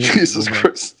 Jesus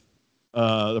Christ.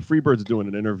 The Freebirds are doing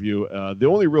an interview. The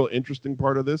only real interesting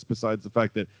part of this, besides the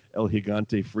fact that El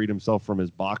Gigante freed himself from his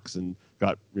box and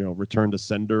got returned to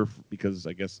sender because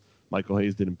I guess Michael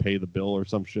Hayes didn't pay the bill or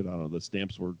some shit. I don't know. The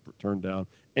stamps were turned down.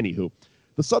 Anywho,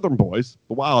 the Southern Boys,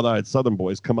 the wild-eyed Southern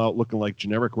Boys, come out looking like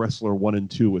generic wrestler 1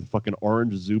 and 2 with fucking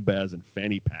orange Zubaz and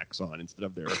fanny packs on instead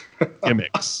of their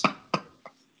gimmicks.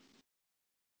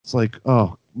 It's like,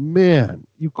 oh man,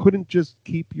 you couldn't just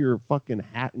keep your fucking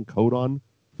hat and coat on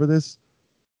for this?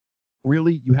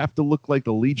 Really? You have to look like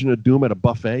the Legion of Doom at a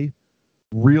buffet?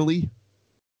 Really?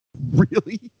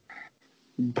 Really?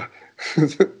 The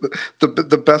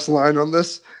best line on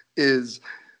this is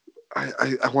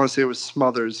I want to say it was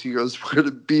Smothers. He goes, "We're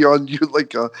gonna be on you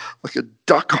like a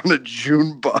duck on a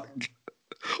June bug."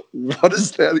 What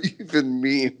does that even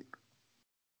mean?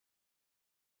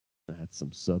 That's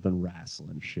some Southern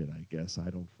wrestling shit, I guess. I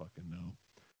don't fucking know.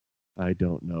 I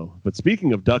don't know. But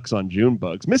speaking of ducks on June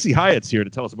bugs, Missy Hyatt's here to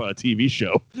tell us about a TV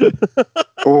show.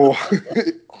 Oh,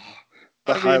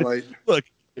 the highlight. Look,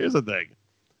 here's the thing.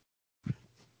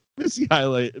 Missy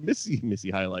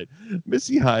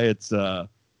Hyatt's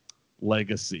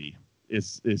legacy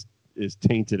is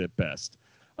tainted at best.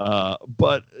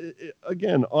 But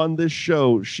again, on this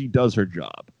show, she does her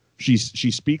job. She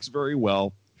speaks very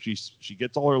well. She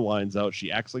gets all her lines out.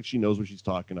 She acts like she knows what she's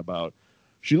talking about.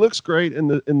 She looks great in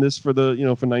this for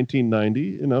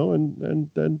 1990,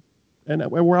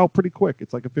 and we're out pretty quick.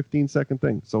 It's like a 15-second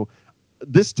thing. So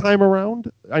this time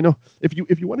around, I know if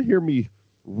you want to hear me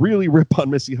really rip on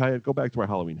Missy Hyatt, go back to our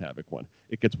Halloween Havoc one.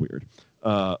 It gets weird.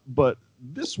 But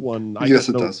this one, I yes,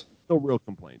 got it does. No real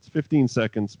complaints. 15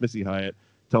 seconds, Missy Hyatt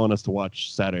telling us to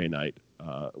watch Saturday Night,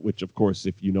 which, of course,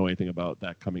 if you know anything about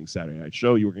that coming Saturday night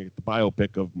show, you were going to get the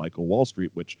biopic of Michael Wall Street,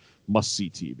 which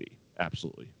must-see TV.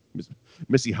 Absolutely.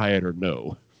 Missy Hyatt or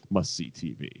no, must-see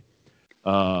TV.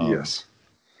 Yes.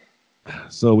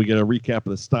 So we get a recap of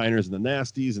the Steiners and the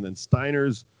Nasties, and then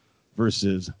Steiners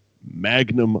versus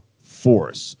Magnum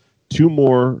Force. Two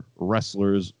more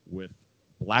wrestlers with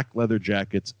black leather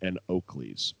jackets and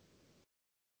Oakleys.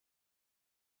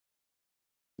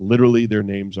 Literally, their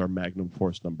names are Magnum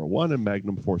Force number 1 and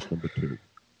Magnum Force number 2.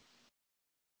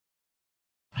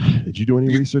 Did you do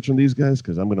any research on these guys?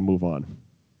 Because I'm going to move on.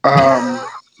 I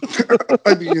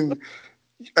mean,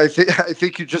 I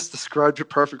think you just described it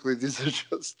perfectly. These are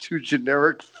just two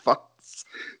generic fucks.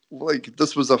 Like,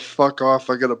 this was a fuck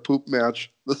off, I got a poop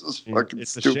match. This is fucking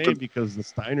it's stupid. It's a shame because the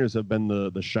Steiners have been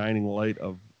the shining light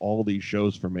of all these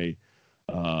shows for me.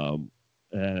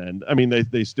 And I mean,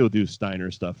 they still do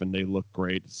Steiner stuff, and they look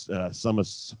great. Some of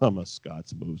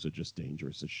Scott's moves are just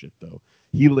dangerous as shit, though.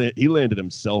 He landed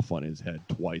himself on his head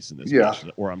twice in this match,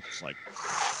 where I'm just like,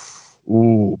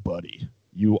 ooh, buddy,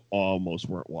 you almost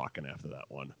weren't walking after that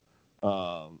one.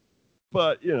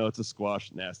 But it's a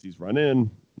squash. Nasties run in.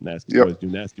 Nasty boys do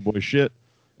nasty boy shit,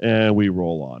 and we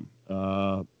roll on.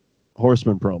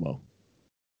 Horseman promo.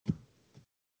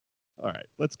 All right,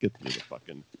 let's get through the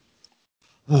fucking.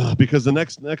 Because the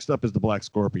next up is the Black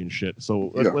Scorpion shit.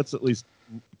 So let's at least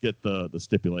get the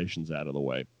stipulations out of the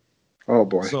way. Oh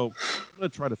boy. So I'm going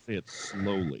to try to say it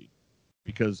slowly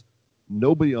because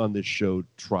nobody on this show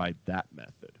tried that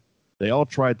method. They all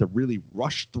tried to really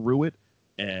rush through it,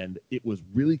 and it was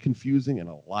really confusing and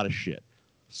a lot of shit.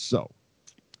 So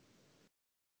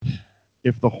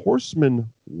if the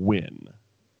Horsemen win,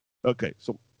 okay,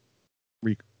 so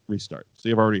restart. So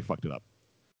you've already fucked it up.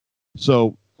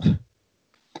 So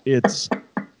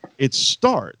it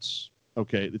starts,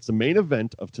 okay, it's the main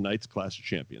event of tonight's Clash of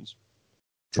Champions,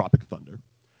 Tropic Thunder.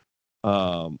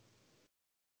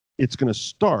 It's going to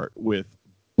start with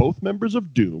both members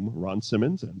of Doom, Ron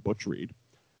Simmons and Butch Reed,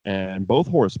 and both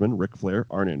horsemen, Ric Flair,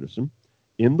 Arn Anderson,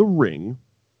 in the ring.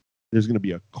 There's going to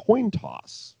be a coin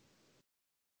toss.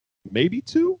 Maybe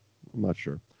 2? I'm not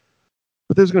sure.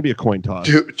 But there's going to be a coin toss.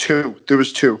 Two. There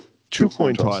was two. Two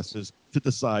coin tosses to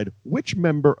decide which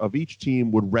member of each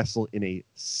team would wrestle in a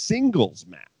singles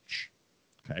match.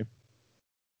 Okay.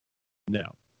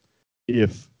 Now,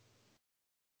 if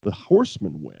the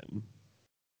Horsemen win,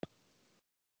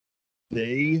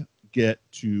 they get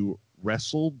to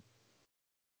wrestle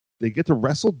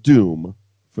Doom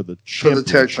for the championship, for the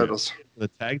tag titles. The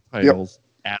tag titles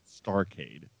at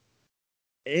Starrcade.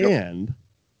 And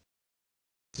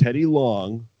Teddy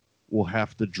Long will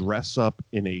have to dress up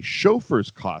in a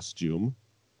chauffeur's costume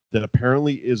that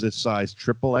apparently is a size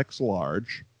XXX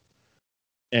large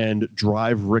and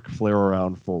drive Ric Flair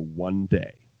around for one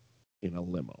day in a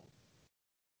limo.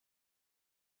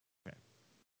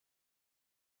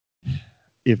 Okay.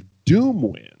 If Doom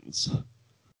wins,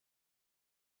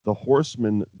 the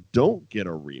Horsemen don't get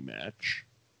a rematch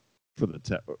for the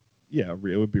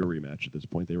it would be a rematch at this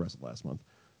point. They wrestled last month.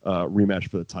 Rematch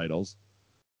for the titles.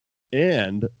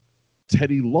 And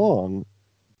Teddy Long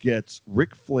gets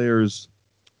Ric Flair's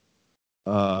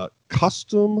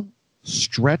custom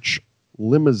stretch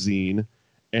limousine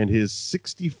and his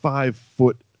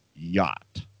 65-foot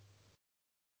yacht. I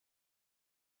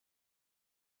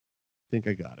think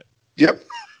I got it. Yep.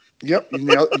 You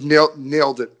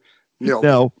nailed it.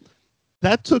 Now,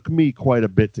 that took me quite a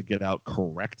bit to get out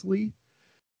correctly.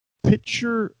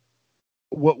 Picture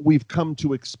what we've come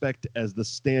to expect as the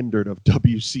standard of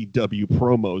WCW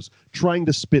promos, trying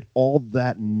to spit all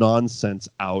that nonsense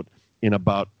out in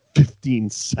about 15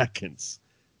 seconds.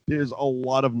 There's a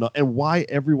lot of and why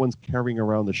everyone's carrying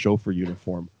around the chauffeur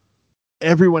uniform.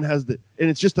 Everyone has and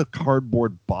it's just a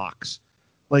cardboard box.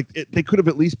 Like, they could have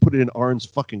at least put it in Arn's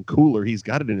fucking cooler. He's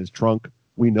got it in his trunk.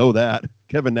 We know that.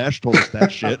 Kevin Nash told us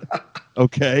that shit.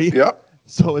 Okay? Yeah.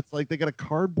 So it's like they got a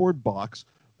cardboard box.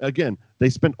 Again, they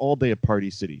spent all day at Party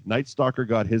City. Night Stalker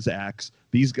got his axe.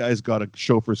 These guys got a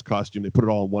chauffeur's costume. They put it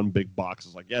all in one big box.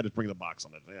 It's like, yeah, just bring the box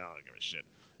on it. Yeah, I don't give a shit.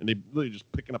 And they literally just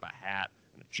picking up a hat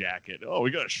and a jacket. Oh, we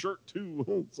got a shirt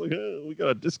too. It's like, we got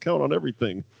a discount on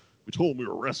everything. We told them we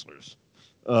were wrestlers.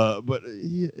 But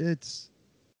it's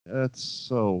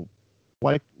so,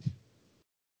 like,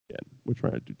 again, we're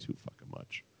trying to do too fucking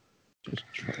much. Just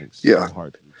trying so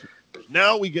hard to do too much.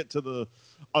 Now we get to the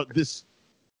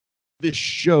this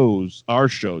shows our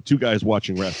show, Two Guys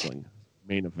Watching Wrestling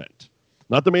main event.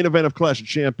 Not the main event of Clash of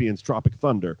Champions, Tropic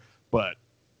Thunder, but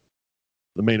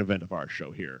the main event of our show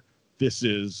here. This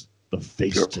is the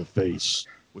face-to-face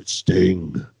with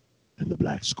Sting and the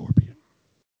Black Scorpion.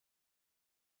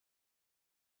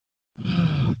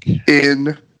 Okay.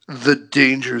 In the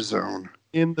Danger Zone.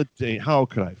 How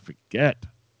could I forget?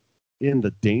 In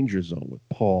the Danger Zone with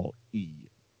Paul E.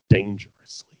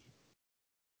 Dangerously.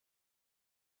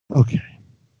 Okay.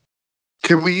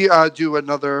 Can we do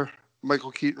another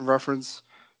Michael Keaton reference?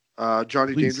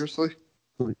 Johnny Please. Dangerously?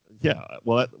 Yeah.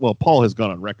 Well, Paul has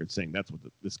gone on record saying that's what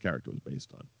this character was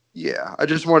based on. Yeah, I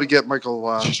just want to get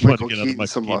Michael Keaton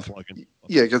some love.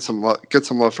 Yeah, get some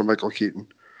love from Michael Keaton.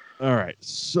 All right.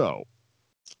 So,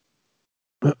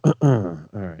 all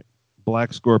right.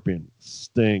 Black Scorpion,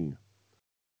 Sting,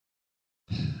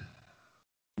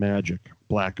 Magic,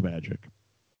 Black Magic,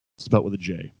 spelled with a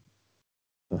J.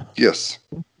 Yes.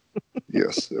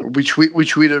 Yes. We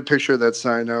tweeted a picture of that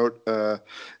sign out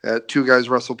at Two Guys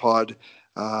Wrestle Pod.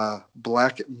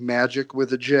 Black Magic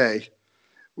with a J.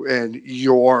 And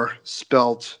your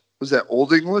spelt, was that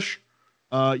Old English?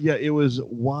 Yeah, it was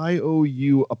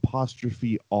YOU''R.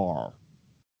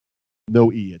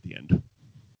 No E at the end.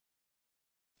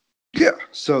 Yeah,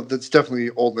 so that's definitely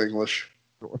Old English.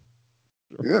 Sure.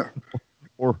 Yeah.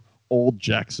 Or Old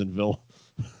Jacksonville.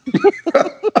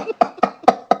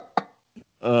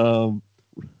 Yeah.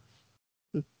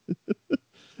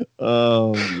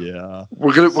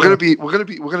 We're gonna be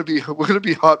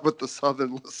hot with the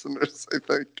Southern listeners, I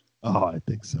think. Oh, I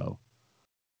think so.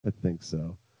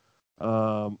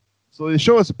 So they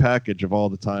show us a package of all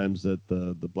the times that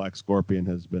the Black Scorpion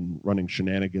has been running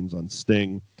shenanigans on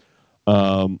Sting.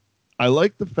 I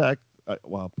like the fact. I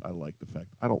don't like the fact.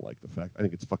 I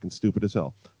think it's fucking stupid as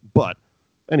hell. But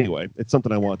anyway, it's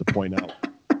something I wanted to point out.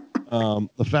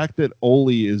 The fact that Ole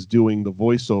is doing the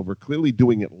voiceover, clearly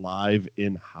doing it live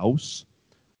in-house.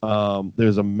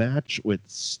 There's a match with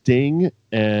Sting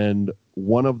and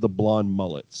one of the blonde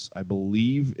mullets. I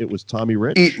believe it was Tommy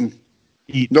Rich. Eaton.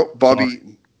 Nope, Bobby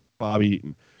Eaton. Bobby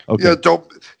Eaton. Okay. Yeah,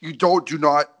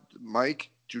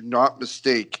 Mike, do not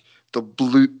mistake the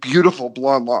beautiful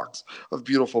blonde locks of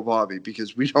beautiful Bobby,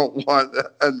 because we don't want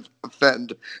to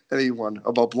offend anyone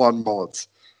about blonde mullets.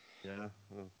 Yeah.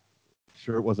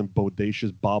 Sure it wasn't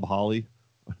bodacious Bob Holly.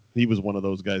 He was one of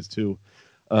those guys too.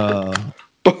 Or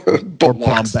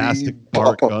bombastic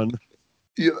Bart Gunn.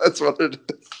 Yeah, that's what it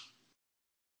is.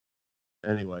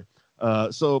 Anyway,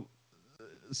 so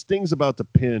Sting's about to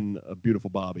pin a beautiful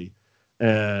Bobby,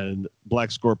 and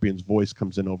Black Scorpion's voice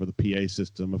comes in over the PA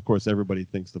system. Of course, everybody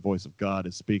thinks the voice of God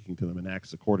is speaking to them and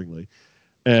acts accordingly.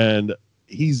 And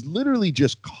he's literally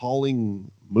just calling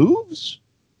moves.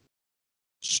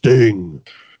 Sting.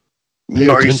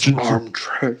 Nice arm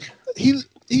trick. He's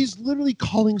literally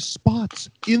calling spots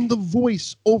in the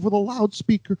voice over the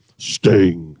loudspeaker.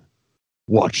 Sting,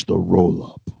 watch the roll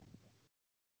up.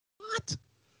 What?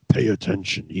 Pay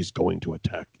attention. He's going to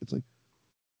attack. It's like,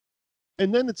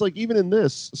 and then it's like, even in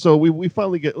this, so we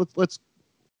finally get, let's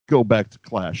go back to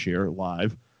Clash here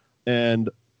live, and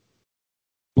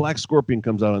Black Scorpion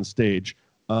comes out on stage,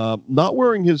 not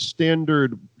wearing his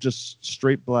standard just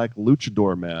straight black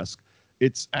luchador mask.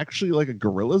 It's actually like a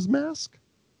gorilla's mask,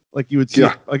 like you would see.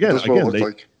 Again,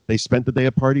 they spent the day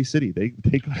at Party City. They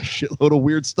got a shitload of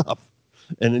weird stuff,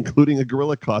 and including a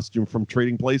gorilla costume from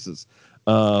Trading Places.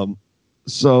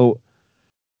 So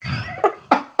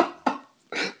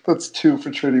that's 2 for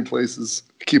Trading Places.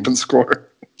 Keeping score.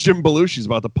 Jim Belushi's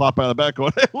about to pop out of the back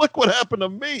going, "Hey, look what happened to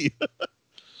me!"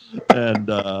 And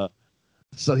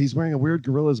so he's wearing a weird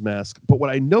gorilla's mask. But what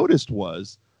I noticed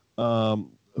was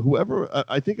whoever,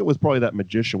 I think it was probably that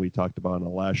magician we talked about on the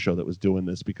last show that was doing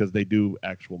this, because they do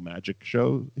actual magic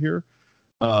show here.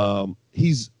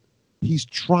 He's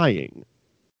trying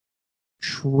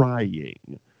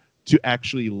to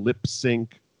actually lip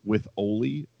sync with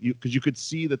Oli, because you could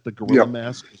see that the gorilla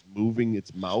mask was moving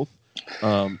its mouth.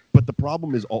 But the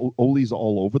problem is Oli's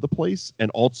all over the place, and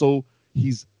also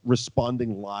he's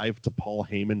responding live to Paul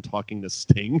Heyman talking to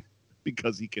Sting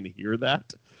because he can hear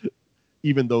that,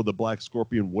 even though the Black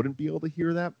Scorpion wouldn't be able to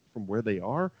hear that from where they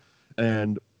are.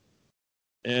 And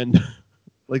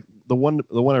like the one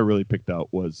I really picked out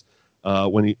was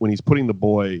when he's putting the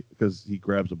boy, because he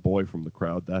grabs a boy from the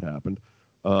crowd. That happened.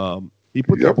 He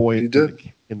put the boy in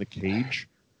the cage,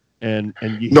 and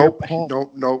you hear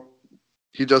Paul. Nope.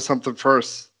 He does something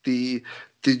first. The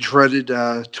dreaded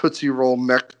Tootsie Roll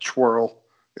neck twirl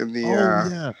in the.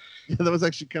 Yeah, that was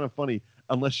actually kind of funny.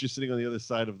 Unless you're sitting on the other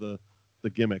side of the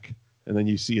gimmick, and then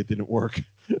you see it didn't work.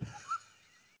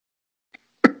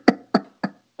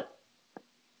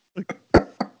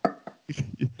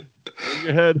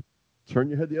 Turn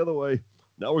your head the other way.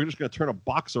 Now we're just going to turn a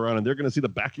box around, and they're going to see the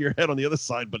back of your head on the other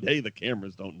side. But hey, the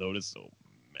cameras don't notice. So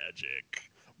magic,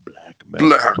 black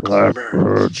magic.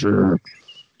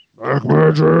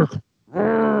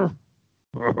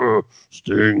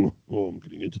 Sting. Oh, I'm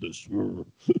getting into this.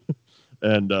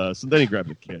 And so then he grabbed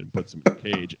the kid and puts him in the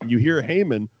cage. And you hear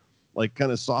Heyman like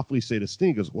kind of softly say to Sting,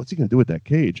 he goes, "What's he going to do with that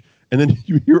cage?" And then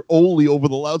you hear Ole over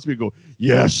the loudspeaker go,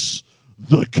 "Yes,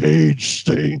 the cage,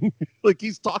 Sting." Like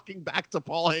he's talking back to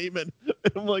Paul Heyman.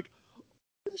 And I'm like,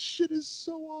 this shit is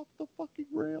so off the fucking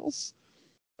rails.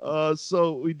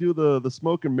 So we do the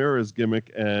smoke and mirrors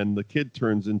gimmick, and the kid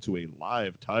turns into a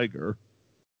live tiger.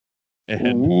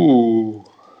 And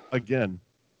again,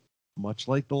 much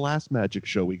like the last magic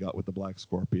show we got with the Black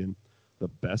Scorpion, the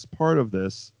best part of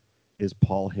this is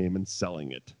Paul Heyman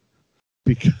selling it,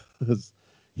 because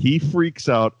he freaks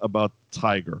out about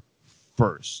Tiger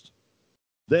first.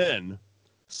 Then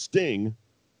Sting,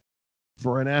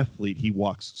 for an athlete, he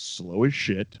walks slow as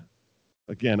shit.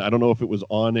 Again, I don't know if it was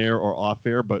on air or off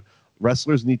air, but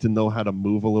wrestlers need to know how to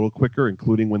move a little quicker,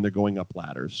 including when they're going up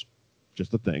ladders.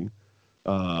 Just a thing.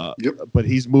 But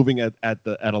he's moving at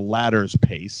a ladder's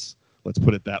pace. Let's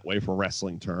put it that way for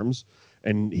wrestling terms.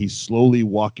 And he's slowly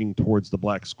walking towards the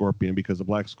Black Scorpion, because the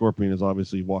Black Scorpion is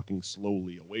obviously walking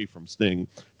slowly away from Sting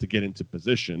to get into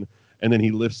position. And then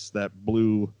he lifts that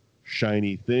blue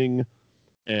shiny thing,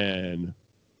 and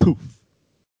poof,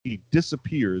 he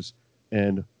disappears.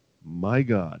 And my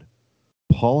God,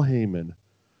 Paul Heyman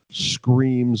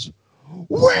screams,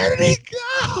 "Where did he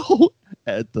go?"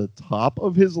 at the top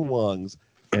of his lungs,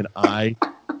 and I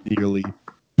nearly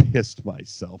pissed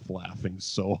myself laughing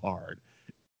so hard.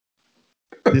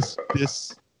 This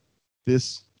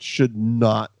should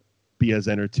not be as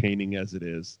entertaining as it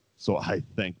is. So I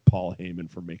thank Paul Heyman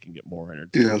for making it more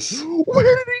entertaining. Yes. Where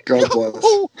did he go? God bless.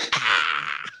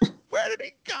 Where did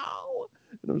he go?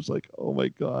 And I was like, oh my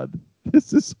God,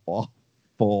 this is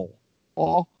awful.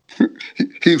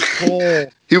 He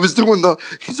was doing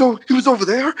he was over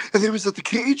there, and he was at the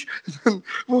cage, and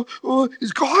then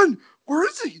he's gone. Where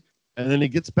is he? And then he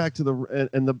gets back to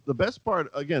the best part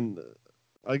again.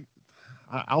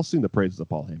 I'll sing the praises of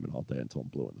Paul Heyman all day until I'm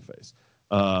blue in the face.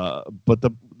 But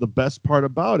the best part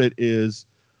about it is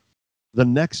the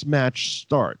next match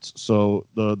starts. So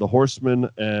the Horsemen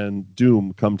and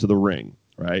Doom come to the ring,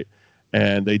 right?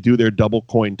 And they do their double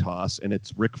coin toss, and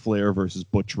it's Ric Flair versus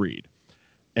Butch Reed.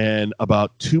 And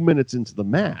about 2 minutes into the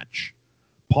match,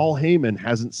 Paul Heyman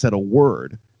hasn't said a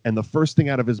word, and the first thing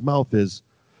out of his mouth is,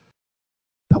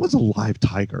 "That was a live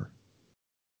tiger."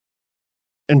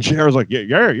 And JR's like, yeah.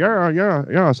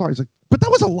 I saw it. He's like, "But that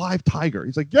was a live tiger."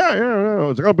 He's like, yeah.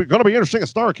 It's gonna be interesting at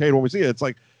Starrcade when we see it. It's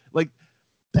like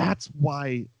that's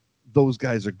why those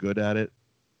guys are good at it.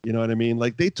 You know what I mean?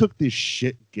 Like, they took this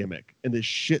shit gimmick and this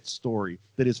shit story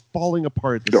that is falling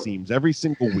apart at the seams every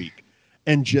single week,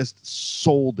 and just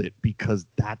sold it, because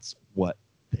that's what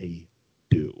they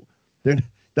do.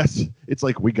 It's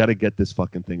like, we got to get this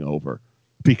fucking thing over,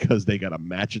 because they got a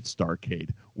match at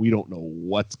Starrcade. We don't know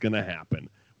what's going to happen.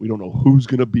 We don't know who's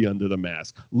going to be under the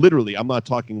mask. Literally, I'm not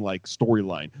talking like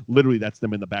storyline. Literally, that's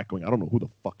them in the back going, I don't know who the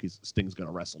fuck is Sting's going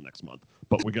to wrestle next month,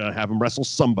 but we're going to have him wrestle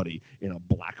somebody in a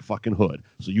black fucking hood.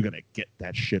 So you got to get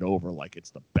that shit over like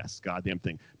it's the best goddamn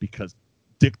thing, because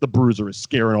Dick the Bruiser is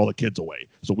scaring all the kids away.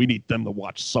 So we need them to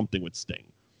watch something with Sting.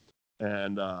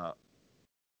 And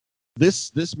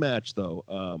this match,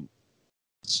 though,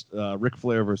 Ric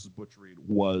Flair versus Butch Reed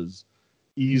was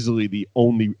easily the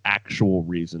only actual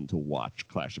reason to watch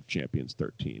Clash of Champions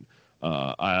 13.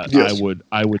 I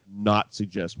would not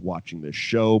suggest watching this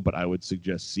show, but I would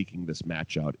suggest seeking this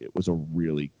match out. It was a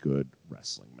really good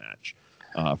wrestling match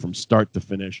from start to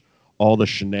finish. All the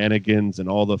shenanigans and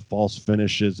all the false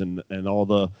finishes and all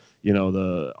the,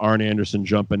 the Arn Anderson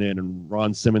jumping in and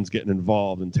Ron Simmons getting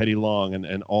involved and Teddy Long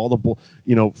and all the,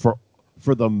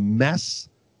 for the mess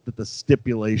that the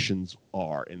stipulations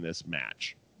are in this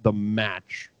match, the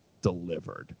match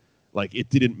delivered. Like, it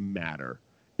didn't matter.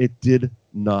 It did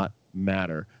not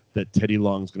matter that Teddy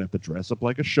Long's going to have to dress up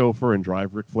like a chauffeur and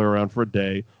drive Ric Flair around for a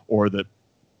day, or that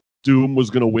Doom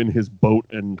was going to win his boat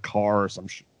and car or some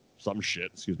shit,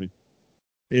 excuse me.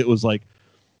 It was like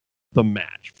the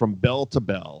match from bell to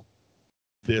bell.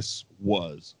 This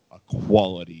was a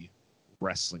quality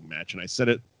wrestling match. And I said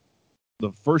it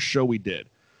the first show we did,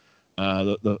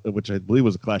 which I believe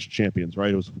was a Clash of Champions,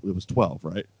 right? It was 12,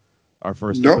 right? Our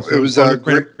first. No, episode. It was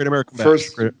Great American Bash.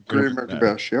 First Great American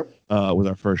Bash. Yep. Was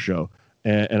our first show,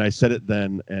 and I said it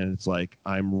then, and it's like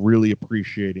I'm really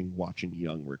appreciating watching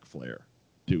young Ric Flair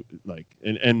do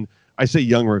and I say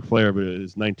young Ric Flair, but it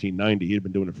was 1990. He had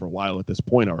been doing it for a while at this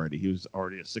point already. He was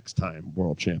already a 6-time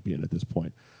world champion at this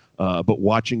point. But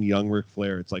watching young Ric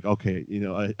Flair, it's like, okay,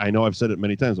 I know I've said it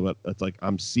many times, but it's like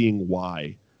I'm seeing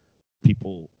why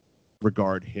people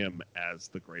regard him as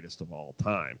the greatest of all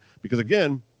time. Because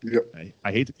again, yep.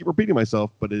 I hate to keep repeating myself,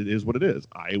 but it is what it is.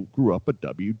 I grew up a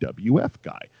WWF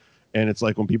guy. And it's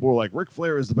like when people were like, Ric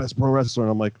Flair is the best pro wrestler,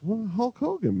 and I'm like, well, Hulk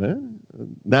Hogan, man.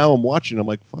 And now I'm watching, I'm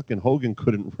like, fucking Hogan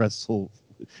couldn't wrestle.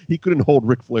 He couldn't hold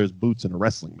Ric Flair's boots in a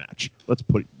wrestling match. Let's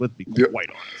be quite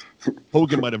honest.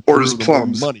 Hogan might have or his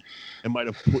plums. More money and might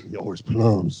have put his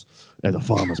plums at the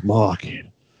farmer's market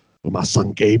with my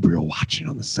son Gabriel watching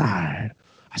on the side.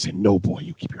 I said, no, boy,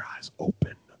 you keep your eyes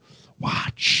open.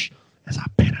 Watch as I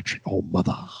penetrate. Oh,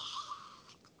 mother.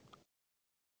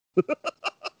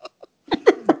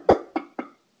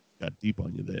 Got deep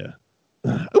on you there.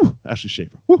 Ooh, Ashley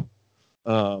Schaefer. Woo.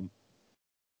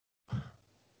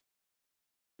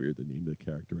 Weird, the name of the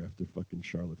character after fucking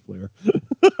Charlotte Flair.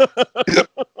 Yep.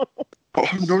 Oh,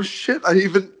 no shit.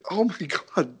 Oh my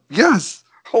God. Yes.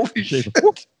 Holy Schaefer.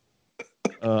 shit.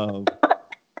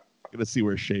 Gonna see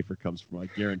where Schaefer comes from. I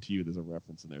guarantee you there's a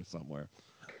reference in there somewhere.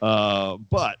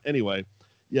 But anyway,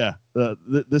 yeah,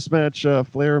 this match,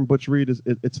 Flair and Butch Reed,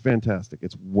 it's fantastic.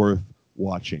 It's worth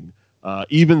watching.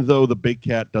 Even though the Big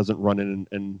Cat doesn't run in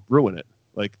and ruin it.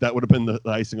 Like, that would have been the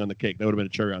icing on the cake. That would have been a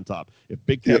cherry on top. If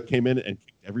Big Cat came in and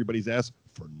kicked everybody's ass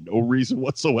for no reason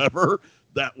whatsoever,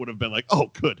 that would have been like,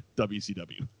 oh, good,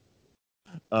 WCW.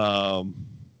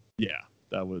 Yeah,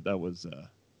 that was a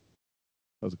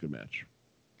good match.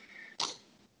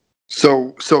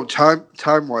 So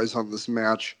time wise on this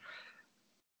match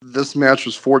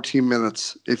was 14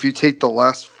 minutes. If you take the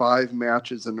last 5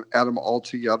 matches and add them all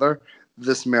together,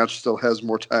 this match still has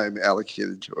more time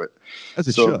allocated to it. As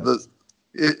it should.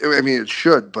 It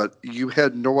should, but you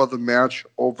had no other match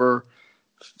over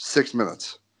 6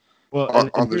 minutes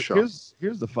on the show.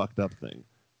 Here's the fucked up thing.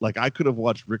 Like, I could have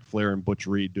watched Ric Flair and Butch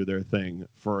Reed do their thing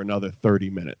for another 30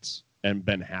 minutes and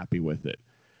been happy with it.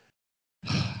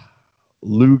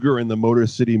 Luger and the Motor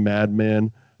City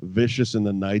Madman, Vicious and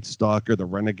the Night Stalker, the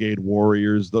Renegade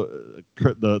Warriors, the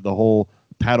whole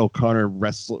Pat O'Connor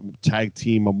wrestling tag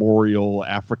team memorial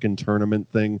African tournament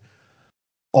thing.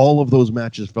 All of those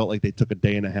matches felt like they took a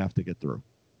day and a half to get through.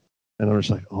 And I was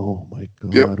like, oh my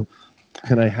God, yep.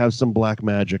 Can I have some black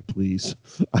magic, please?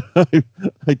 I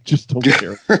just don't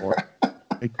care anymore.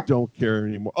 I don't care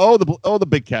anymore. Oh, the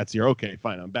Big Cat's here. Okay,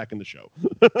 fine. I'm back in the show.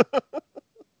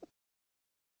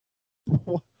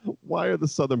 Why are the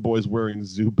Southern boys wearing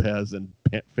Zubaz and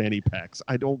fanny packs?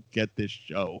 I don't get this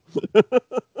show.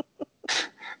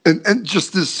 and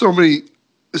just there's so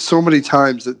many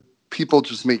times that people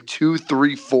just make 2,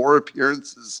 3, 4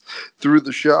 appearances through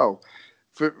the show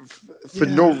for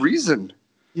no reason.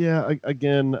 Yeah,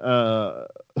 again,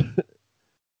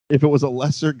 if it was a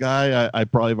lesser guy, I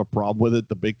probably have a problem with it.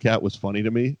 The Big Cat was funny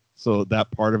to me, so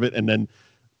that part of it. And then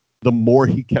the more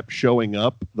he kept showing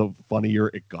up, the funnier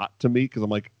it got to me, because I'm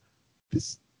like,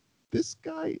 this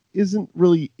guy isn't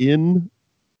really in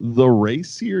the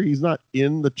race here. He's not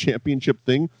in the championship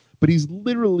thing, but he's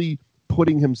literally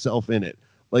putting himself in it.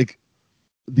 Like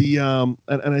and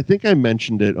I think I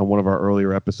mentioned it on one of our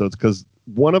earlier episodes, because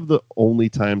one of the only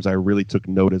times I really took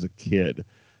note as a kid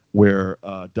where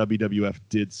WWF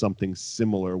did something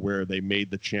similar, where they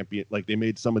made the champion, like they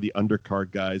made some of the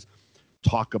undercard guys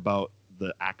talk about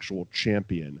the actual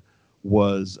champion,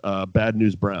 was Bad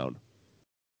News Brown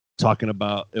talking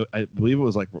about, I believe it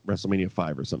was like WrestleMania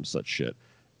 5 or some such shit.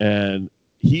 And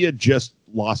he had just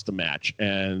lost a match,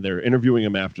 and they're interviewing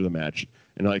him after the match.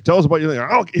 And like, tell us about your thing.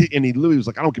 And he literally was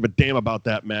like, I don't give a damn about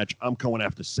that match. I'm going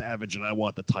after Savage, and I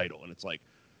want the title. And it's like,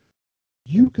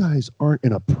 you guys aren't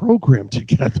in a program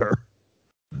together.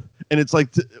 And it's like,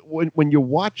 when you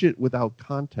watch it without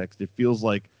context, it feels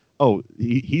like, oh,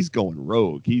 he's going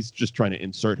rogue. He's just trying to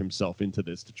insert himself into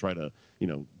this to try to,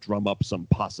 drum up some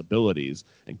possibilities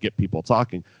and get people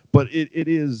talking. But it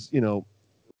is,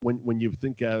 when you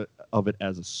think of it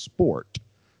as a sport,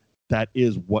 that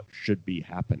is what should be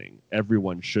happening.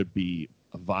 Everyone should be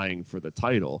vying for the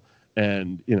title.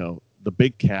 And, the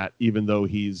Big Cat, even though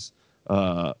he's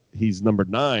number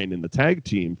 9 in the tag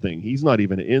team thing, he's not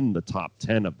even in the top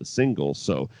 10 of the singles.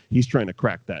 So he's trying to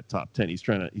crack that top 10. He's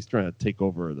trying to take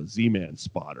over the Z-Man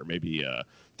spot, or maybe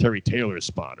Terry Taylor's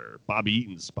spot, or Bobby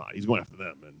Eaton's spot. He's going after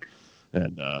them.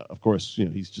 And of course,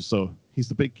 he's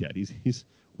the Big Cat. He's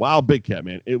wow, Big Cat,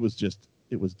 man. It was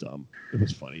dumb. It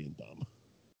was funny and dumb.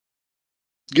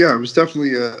 Yeah, it was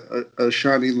definitely a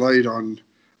shining light on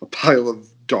a pile of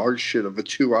dog shit of a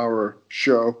 2-hour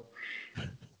show.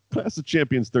 Clash of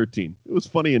Champions 13. It was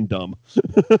funny and dumb.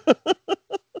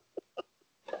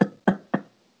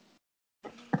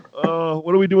 What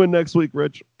are we doing next week,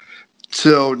 Rich?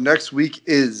 So next week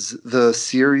is the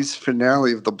series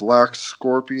finale of the Black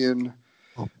Scorpion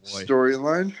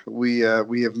storyline. We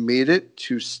have made it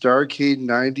to Starrcade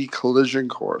 90 Collision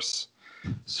Course.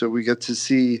 So we get to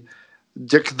see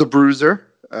Dick the Bruiser.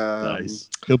 Nice.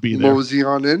 He'll be there. Mosey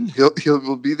on in.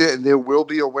 He'll be there, and there will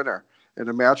be a winner in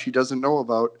a match he doesn't know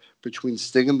about between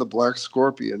Sting and the Black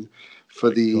Scorpion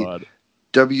for WCW,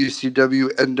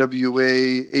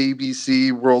 NWA,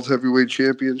 ABC World Heavyweight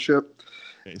Championship.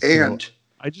 Okay, so and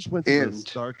I just went to the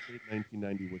Starrcade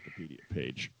 1990 Wikipedia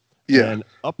page. Yeah. And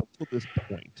up until this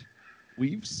point,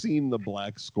 we've seen the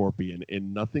Black Scorpion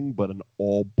in nothing but an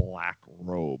all-black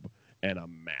robe and a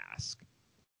mask.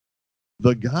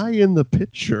 The guy in the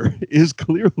picture is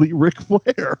clearly Ric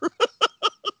Flair.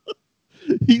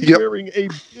 He's wearing a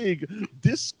big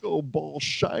disco ball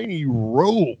shiny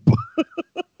robe.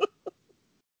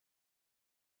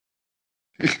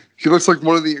 He looks like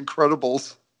one of the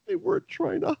Incredibles. They weren't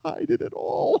trying to hide it at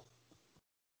all.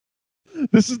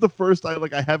 This is the first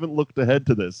I haven't looked ahead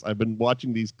to this. I've been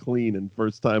watching these clean and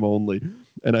first time only,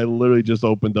 and I literally just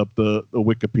opened up the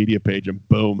Wikipedia page and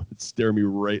boom, it's staring me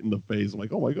right in the face. I'm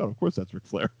like, oh my god, of course that's Ric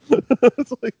Flair.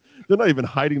 It's like they're not even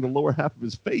hiding the lower half of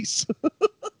his face.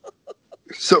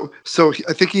 So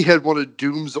I think he had one of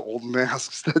Doom's old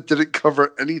masks that didn't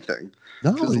cover anything.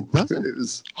 No, it doesn't. It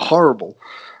was horrible.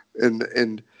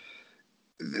 And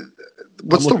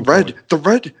what's the red?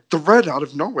 The red out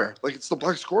of nowhere. Like it's the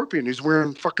Black Scorpion. He's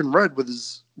wearing fucking red with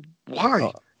his.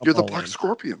 Why? You're the Black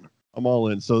Scorpion. I'm all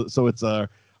in. So it's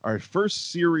our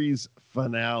first series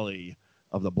finale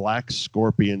of the Black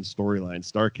Scorpion storyline.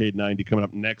 Starrcade 90 coming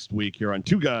up next week here on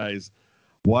Two Guys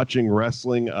Watching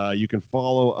Wrestling. You can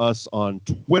follow us on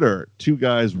Twitter, Two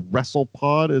Guys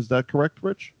WrestlePod. Is that correct,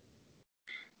 Rich?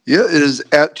 Yeah, it is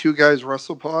at Two Guys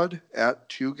WrestlePod, at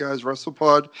Two Guys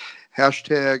WrestlePod,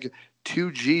 hashtag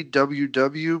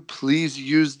 2GWW. Please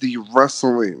use the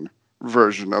wrestling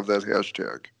version of that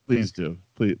hashtag. Please do.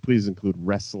 Please include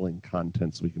wrestling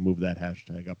content so we can move that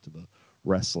hashtag up to the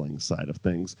wrestling side of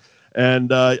things.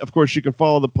 And, of course, you can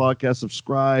follow the podcast,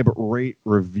 subscribe, rate,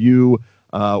 review.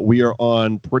 We are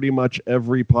on pretty much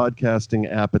every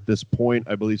podcasting app at this point.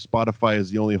 I believe Spotify is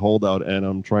the only holdout, and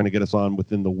I'm trying to get us on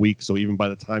within the week. So even by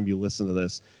the time you listen to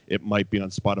this, it might be on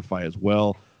Spotify as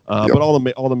well. But all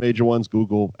the major ones,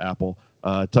 Google, Apple.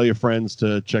 Tell your friends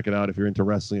to check it out if you're into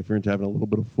wrestling, if you're into having a little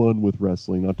bit of fun with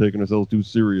wrestling, not taking ourselves too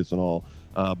serious and all.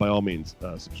 By all means,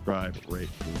 subscribe, rate,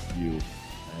 review,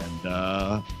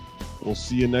 and we'll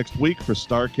see you next week for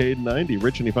Starrcade 90.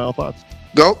 Rich, any final thoughts?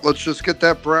 No, let's just get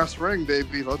that brass ring,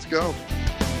 baby. Let's go.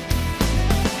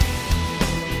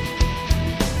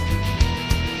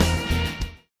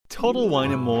 Total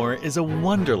Wine & More is a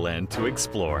wonderland to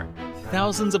explore.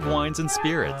 Thousands of wines and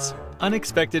spirits,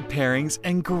 unexpected pairings,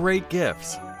 and great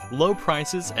gifts. Low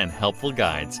prices and helpful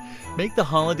guides make the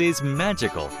holidays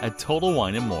magical at Total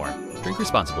Wine & More. Drink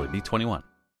responsibly. Be 21.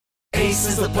 Ace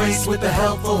is the place with the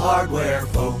helpful hardware,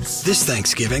 folks. This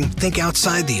Thanksgiving, think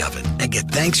outside the oven and get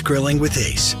Thanks Grilling with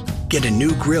Ace. Get a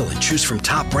new grill and choose from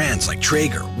top brands like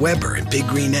Traeger, Weber, and Big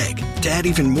Green Egg to add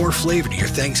even more flavor to your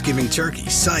Thanksgiving turkey,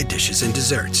 side dishes, and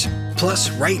desserts. Plus,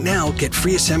 right now, get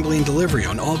free assembly and delivery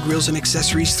on all grills and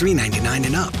accessories $3.99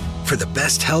 and up. For the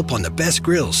best help on the best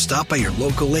grills, stop by your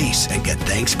local Ace and get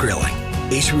Thanks Grilling.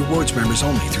 Ace Rewards members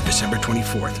only through December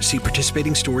 24th. See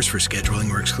participating stores for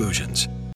scheduling or exclusions.